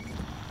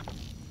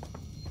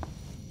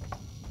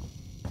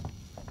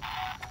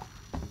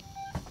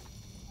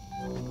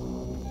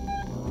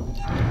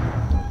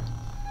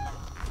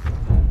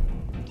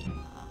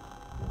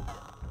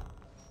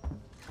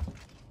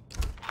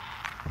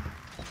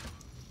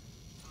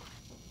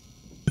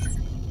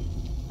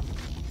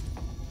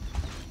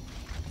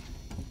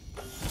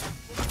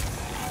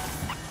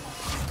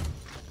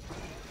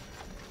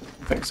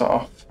 graphics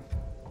off.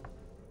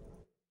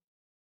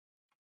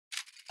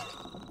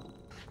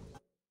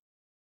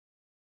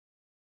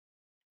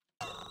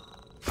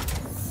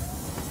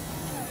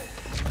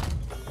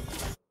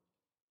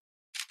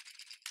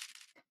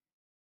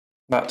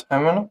 That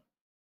terminal?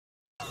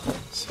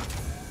 Let's see.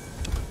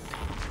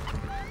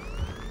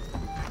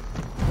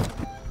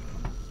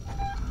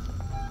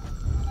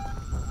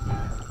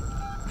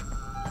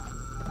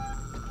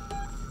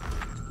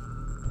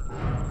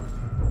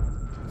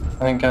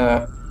 I think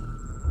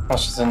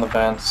she's in the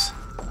vents.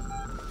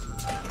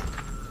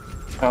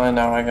 Probably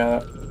now I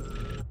got it.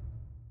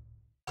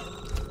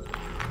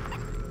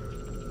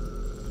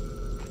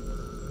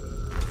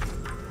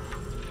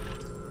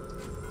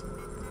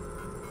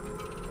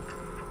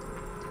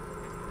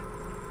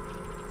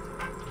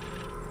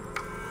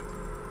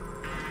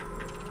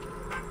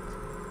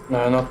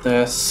 No, not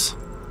this.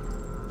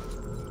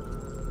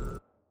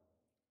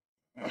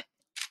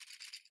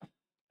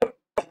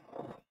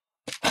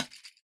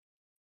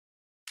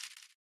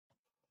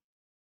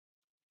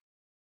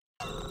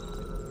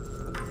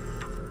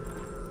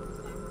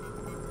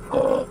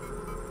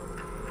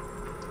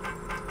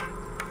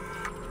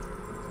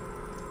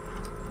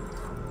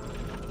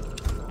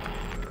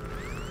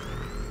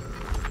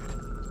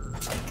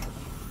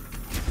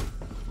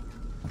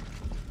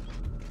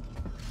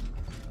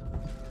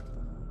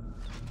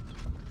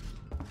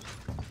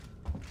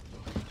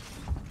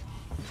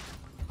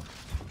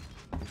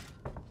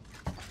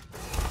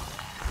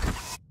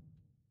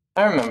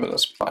 I remember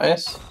this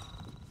place.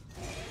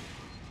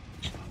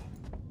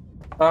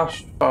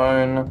 Flash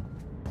phone.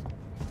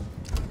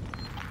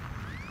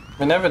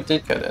 We never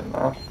did get in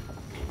there.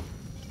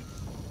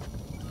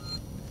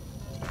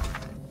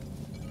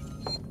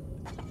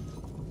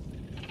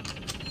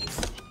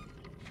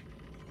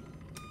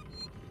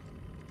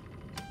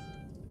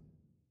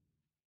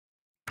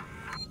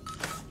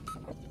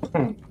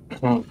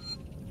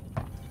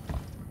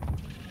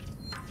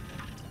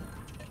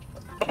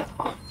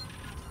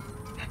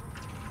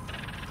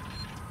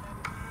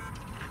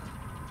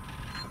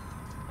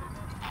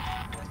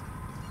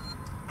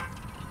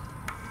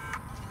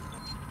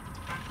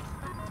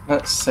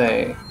 Let's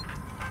see.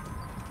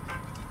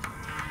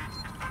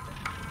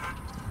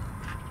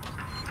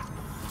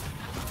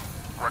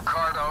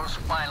 Ricardo's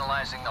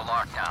finalizing the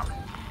lockdown.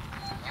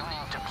 You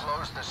need to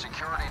close the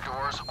security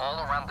doors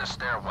all around the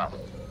stairwell.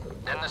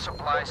 Then the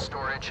supply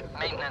storage,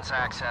 maintenance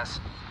access,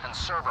 and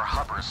server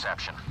hub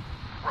reception.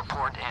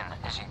 Report in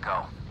as you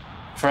go.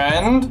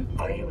 Friend?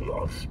 Are you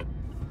lost?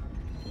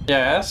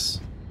 Yes.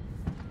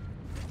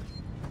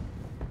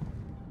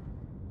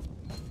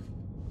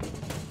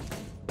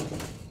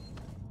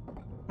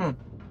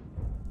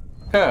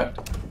 Good.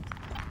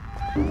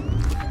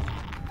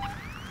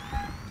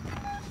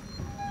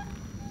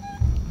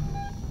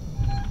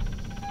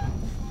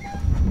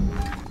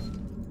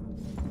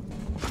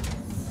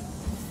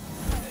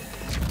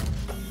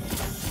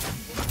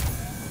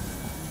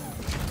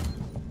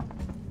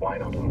 Why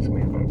not ask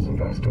me about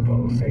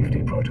Sevastopol's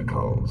safety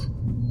protocols?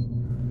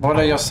 What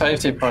are your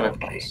safety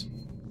protocols?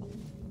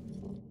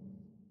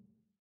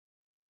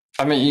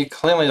 I mean, you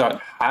clearly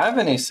don't have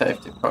any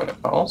safety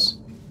protocols.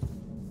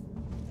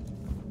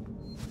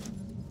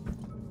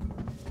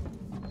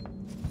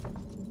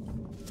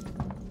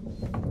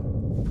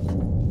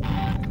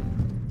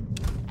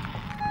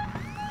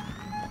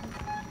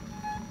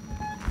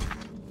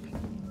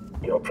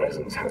 Your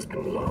presence has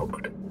been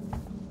logged.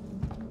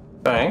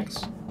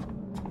 Thanks.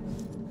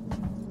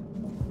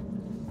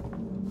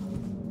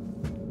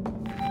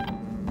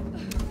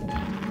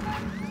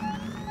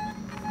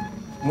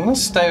 I'm gonna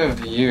stay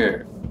with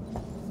you.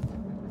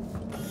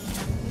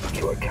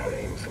 You are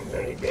carrying some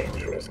very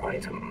dangerous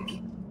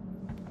items.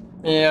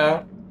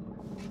 Yeah.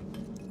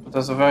 But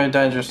there's a very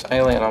dangerous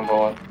alien on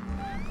board.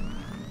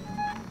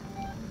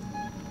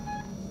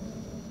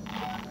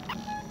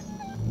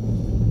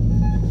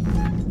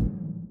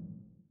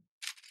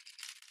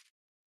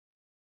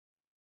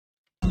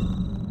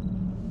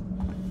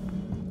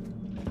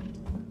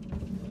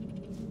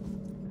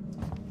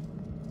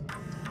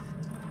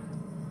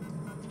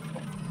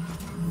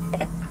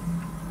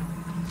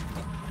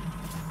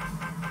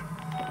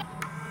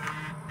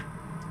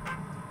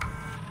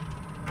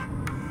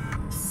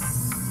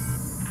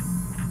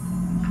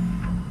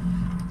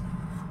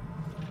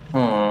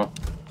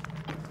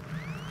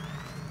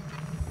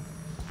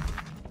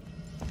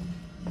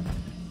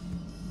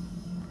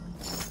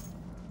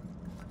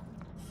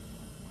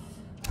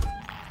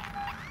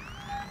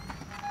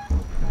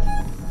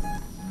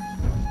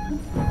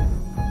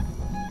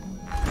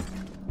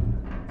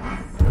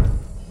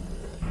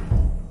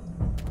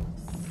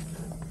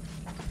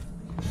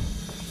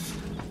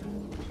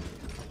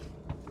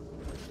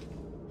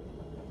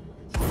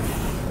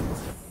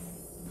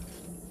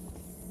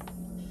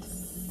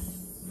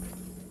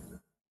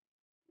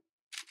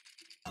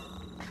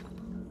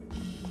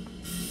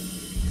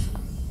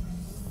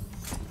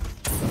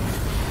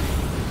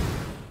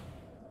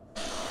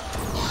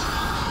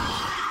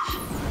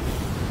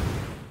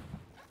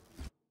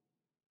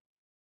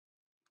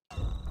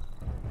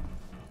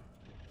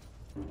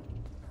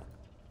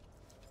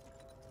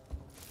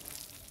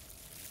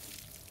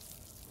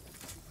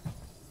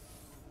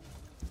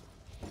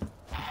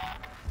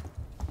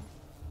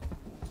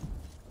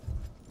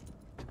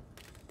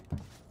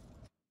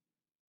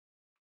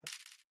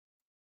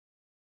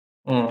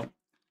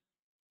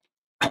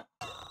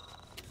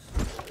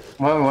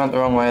 Well, we went the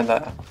wrong way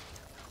there.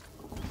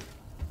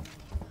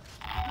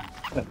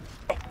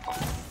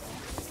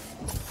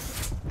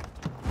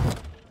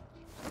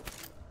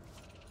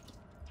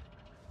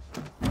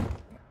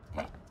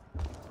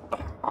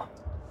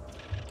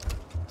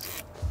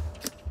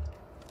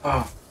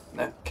 Oh,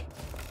 neck.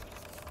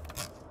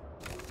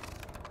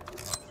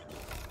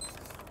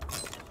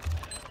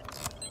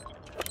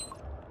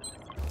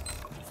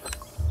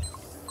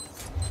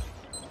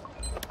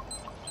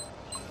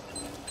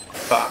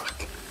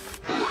 Fuck.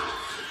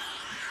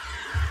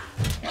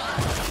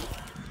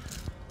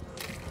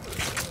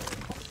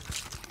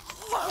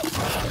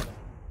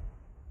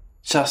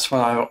 Just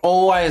what I've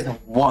always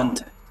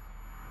wanted.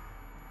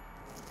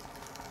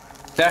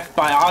 Death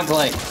by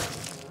ugly.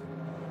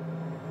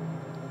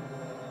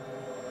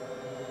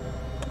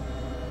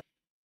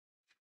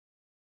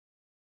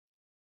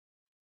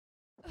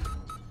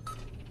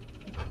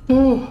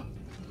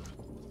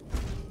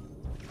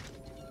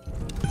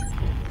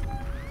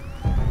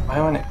 I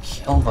want to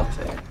kill the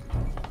thing.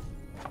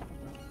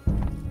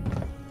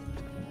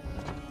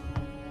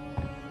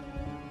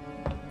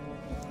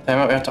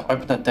 Damn it, we have to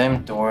open the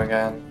damn door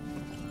again.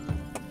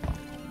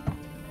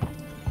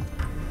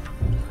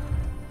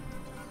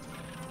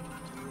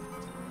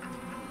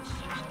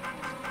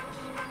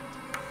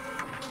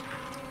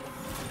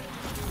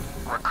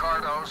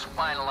 Ricardo's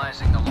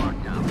finalizing the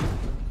lockdown.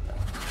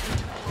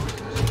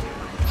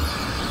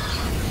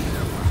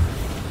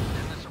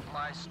 In the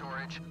supply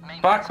storage,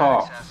 maintenance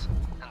access,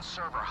 and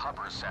server hub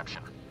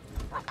reception.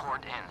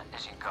 Report in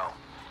as you go.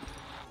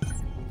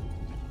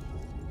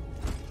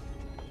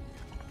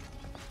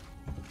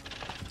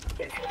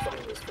 If you find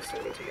this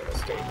facility in a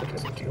state that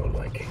isn't to your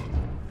liking,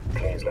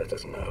 please let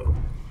us know.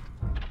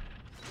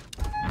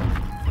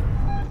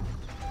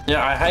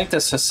 Yeah, I hate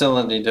this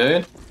facility,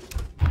 dude.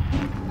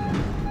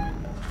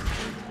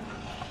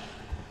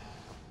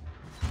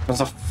 There's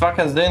a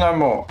fucking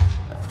xenomorph.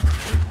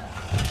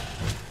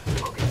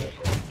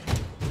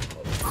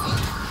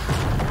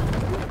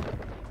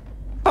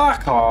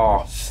 Fuck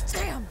off.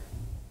 Damn.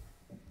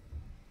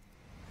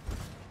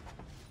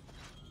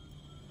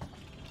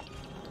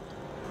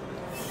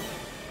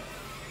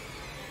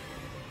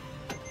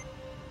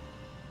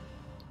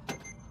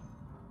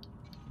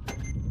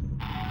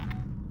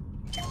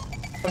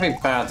 Something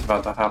bad's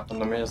about to happen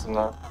to me, isn't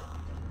there?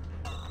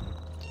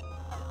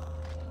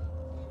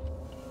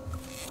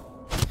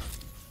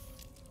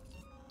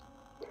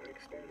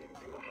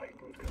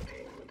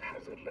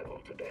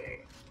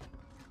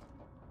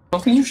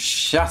 Will you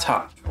shut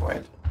up,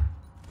 Wade?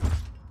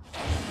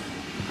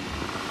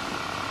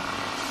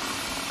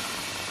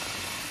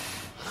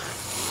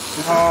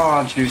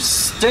 God, you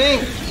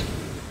stink!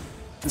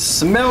 I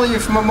smell you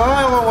from a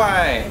mile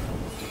away!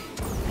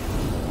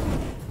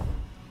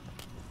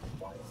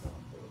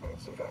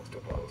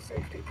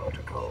 Safety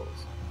protocols.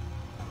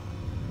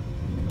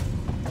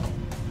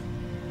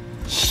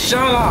 Shut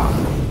up!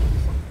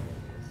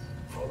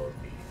 Follow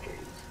me,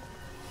 please.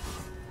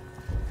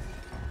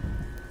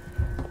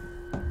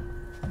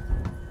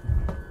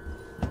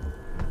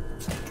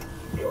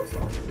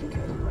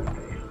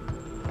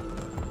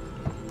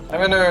 I'm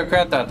gonna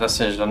regret that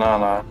decision,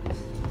 aren't I?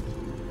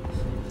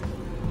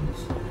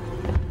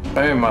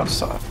 Very much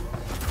so.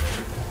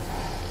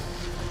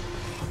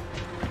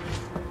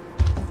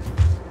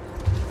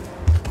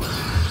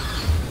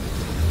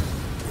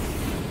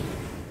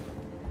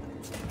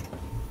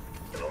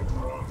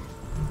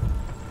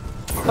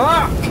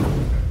 Fuck!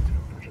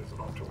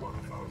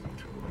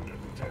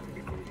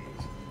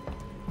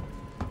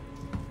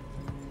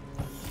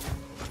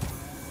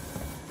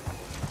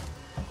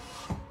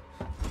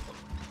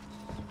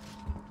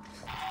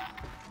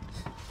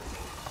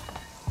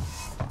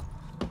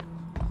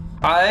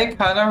 I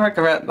kind of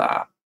regret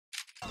that.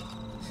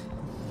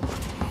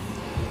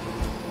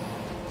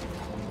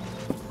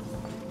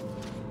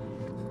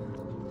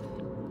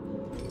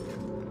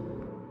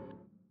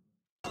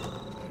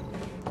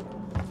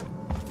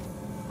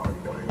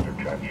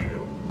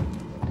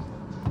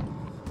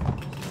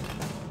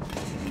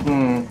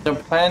 The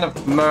plan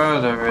of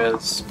murder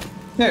is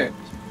cute.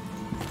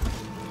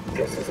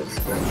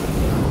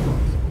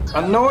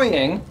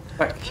 Annoying,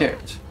 but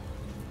cute.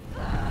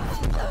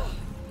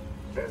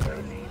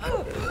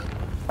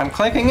 I'm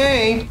clicking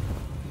E.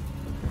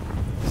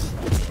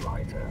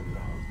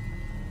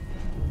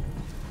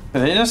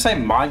 Did they just say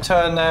my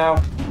turn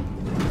now?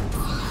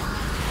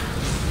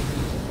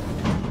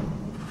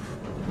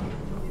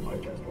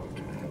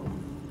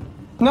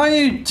 No,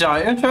 you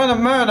don't. You're trying to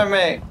murder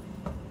me.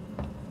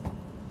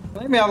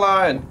 Leave me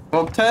alone.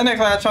 Well,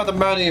 technically I tried to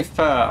murder you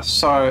first,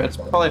 so it's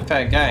probably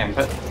fair game,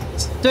 but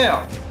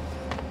still.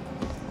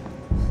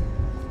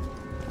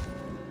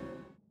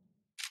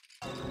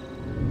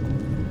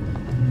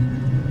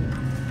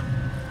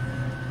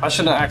 I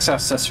shouldn't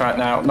access this right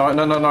now. No,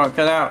 no, no, no.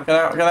 Get out, get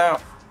out, get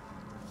out.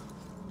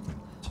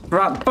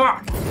 Run,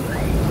 fuck!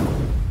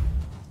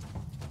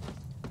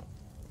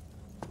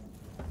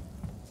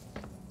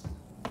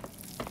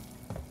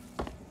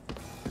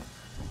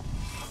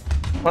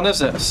 What is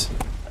this?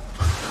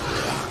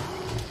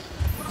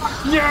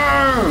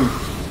 No!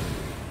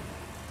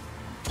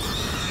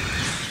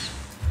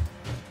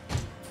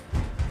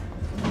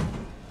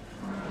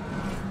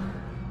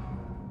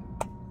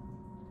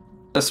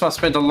 This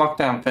must be the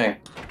lockdown thing.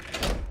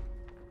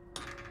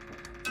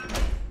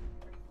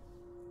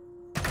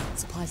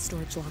 Supply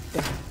storage locked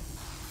down.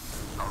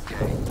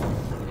 Okay.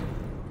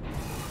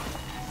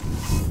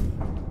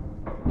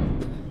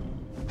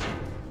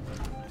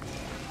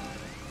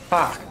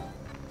 Fuck.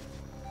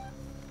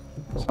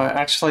 So I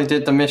actually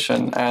did the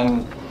mission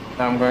and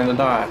now I'm going to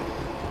die.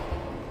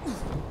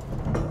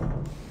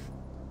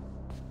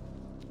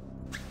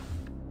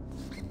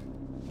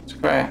 It's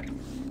great.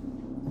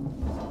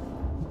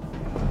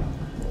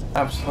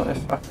 Absolutely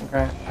fucking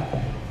great.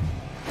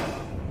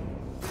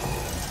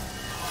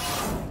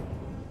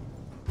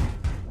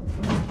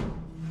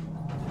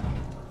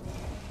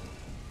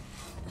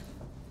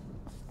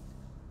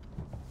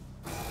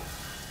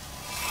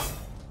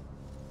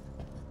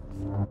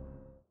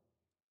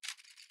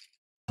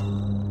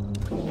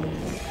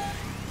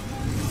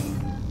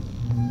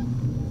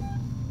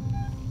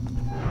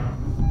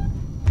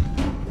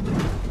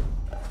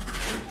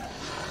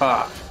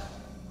 Fuck.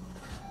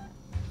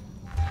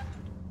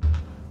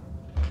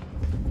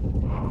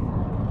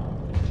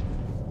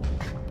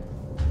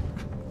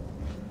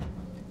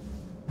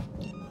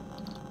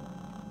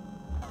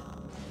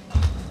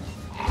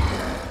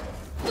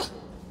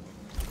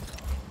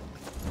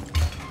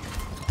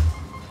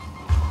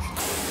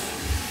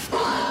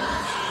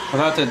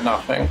 Well, that did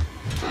nothing.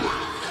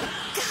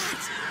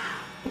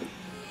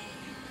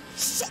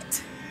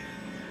 Shit!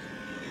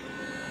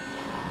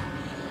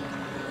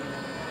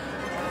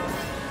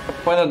 The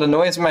point of the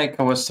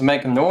noisemaker was to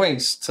make a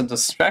noise to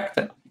distract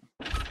it.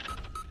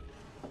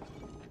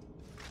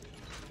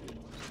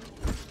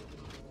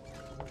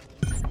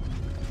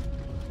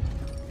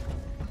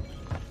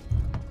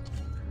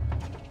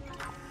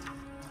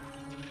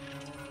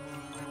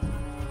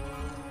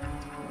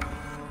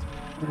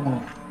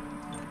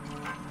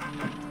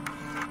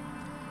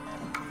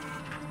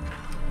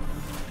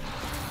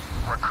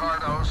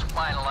 Ricardo's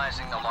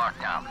finalizing the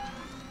lockdown.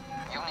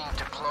 You need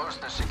to close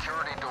the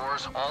security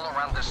doors all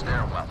around the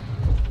stairwell.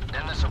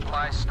 Then the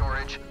supply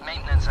storage,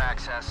 maintenance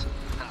access,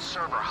 and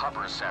server hub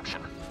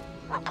reception.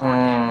 Report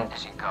in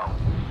as you go.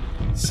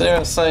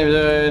 Seriously,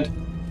 dude.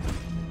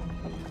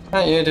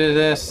 Can't you do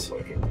this?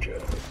 Working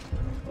together.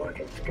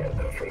 Working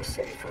together for a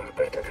safer,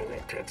 better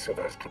connected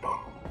Sevastopol.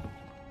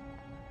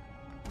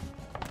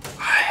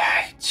 I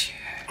hate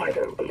you. I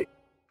don't believe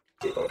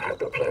I've had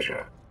the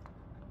pleasure.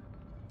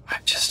 I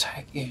just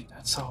hate you,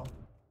 that's all.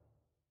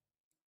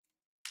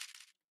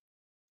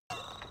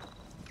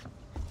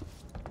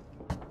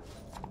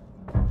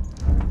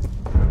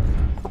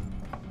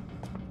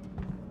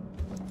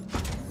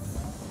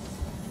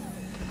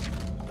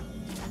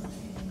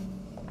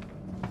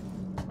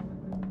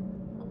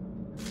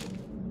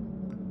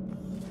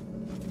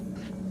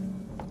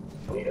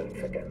 We don't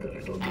forget the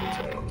little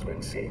details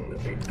when seeing the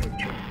big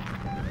picture.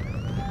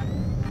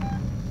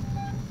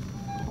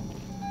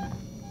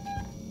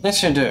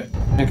 Yes, you do.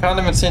 You can't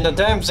even see the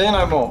damn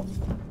xenomorph.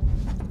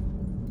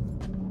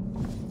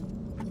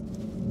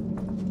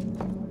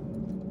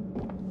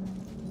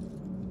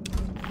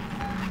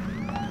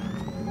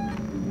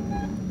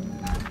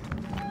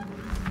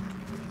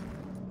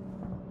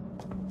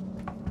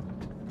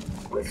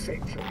 With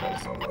 6 and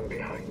there's someone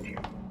behind you,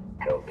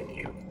 helping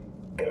you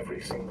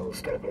every single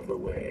step of the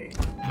way.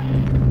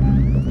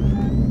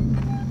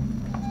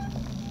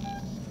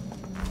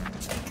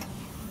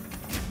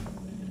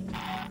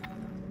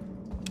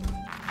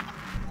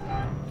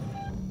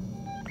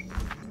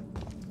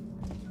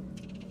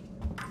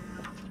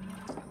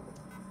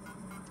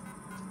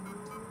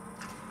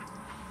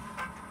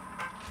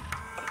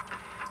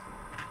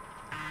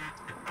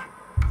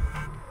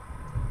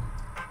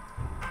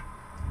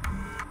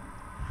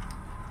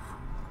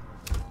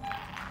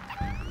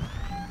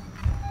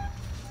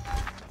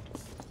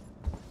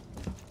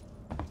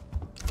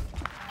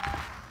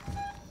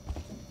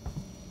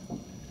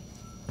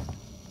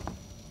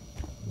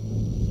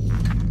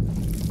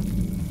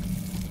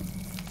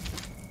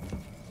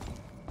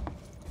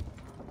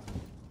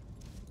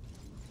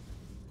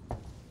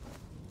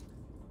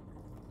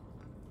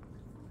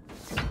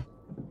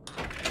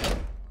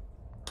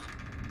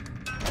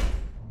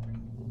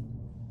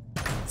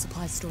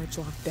 Supply storage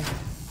locked down.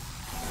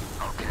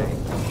 Okay.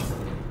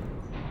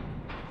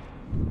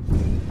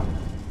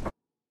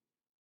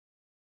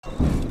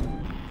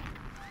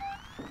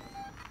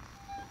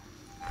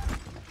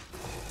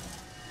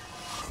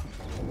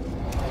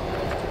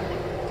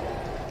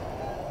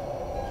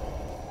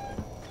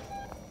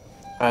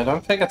 I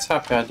don't think it's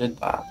happy I did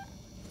that.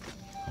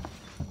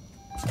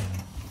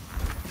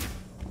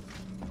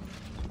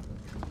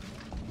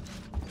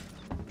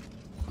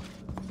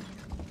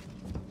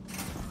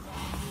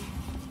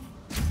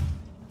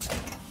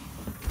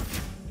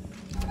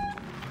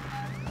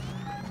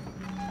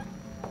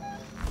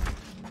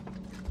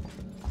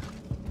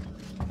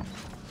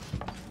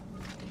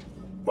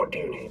 What do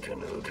you need to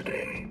know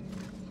today?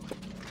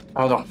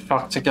 How the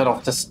fuck to get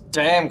off this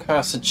damn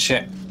cursed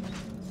shit?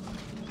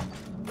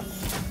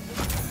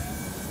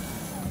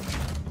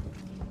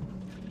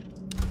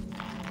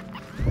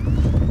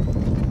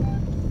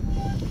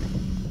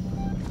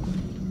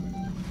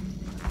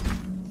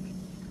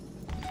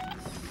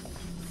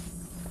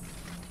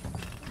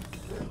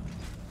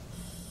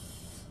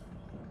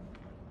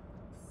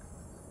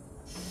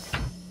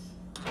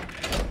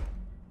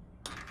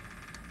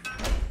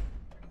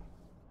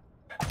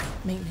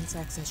 Maintenance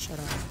access shut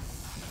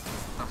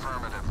off.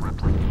 Affirmative,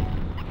 Ripley.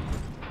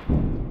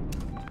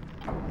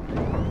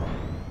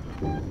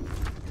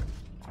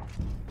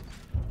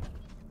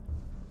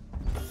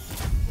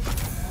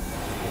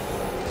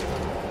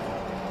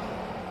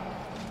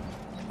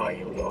 Are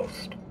you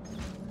lost?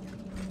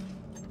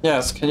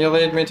 Yes, can you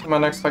lead me to my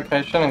next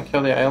location and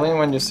kill the alien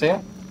when you see it?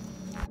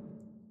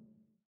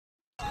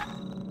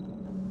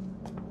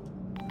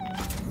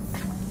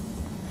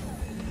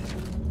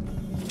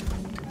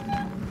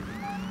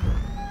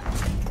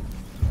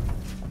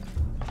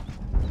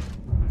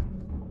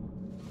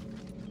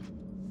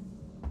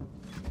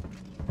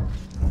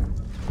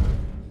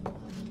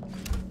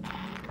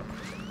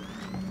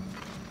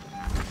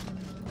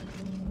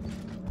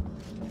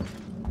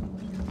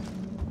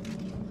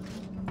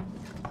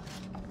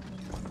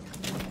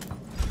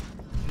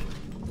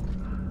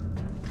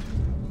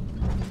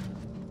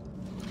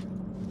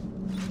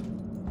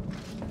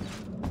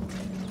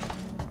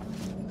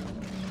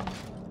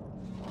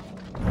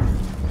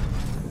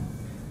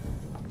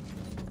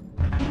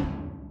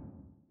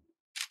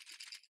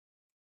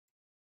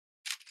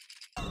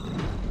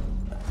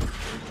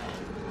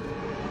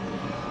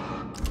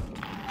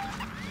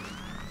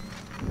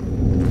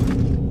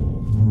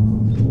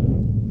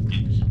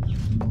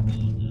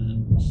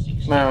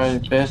 Where are you,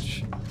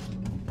 bitch?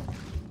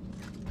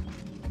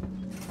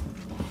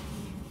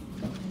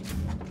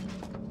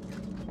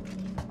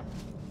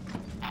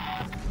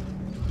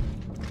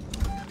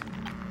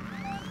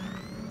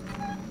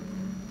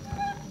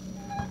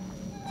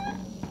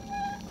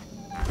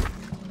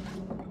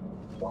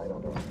 Why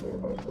not just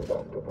reverse the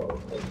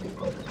Sebastopol safety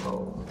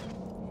protocol?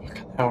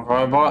 Hell,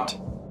 robot.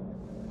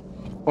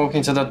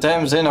 Walking to the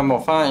damn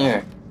xenomorph, aren't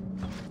you?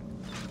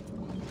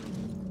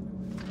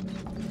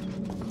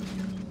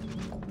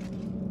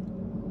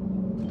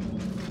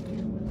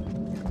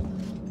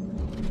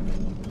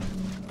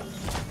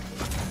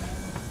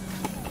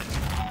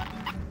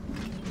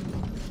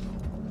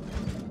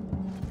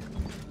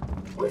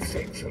 With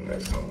Saxon,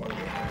 there's someone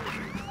behind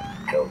you,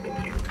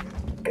 helping you.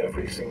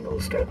 Every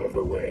single step of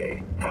the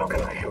way. How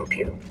can I help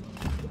you?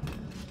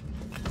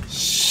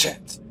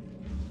 Shit.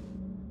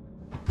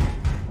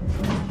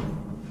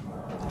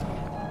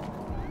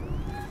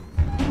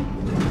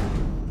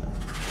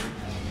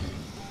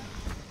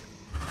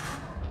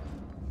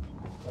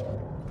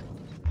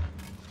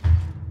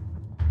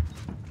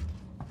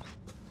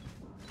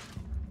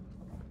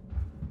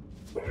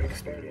 We're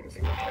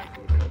experiencing a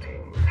heightened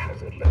containment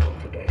hazard level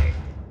today.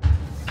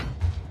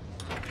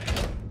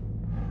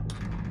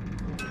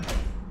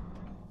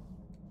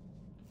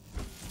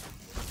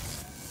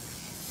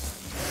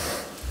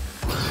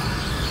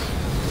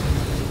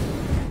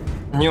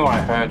 Knew I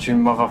heard you,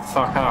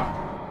 motherfucker.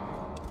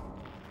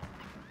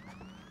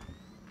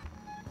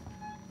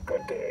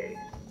 Good day.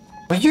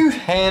 Will you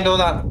handle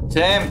that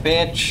damn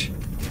bitch?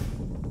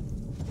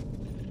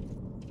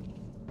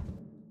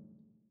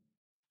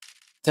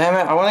 Damn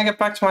it, I want to get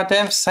back to my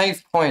damn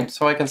save point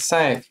so I can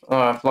save. Oh,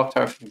 I've locked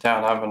everything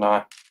down, haven't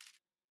I?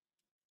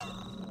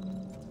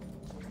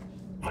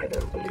 I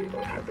don't believe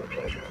I've had the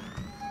pleasure.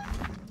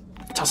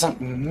 It doesn't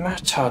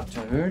matter,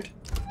 dude.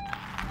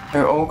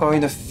 They're all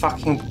going to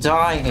fucking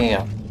die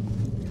here.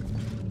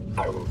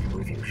 I will be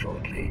with you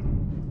shortly.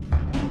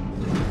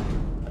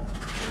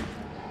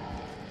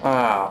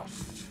 Ah.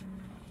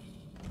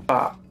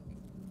 Fuck.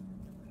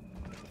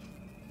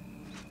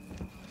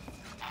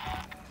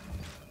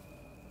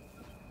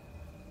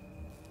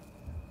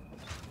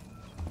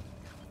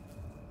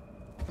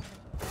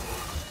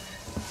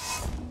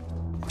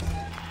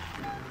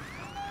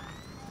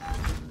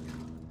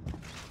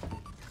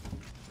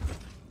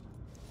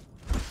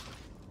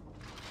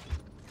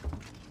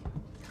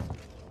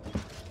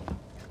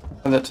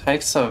 And it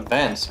takes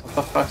events. What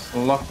the fuck's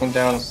locking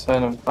down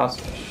certain parts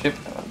of the ship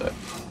gonna do?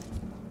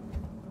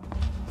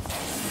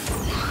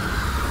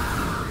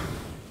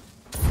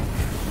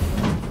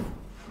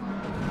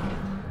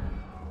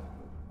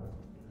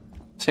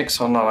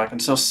 Ticks or not, I can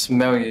still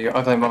smell you, you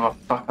ugly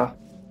motherfucker.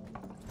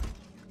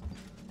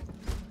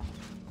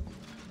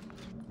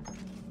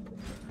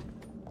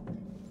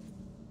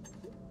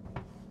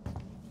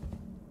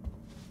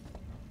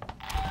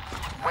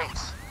 Wait,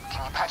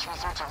 can you patch me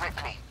through to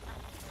Ripley?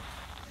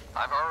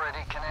 I've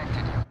already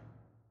connected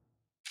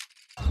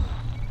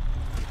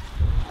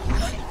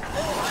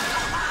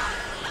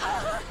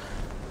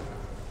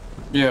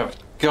you. You've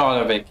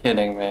gotta be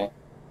kidding me.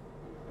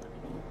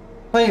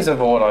 Please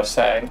avoid, I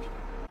say.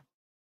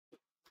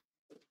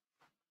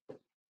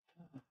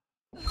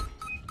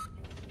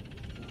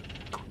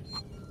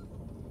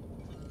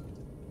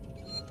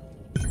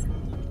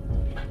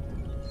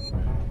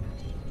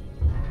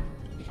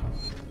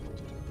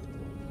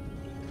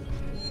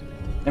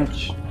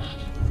 Ouch.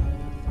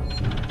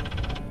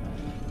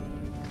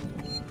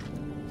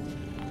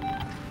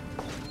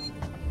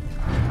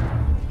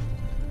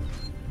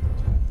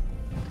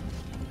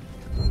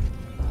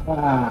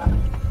 Ah.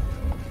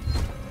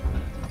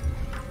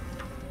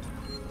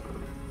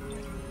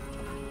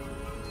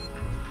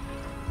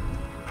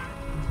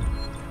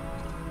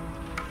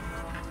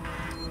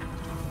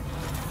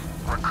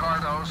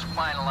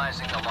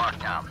 finalizing the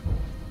lockdown.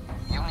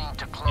 You need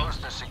to close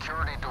the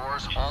security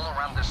doors all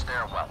around the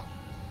stairwell.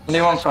 What do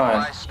you want,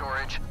 Supply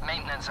storage,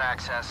 maintenance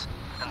access,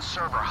 and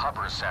server hub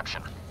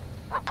reception.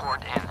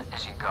 Report in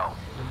as you go.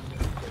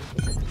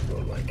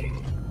 Your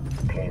liking.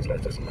 Please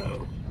let us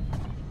know.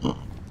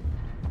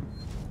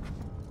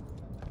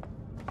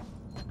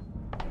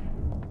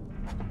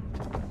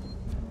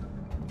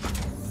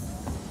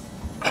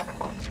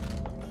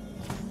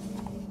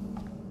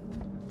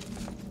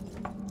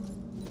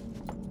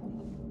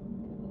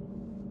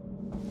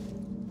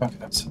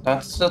 Okay, so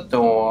that's the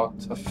door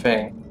to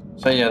thing.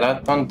 So yeah,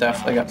 that one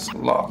definitely gets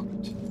locked.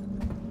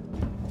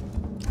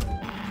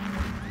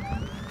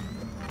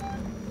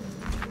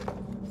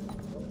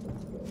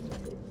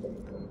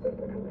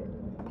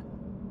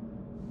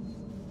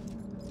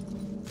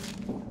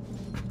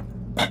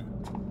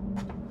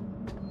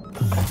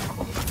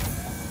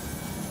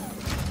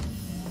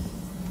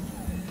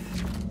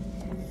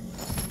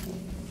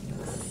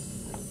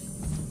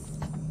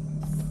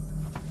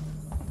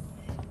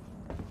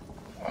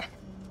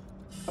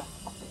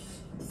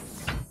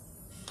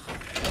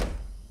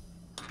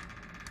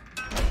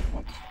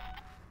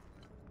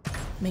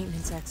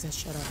 Maintenance access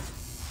shut off.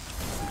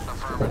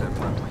 Affirmative,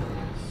 Ripley.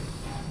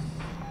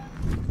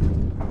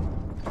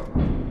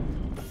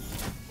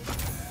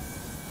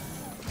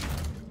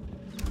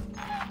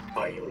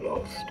 Are you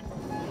lost?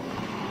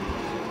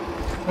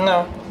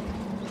 No.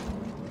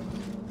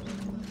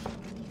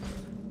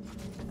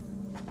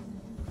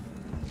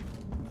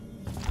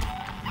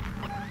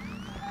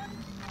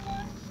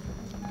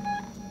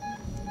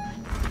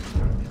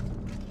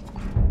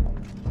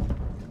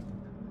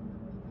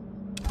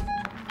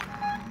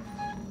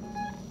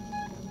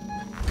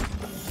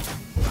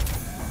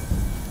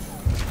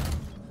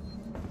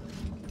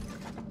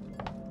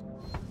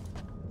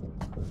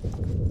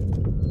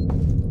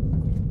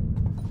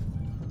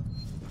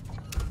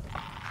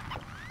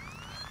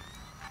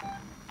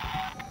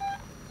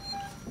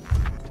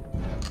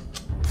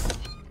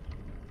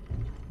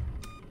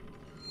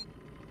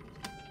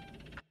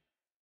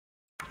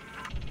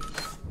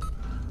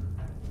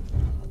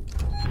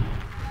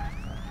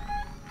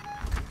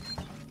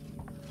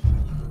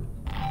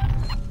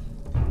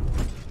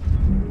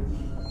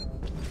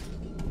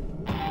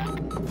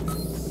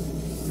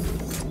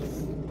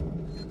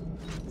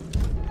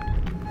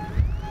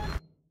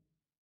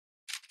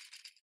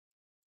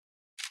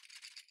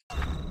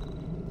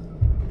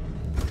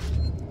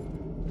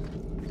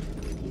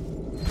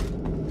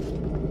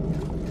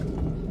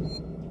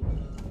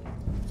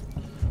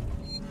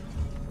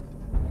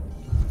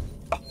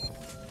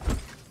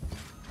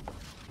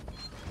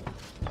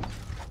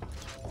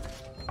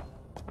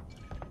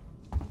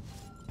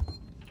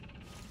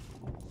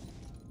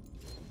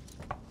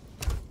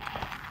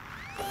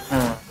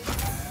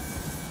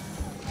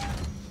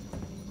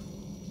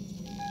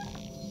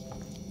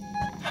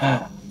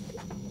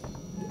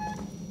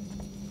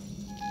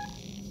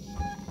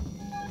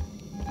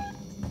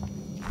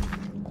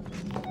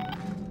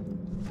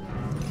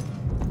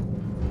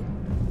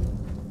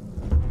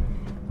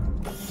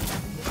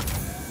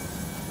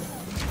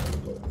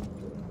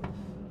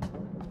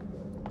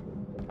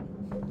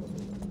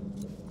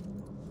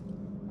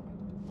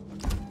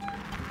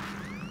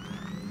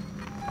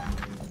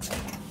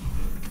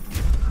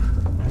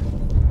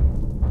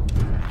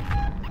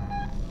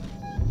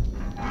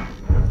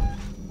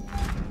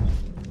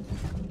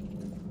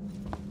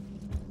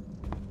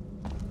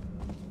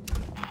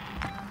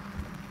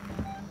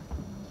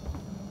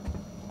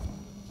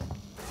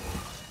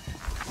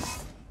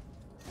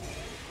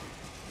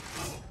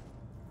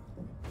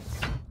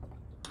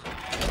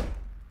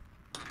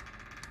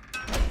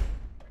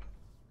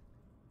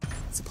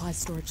 Supply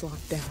storage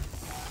locked down.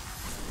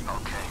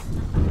 Okay.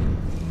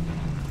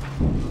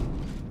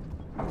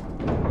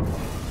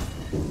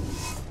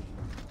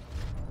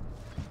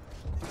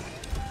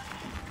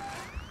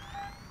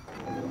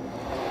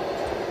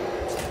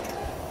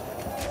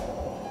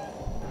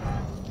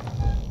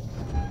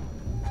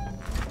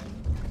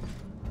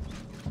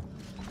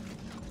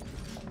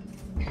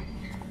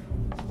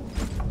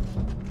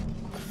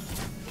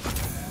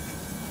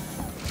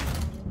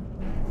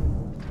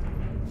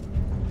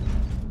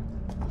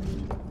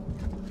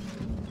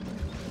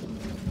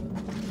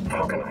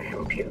 How can I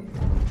help you?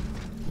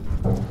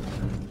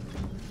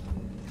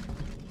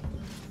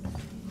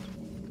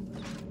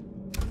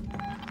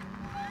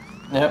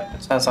 Yep,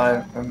 it's as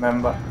I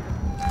remember.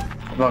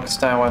 Lock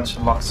stairwell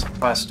to lock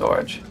supply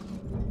storage.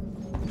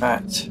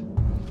 Right.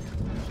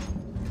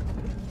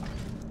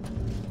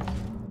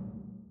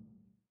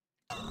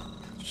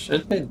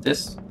 Should be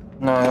this.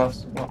 No,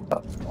 that's not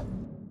that.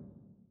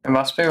 It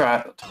must be right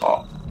at the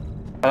top.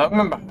 I don't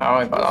remember how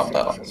I got up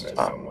there last time.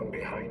 Someone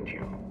behind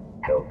you,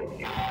 helping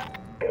you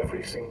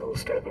every single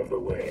step of the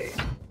way.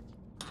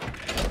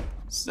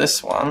 It's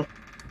this one.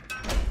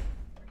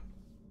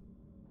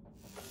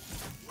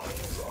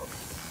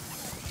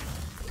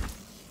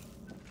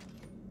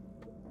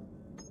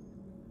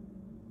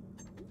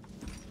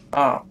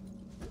 Oh.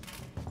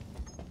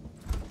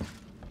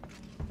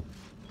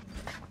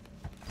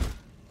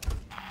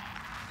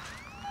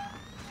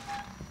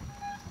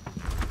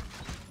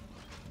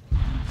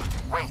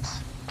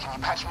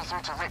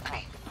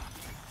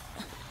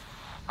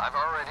 I've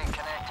already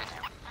connected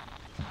you.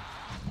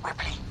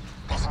 Ripley,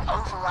 there's an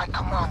override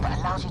command that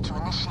allows you to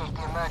initiate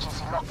the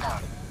emergency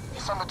lockdown.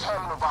 It's on the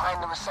terminal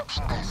behind the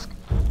reception desk.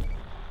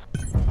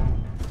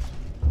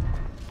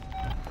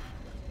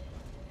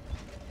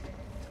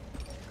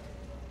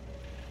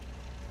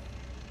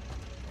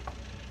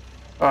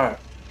 Oh,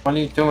 what are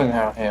you doing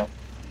out here?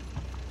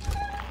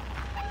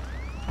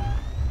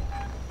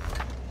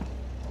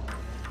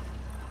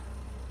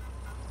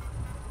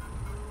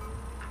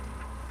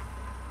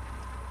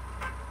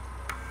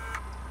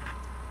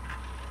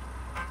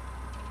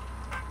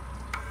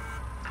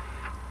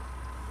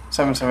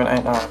 Seven,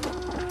 8, 9.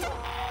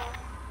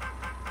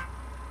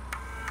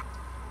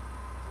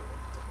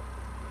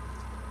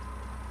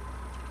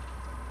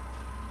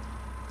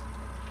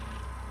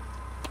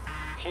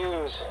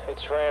 Hughes,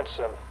 it's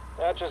Ransom.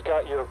 I just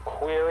got your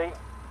query.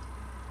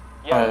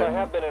 Yes, I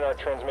have been in our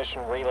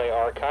transmission relay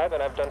archive,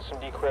 and I've done some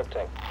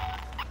decrypting.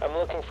 I'm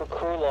looking for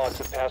crew logs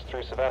that passed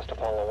through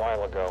Sevastopol a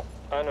while ago.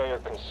 I know you're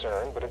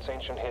concerned, but it's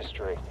ancient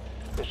history.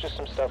 There's just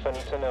some stuff I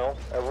need to know.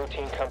 A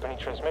routine company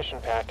transmission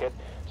packet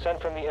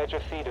sent from the edge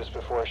of Thetis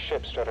before a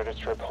ship started its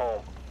trip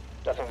home.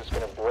 Nothing that's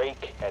gonna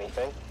break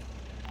anything.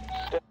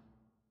 Still,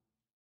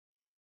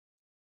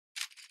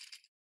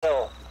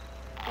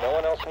 no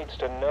one else needs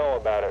to know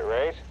about it,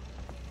 right?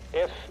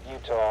 If you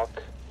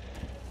talk,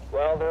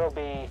 well, there'll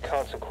be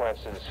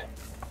consequences.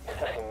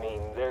 I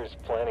mean, there's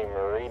plenty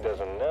Marie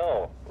doesn't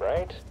know,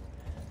 right?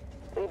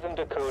 Leave them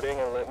decoding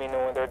and let me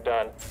know when they're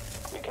done.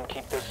 We can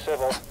keep this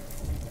civil.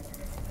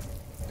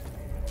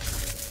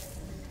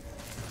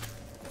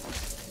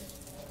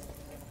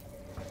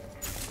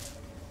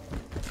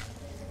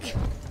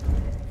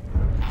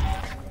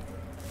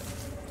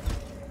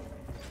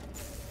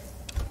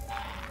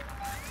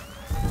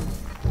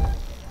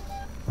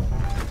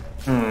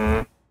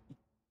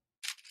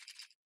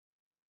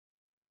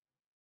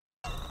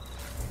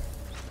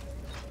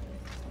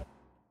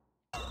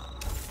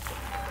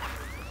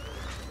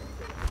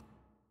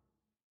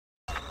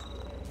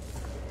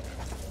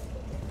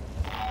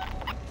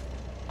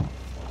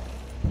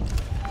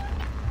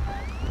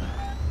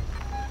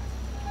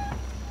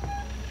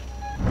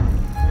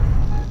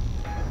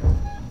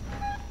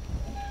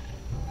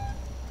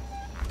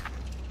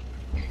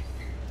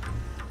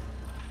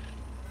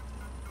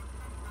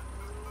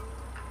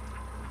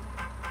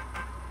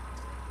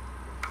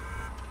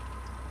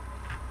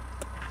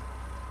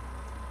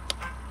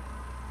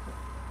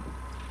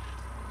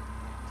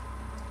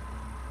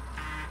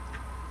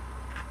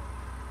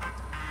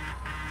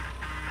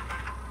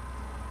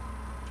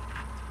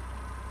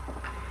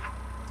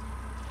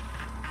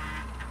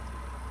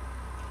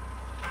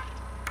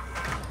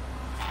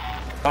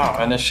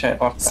 Oh, initiate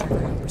lockdown.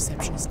 Sorry,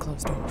 reception is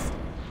closed off.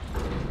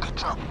 Good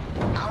job.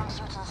 Come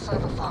through to the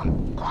server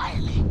farm,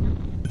 quietly.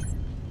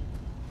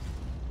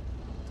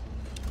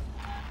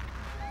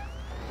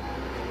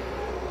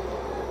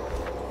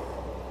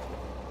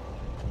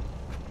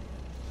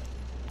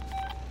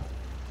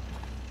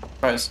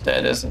 Bro's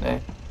dead, isn't he?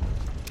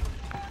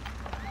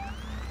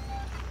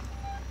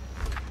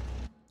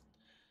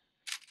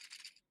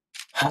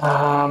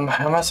 How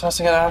am I supposed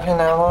to get out of here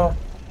now?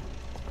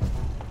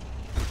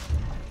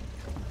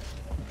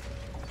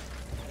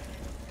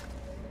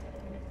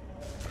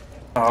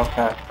 Oh,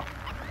 okay.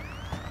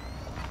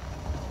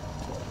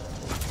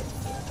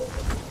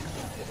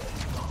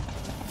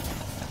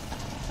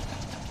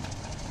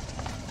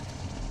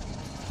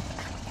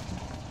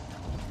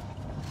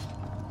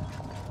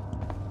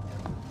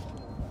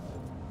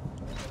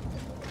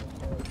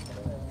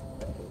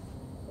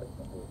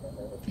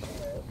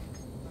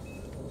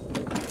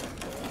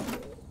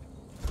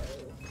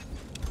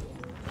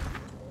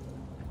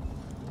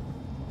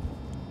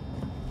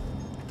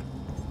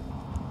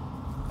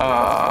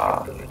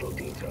 The little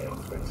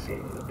details when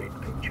seeing the big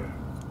picture.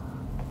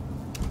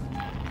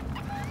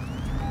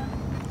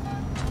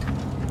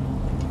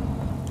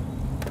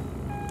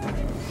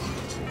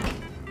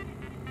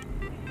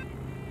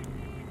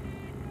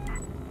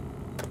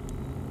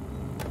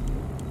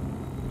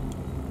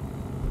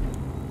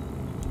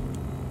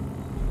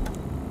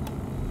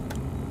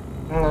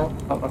 No,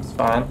 that looks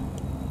fine.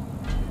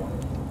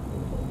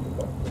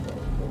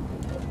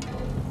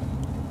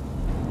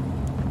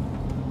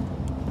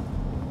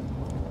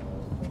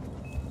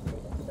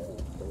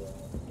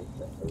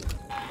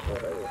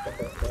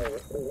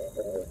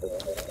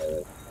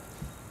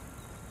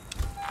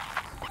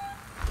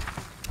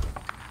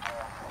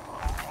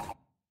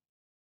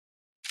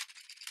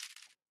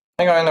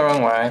 I'm going the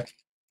wrong way.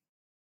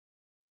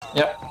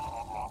 Yep.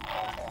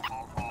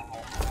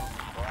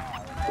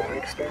 We're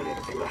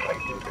experiencing a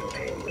heightened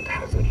containment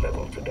hazard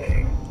level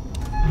today.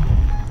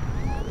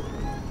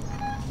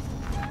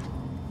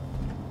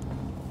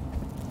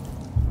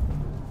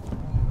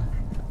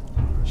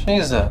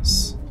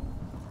 Jesus.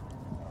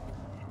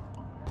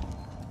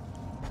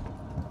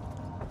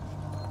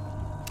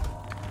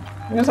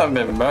 You guys have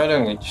been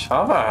murdering each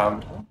other,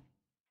 haven't you?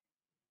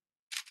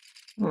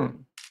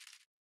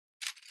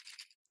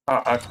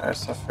 Oh, okay,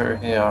 so through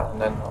here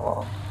and then the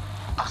wall.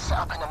 I've set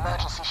up an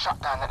emergency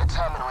shutdown at the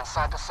terminal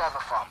inside the server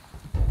farm.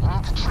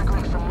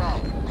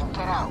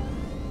 get out.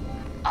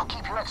 I'll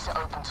keep your exit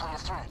open till you're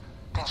through.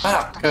 Then shut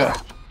Ah, the good.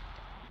 trap.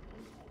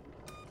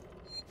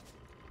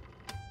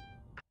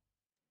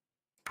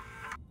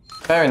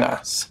 Very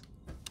nice.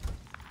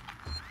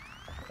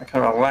 I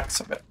can relax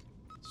a bit.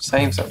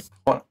 Saves are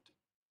important.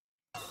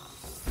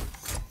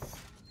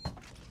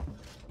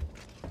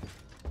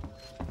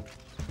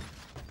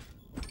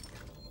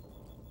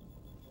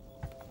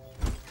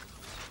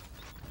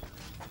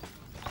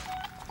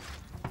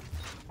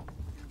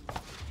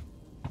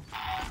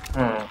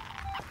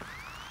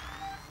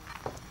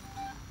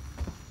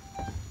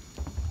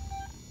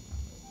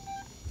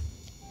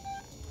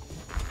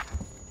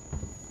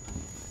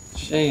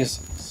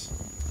 Jesus.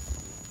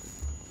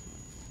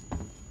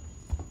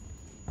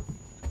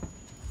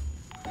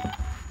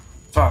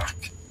 Fuck.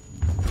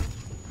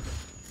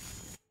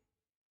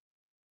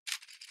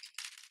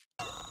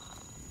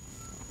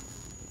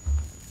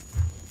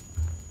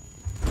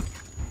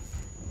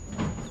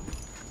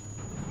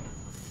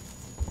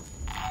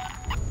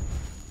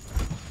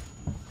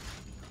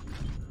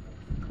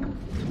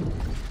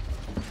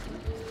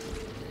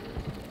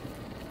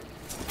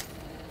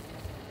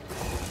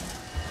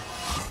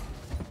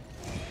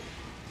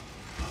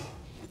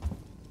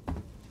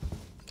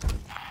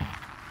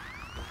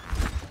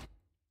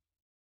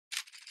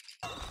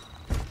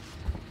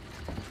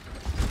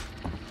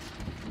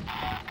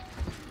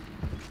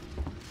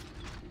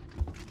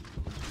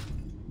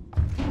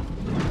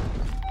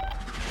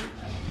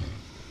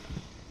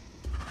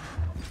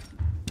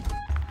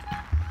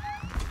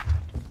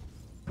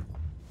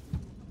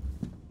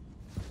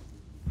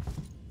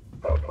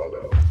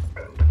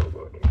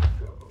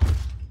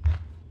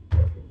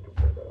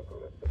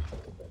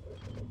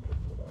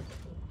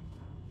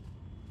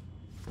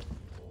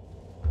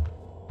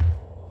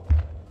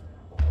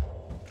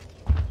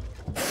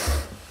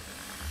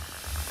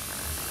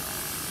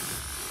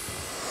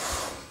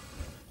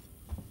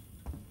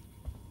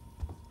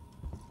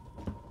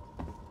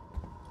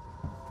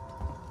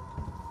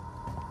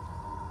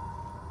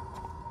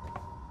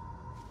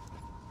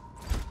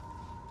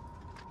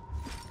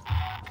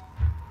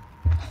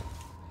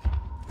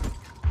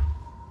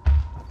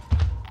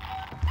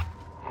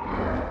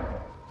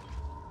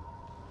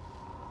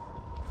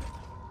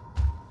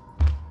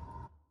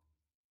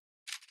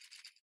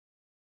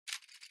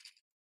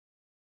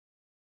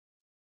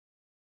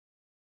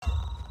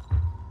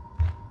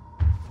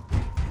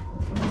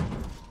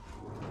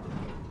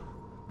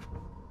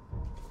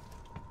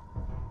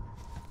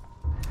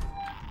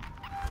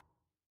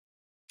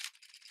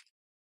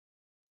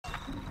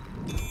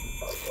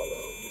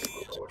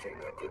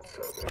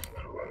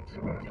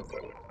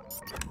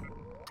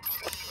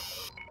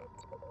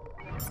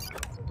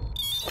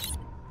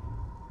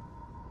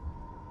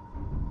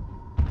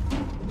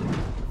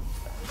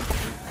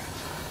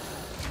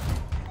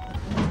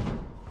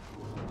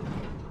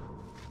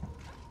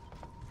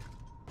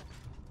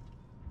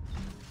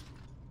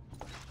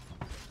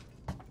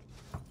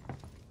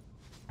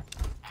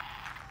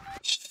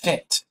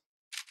 Shit.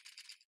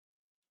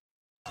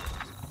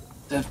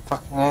 Dead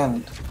fucking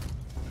end.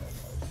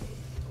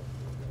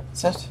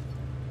 Is it?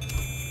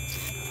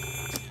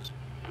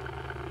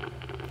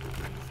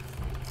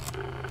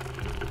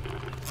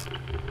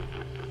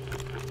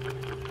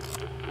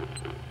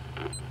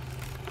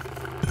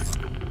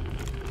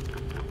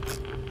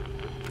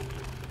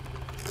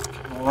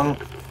 Come on.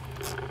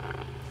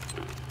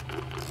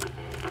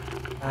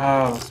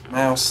 Oh, this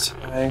mouse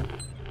today.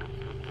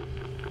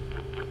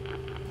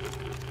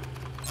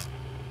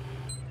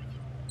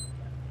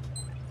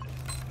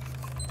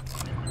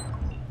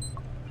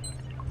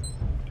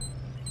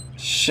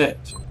 Shit.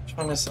 Which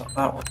one is that?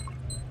 That one.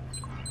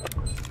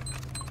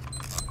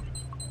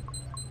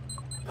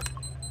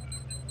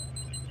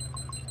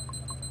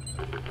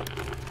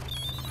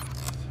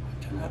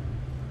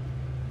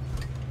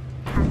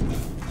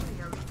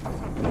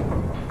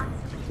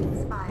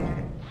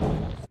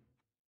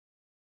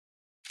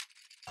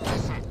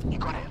 You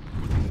got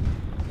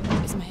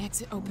it. Is my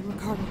exit open,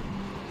 Ricardo?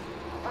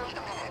 Wait a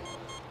minute.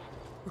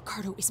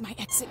 Ricardo, is my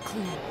exit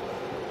clear?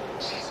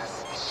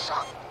 Jesus, it's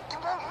shut. It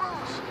won't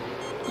move.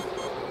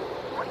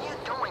 What are you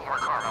doing,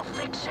 Ricardo?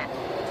 Fix it.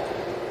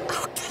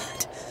 Oh,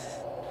 God.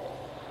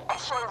 I'm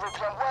sorry,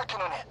 Ripley. I'm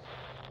working on it.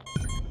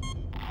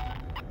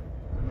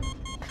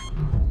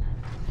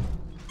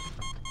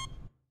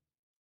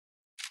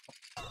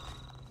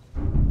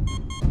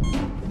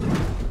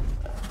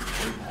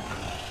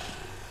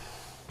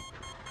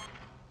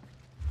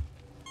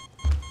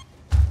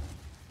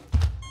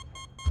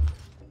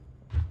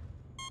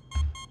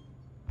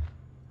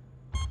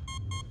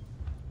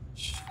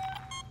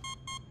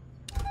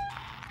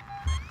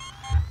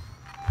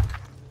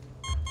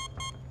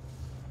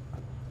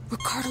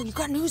 Ricardo, you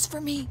got news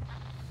for me?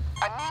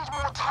 I need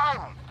more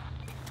time.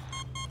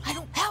 I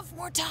don't have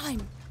more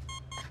time.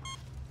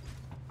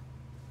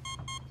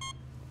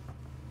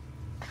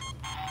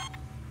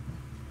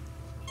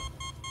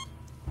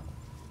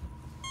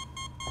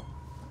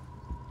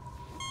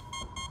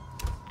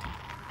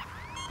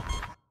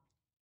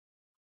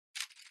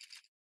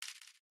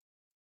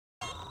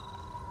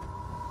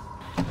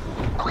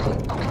 Okay,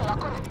 I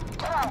got it.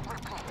 Get out,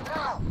 Ripley,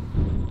 now!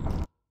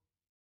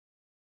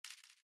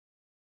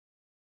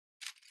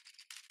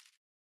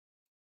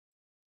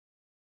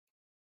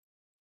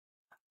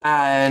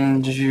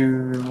 And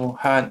you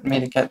heard me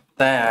to get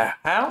there.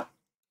 How?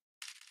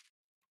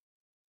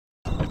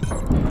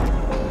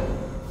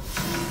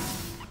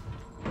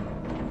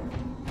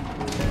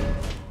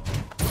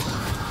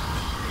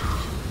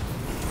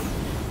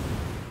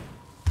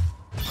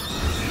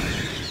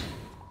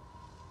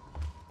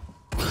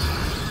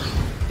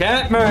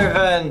 Get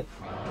moving!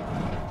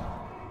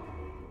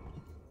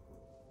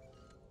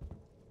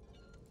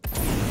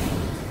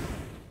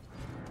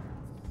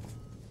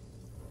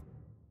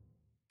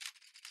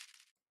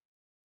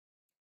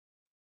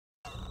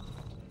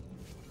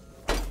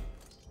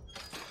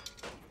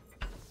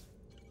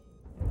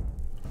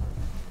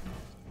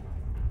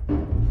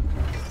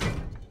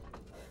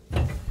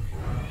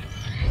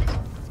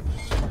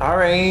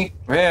 Hurry,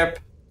 Rip.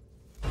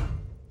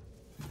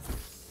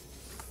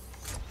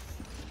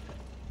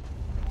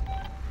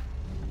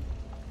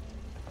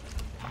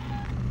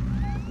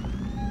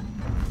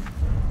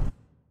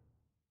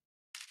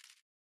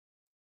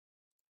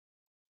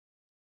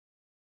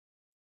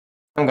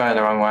 I'm going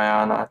the wrong way,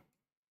 aren't I?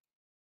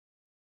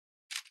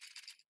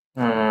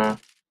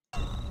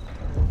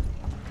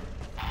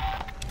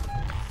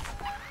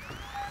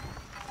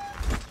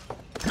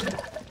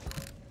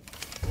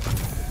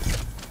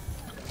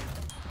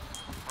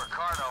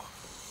 Ricardo,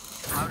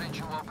 how did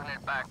you open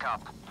it back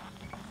up?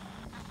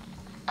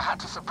 I had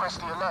to suppress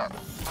the alert.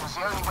 It was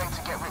the only way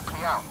to get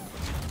Ripley out.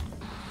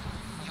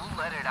 You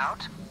let it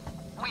out?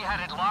 We had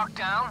it locked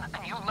down,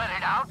 and you let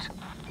it out?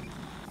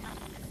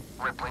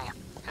 Ripley,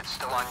 it's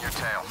still on your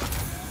tail.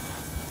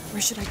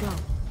 Where should I go?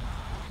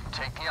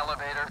 Take the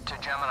elevator to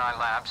Gemini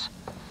Labs.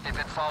 If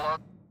it follows,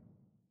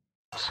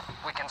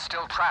 we can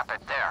still trap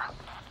it there.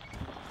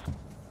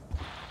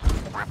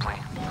 Ripley,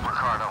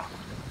 Ricardo,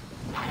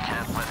 we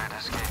can't let it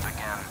escape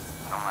again,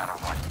 no matter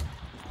what.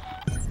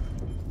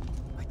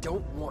 I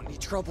don't want any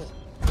trouble.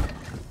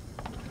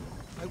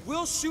 I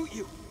will shoot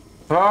you.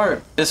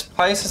 Bro, this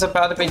place is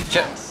about to be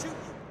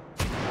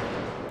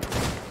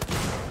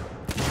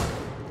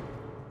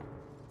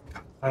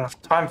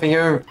enough time for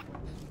you.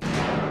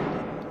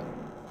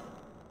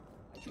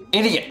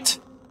 Idiot.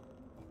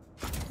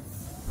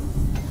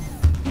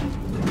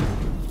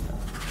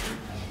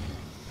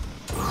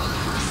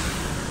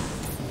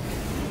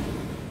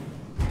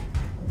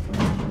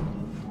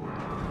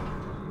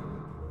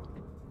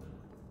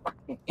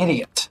 Fucking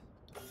idiot.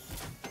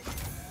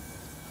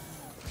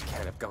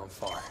 Can't have gone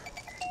far.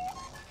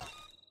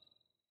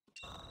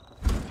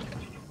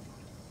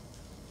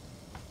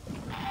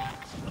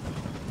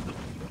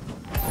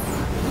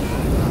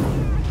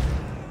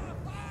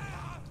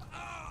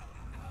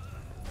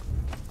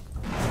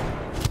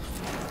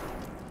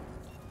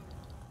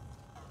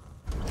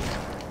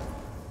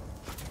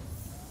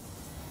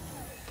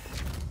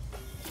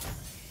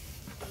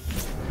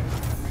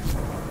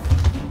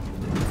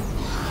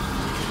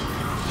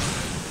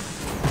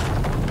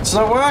 It's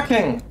not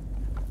working!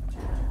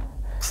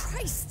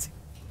 Christ!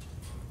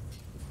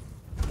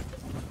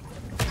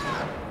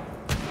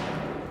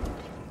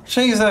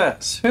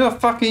 Jesus! Who the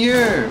fuck are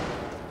you?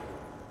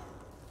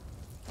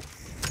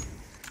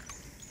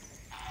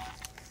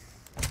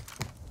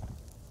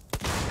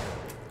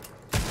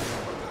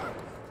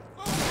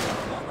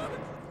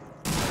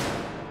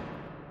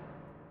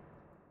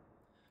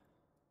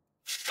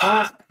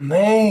 Fuck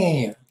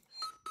me!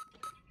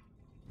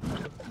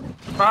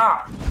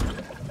 Ah!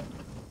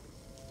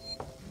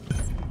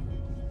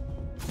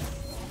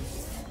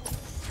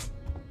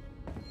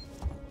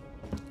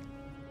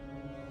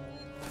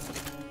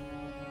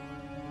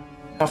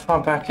 How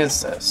far back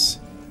is this?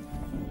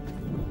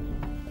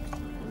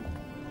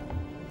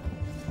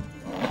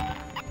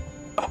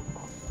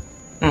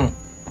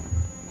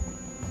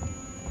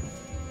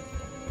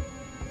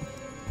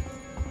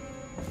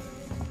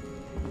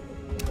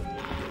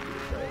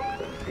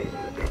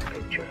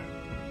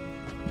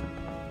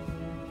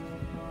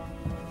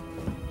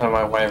 Oh,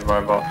 my wave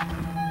robot.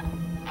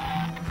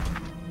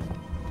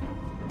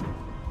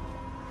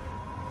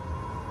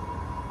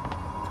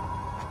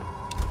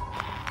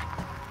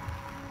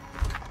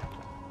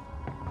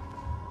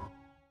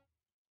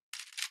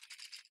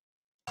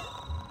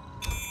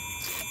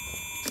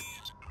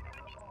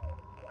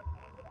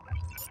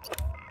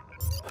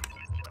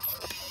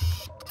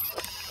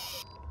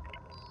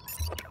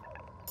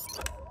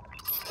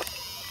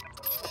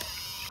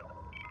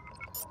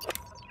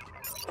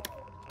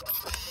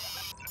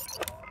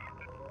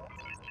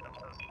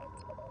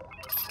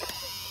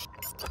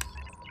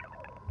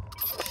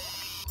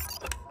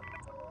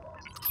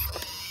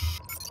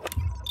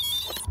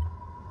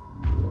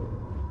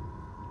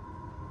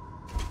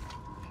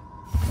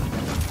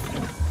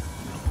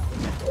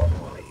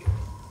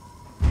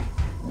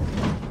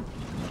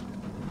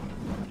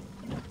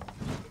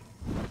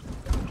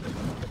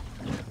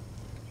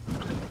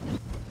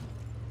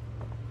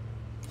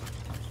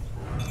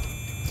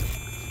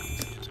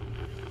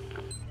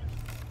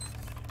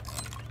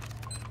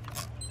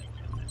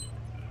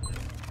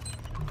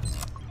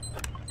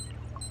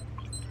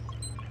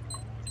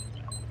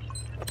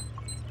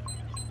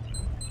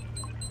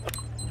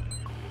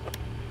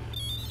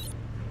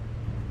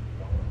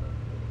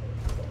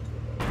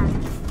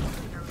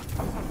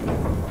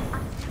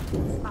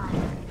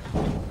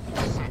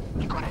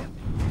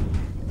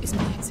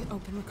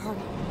 won't open,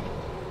 Ricardo.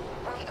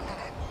 Wait a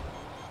minute.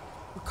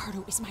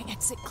 Ricardo, is my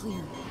exit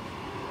clear?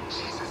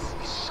 Jesus,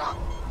 it's shut.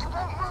 It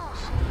won't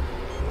move.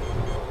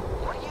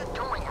 What are you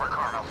doing,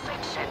 Ricardo?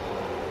 Fix it.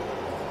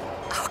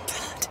 Oh,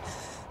 God.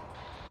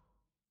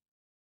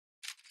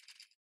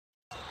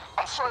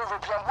 I'm sorry,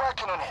 Ripley. I'm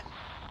working on it.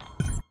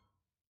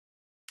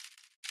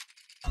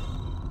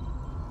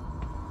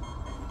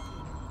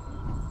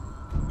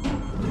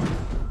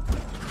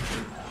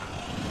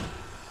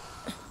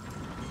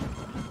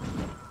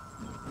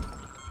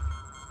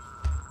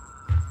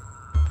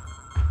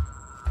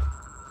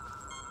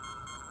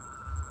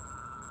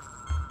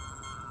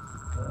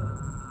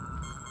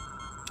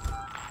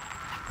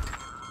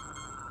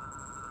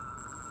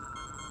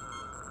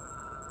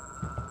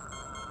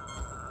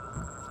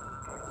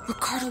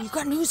 Ricardo, you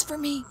got news for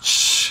me?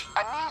 Shh.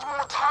 I need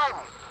more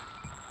time.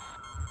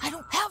 I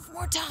don't have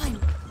more time.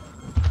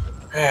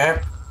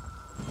 Yeah.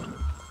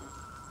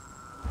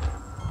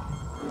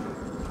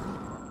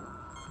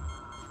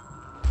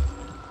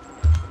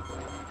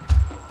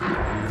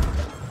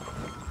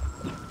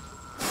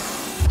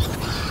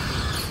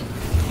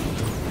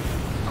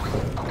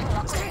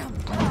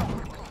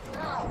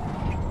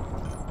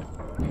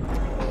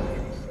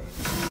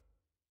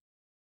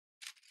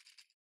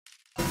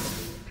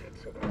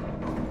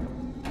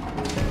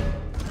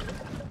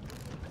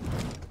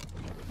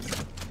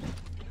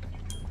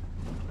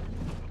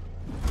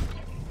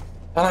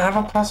 Don't I have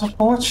a puzzle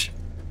torch?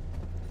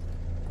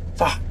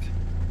 Fuck.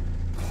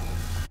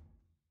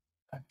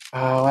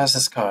 Where's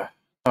this go?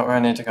 Not where I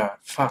need to go.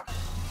 Fuck.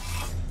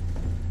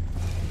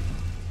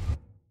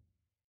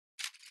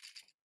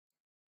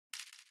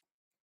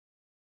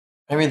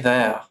 Maybe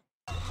there.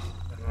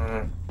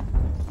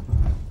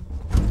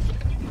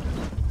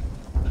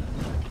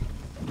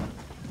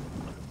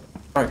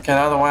 Alright, get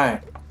out of the way.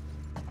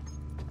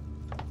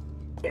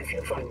 If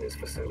you find this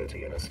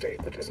facility in a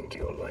state that isn't to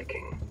your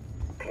liking,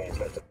 please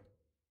let us know.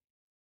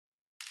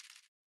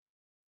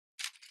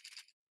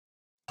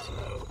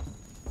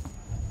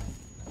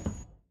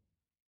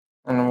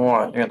 And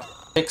what? You're gonna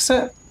fix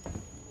it?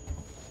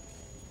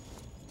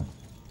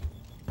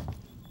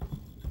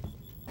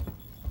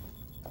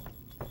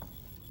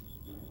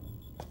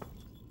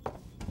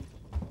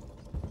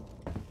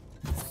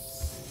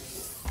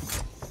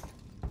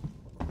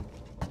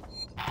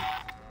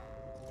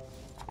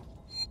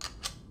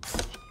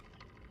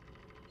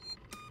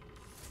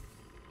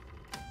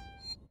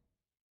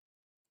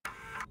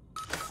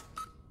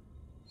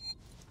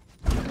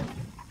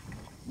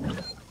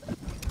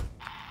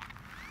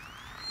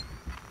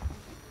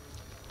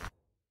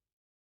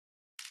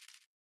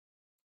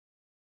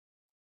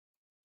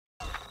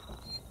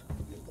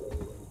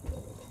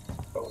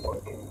 A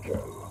working gem.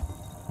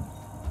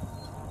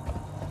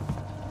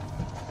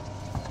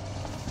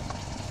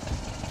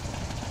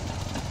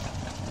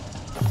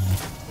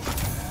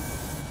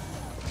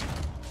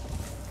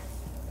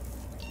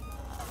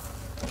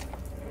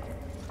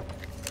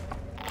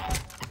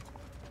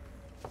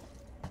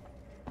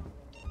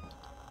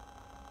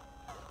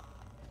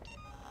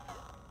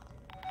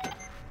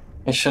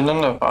 You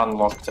shouldn't have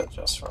unlocked it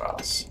just for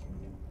us.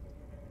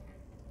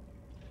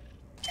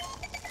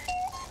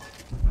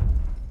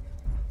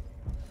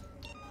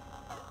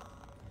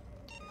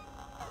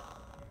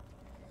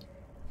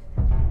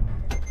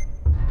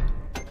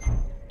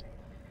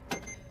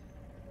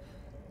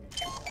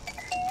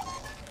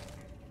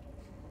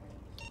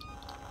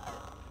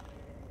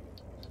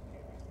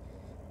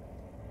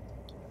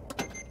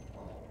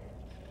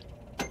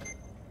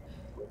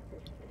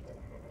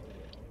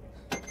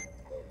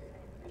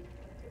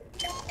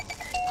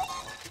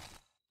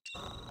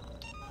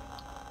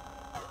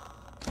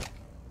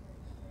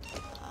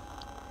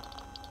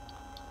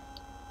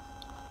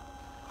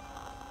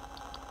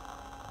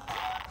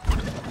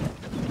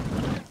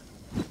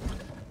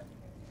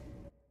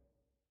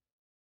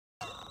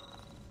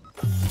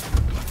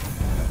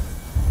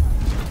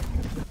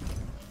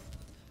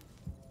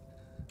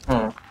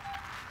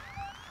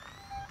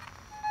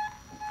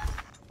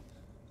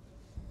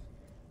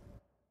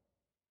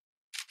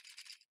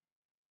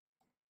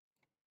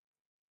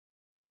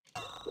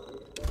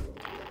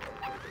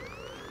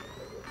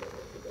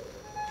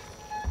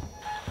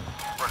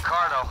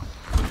 Ricardo,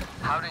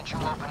 how did you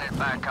open it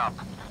back up?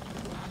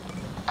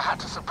 I had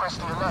to suppress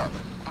the alert.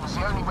 It was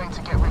the only way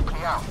to get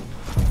Ripley out.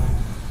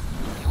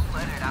 You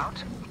let it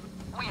out?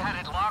 We had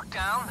it locked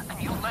down,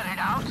 and you let it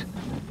out?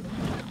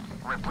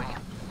 Ripley,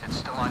 it's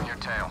still on your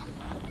tail.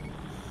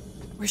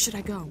 Where should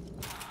I go?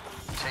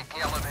 Take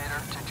the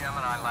elevator to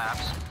Gemini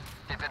Labs.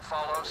 If it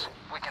follows,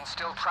 we can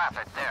still trap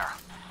it there.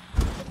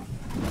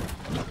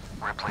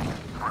 Ripley,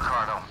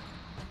 Ricardo,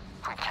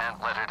 we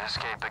can't let it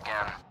escape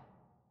again.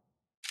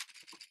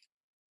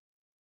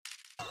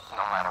 No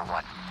matter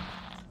what.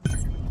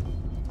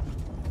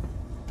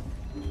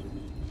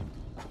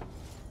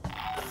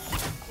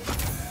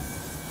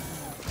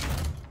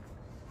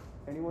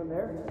 Anyone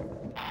there?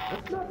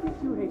 Let's not be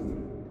too hasty.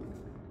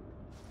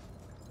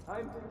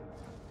 I'm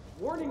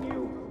warning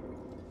you.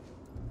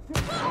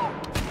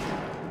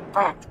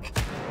 Fuck.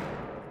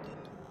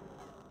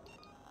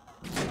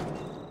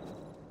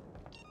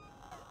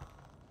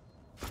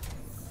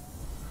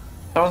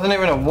 That wasn't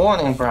even a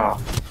warning, bro.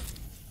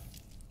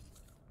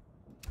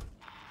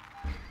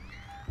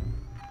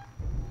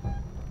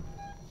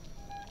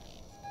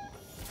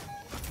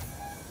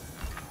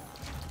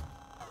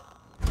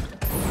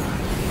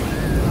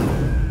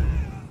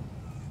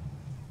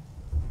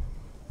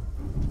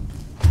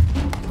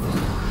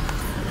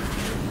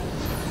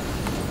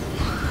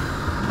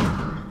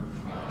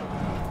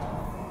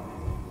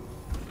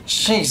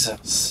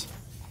 Jesus.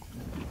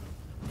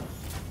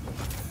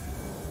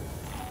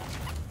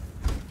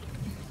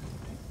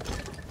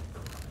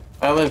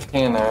 I live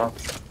here now.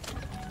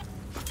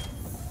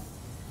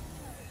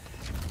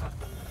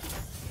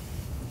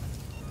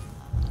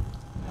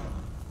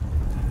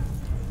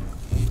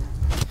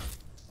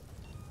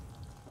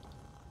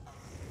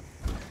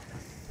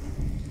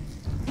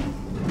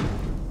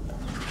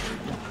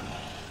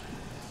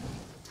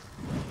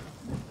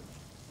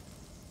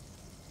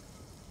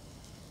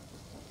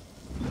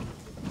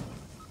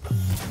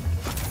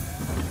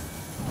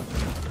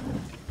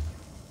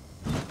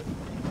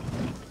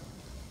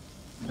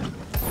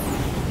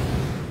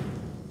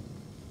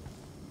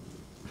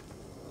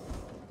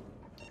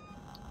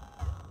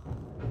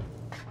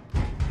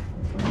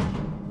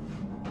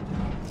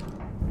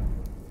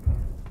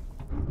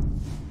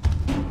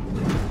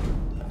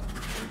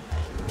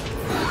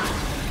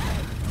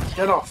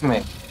 Get off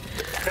me.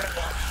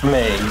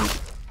 Me.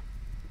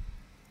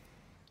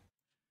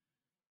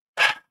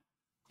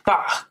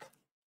 Fuck.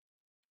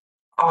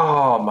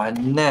 Oh, my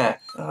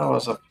neck. That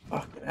was a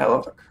fucking hell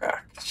of a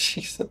crack.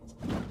 Jesus.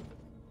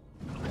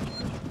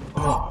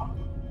 Oh.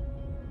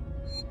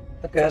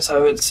 I guess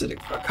I've been sitting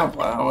for a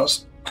couple of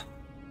hours.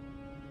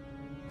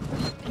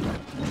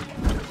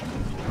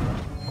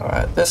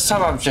 Alright, this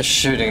time I'm just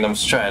shooting them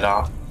straight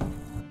off.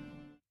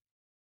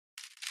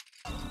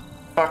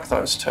 Fuck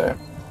those two.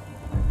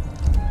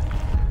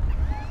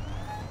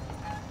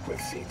 With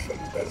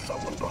Seegson, there's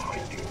someone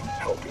behind you,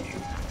 helping you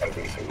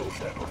every single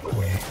step of the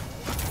way.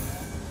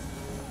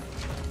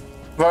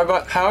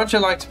 Robot, how would you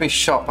like to be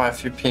shot by a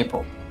few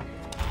people?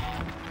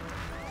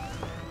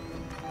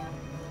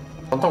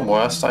 Not the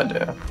worst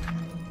idea.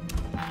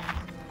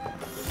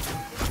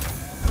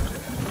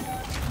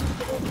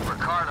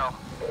 Ricardo,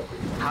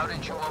 how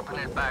did you open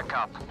it back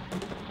up?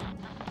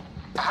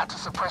 I had to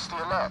suppress the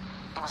alert.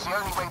 It was the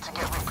only way to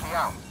get Ripley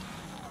out.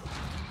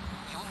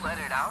 You let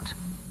it out?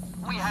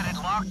 We had it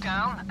locked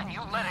down, and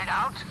you let it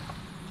out?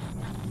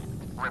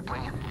 Ripley,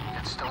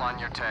 it's still on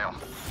your tail.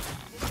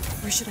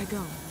 Where should I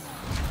go?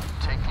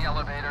 Take the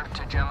elevator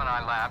to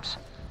Gemini Labs.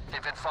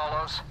 If it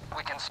follows,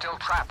 we can still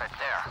trap it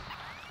there.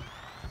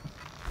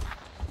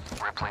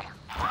 Ripley,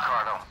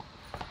 Ricardo,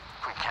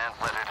 we can't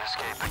let it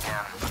escape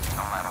again,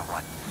 no matter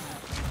what.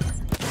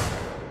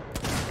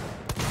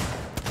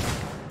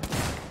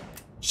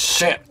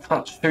 Shit,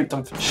 can't shoot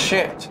them for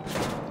shit.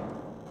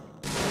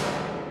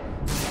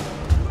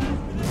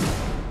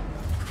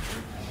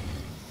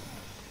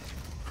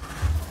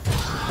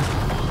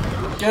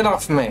 Get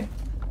off me.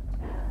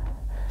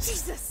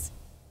 Jesus!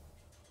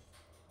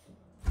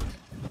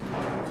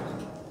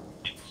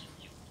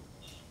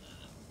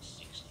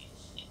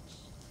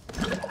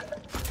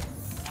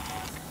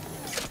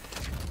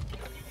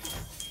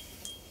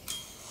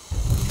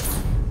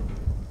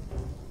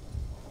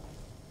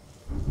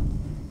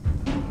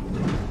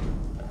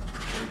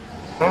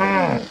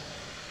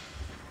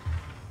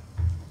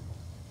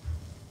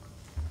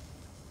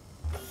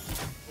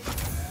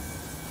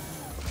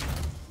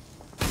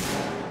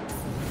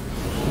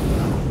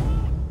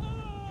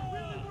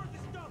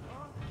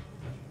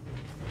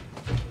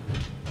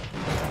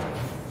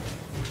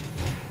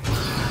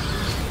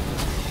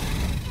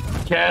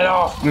 Get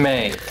off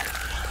me!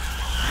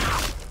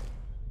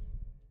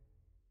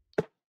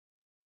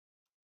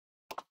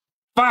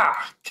 Fuck!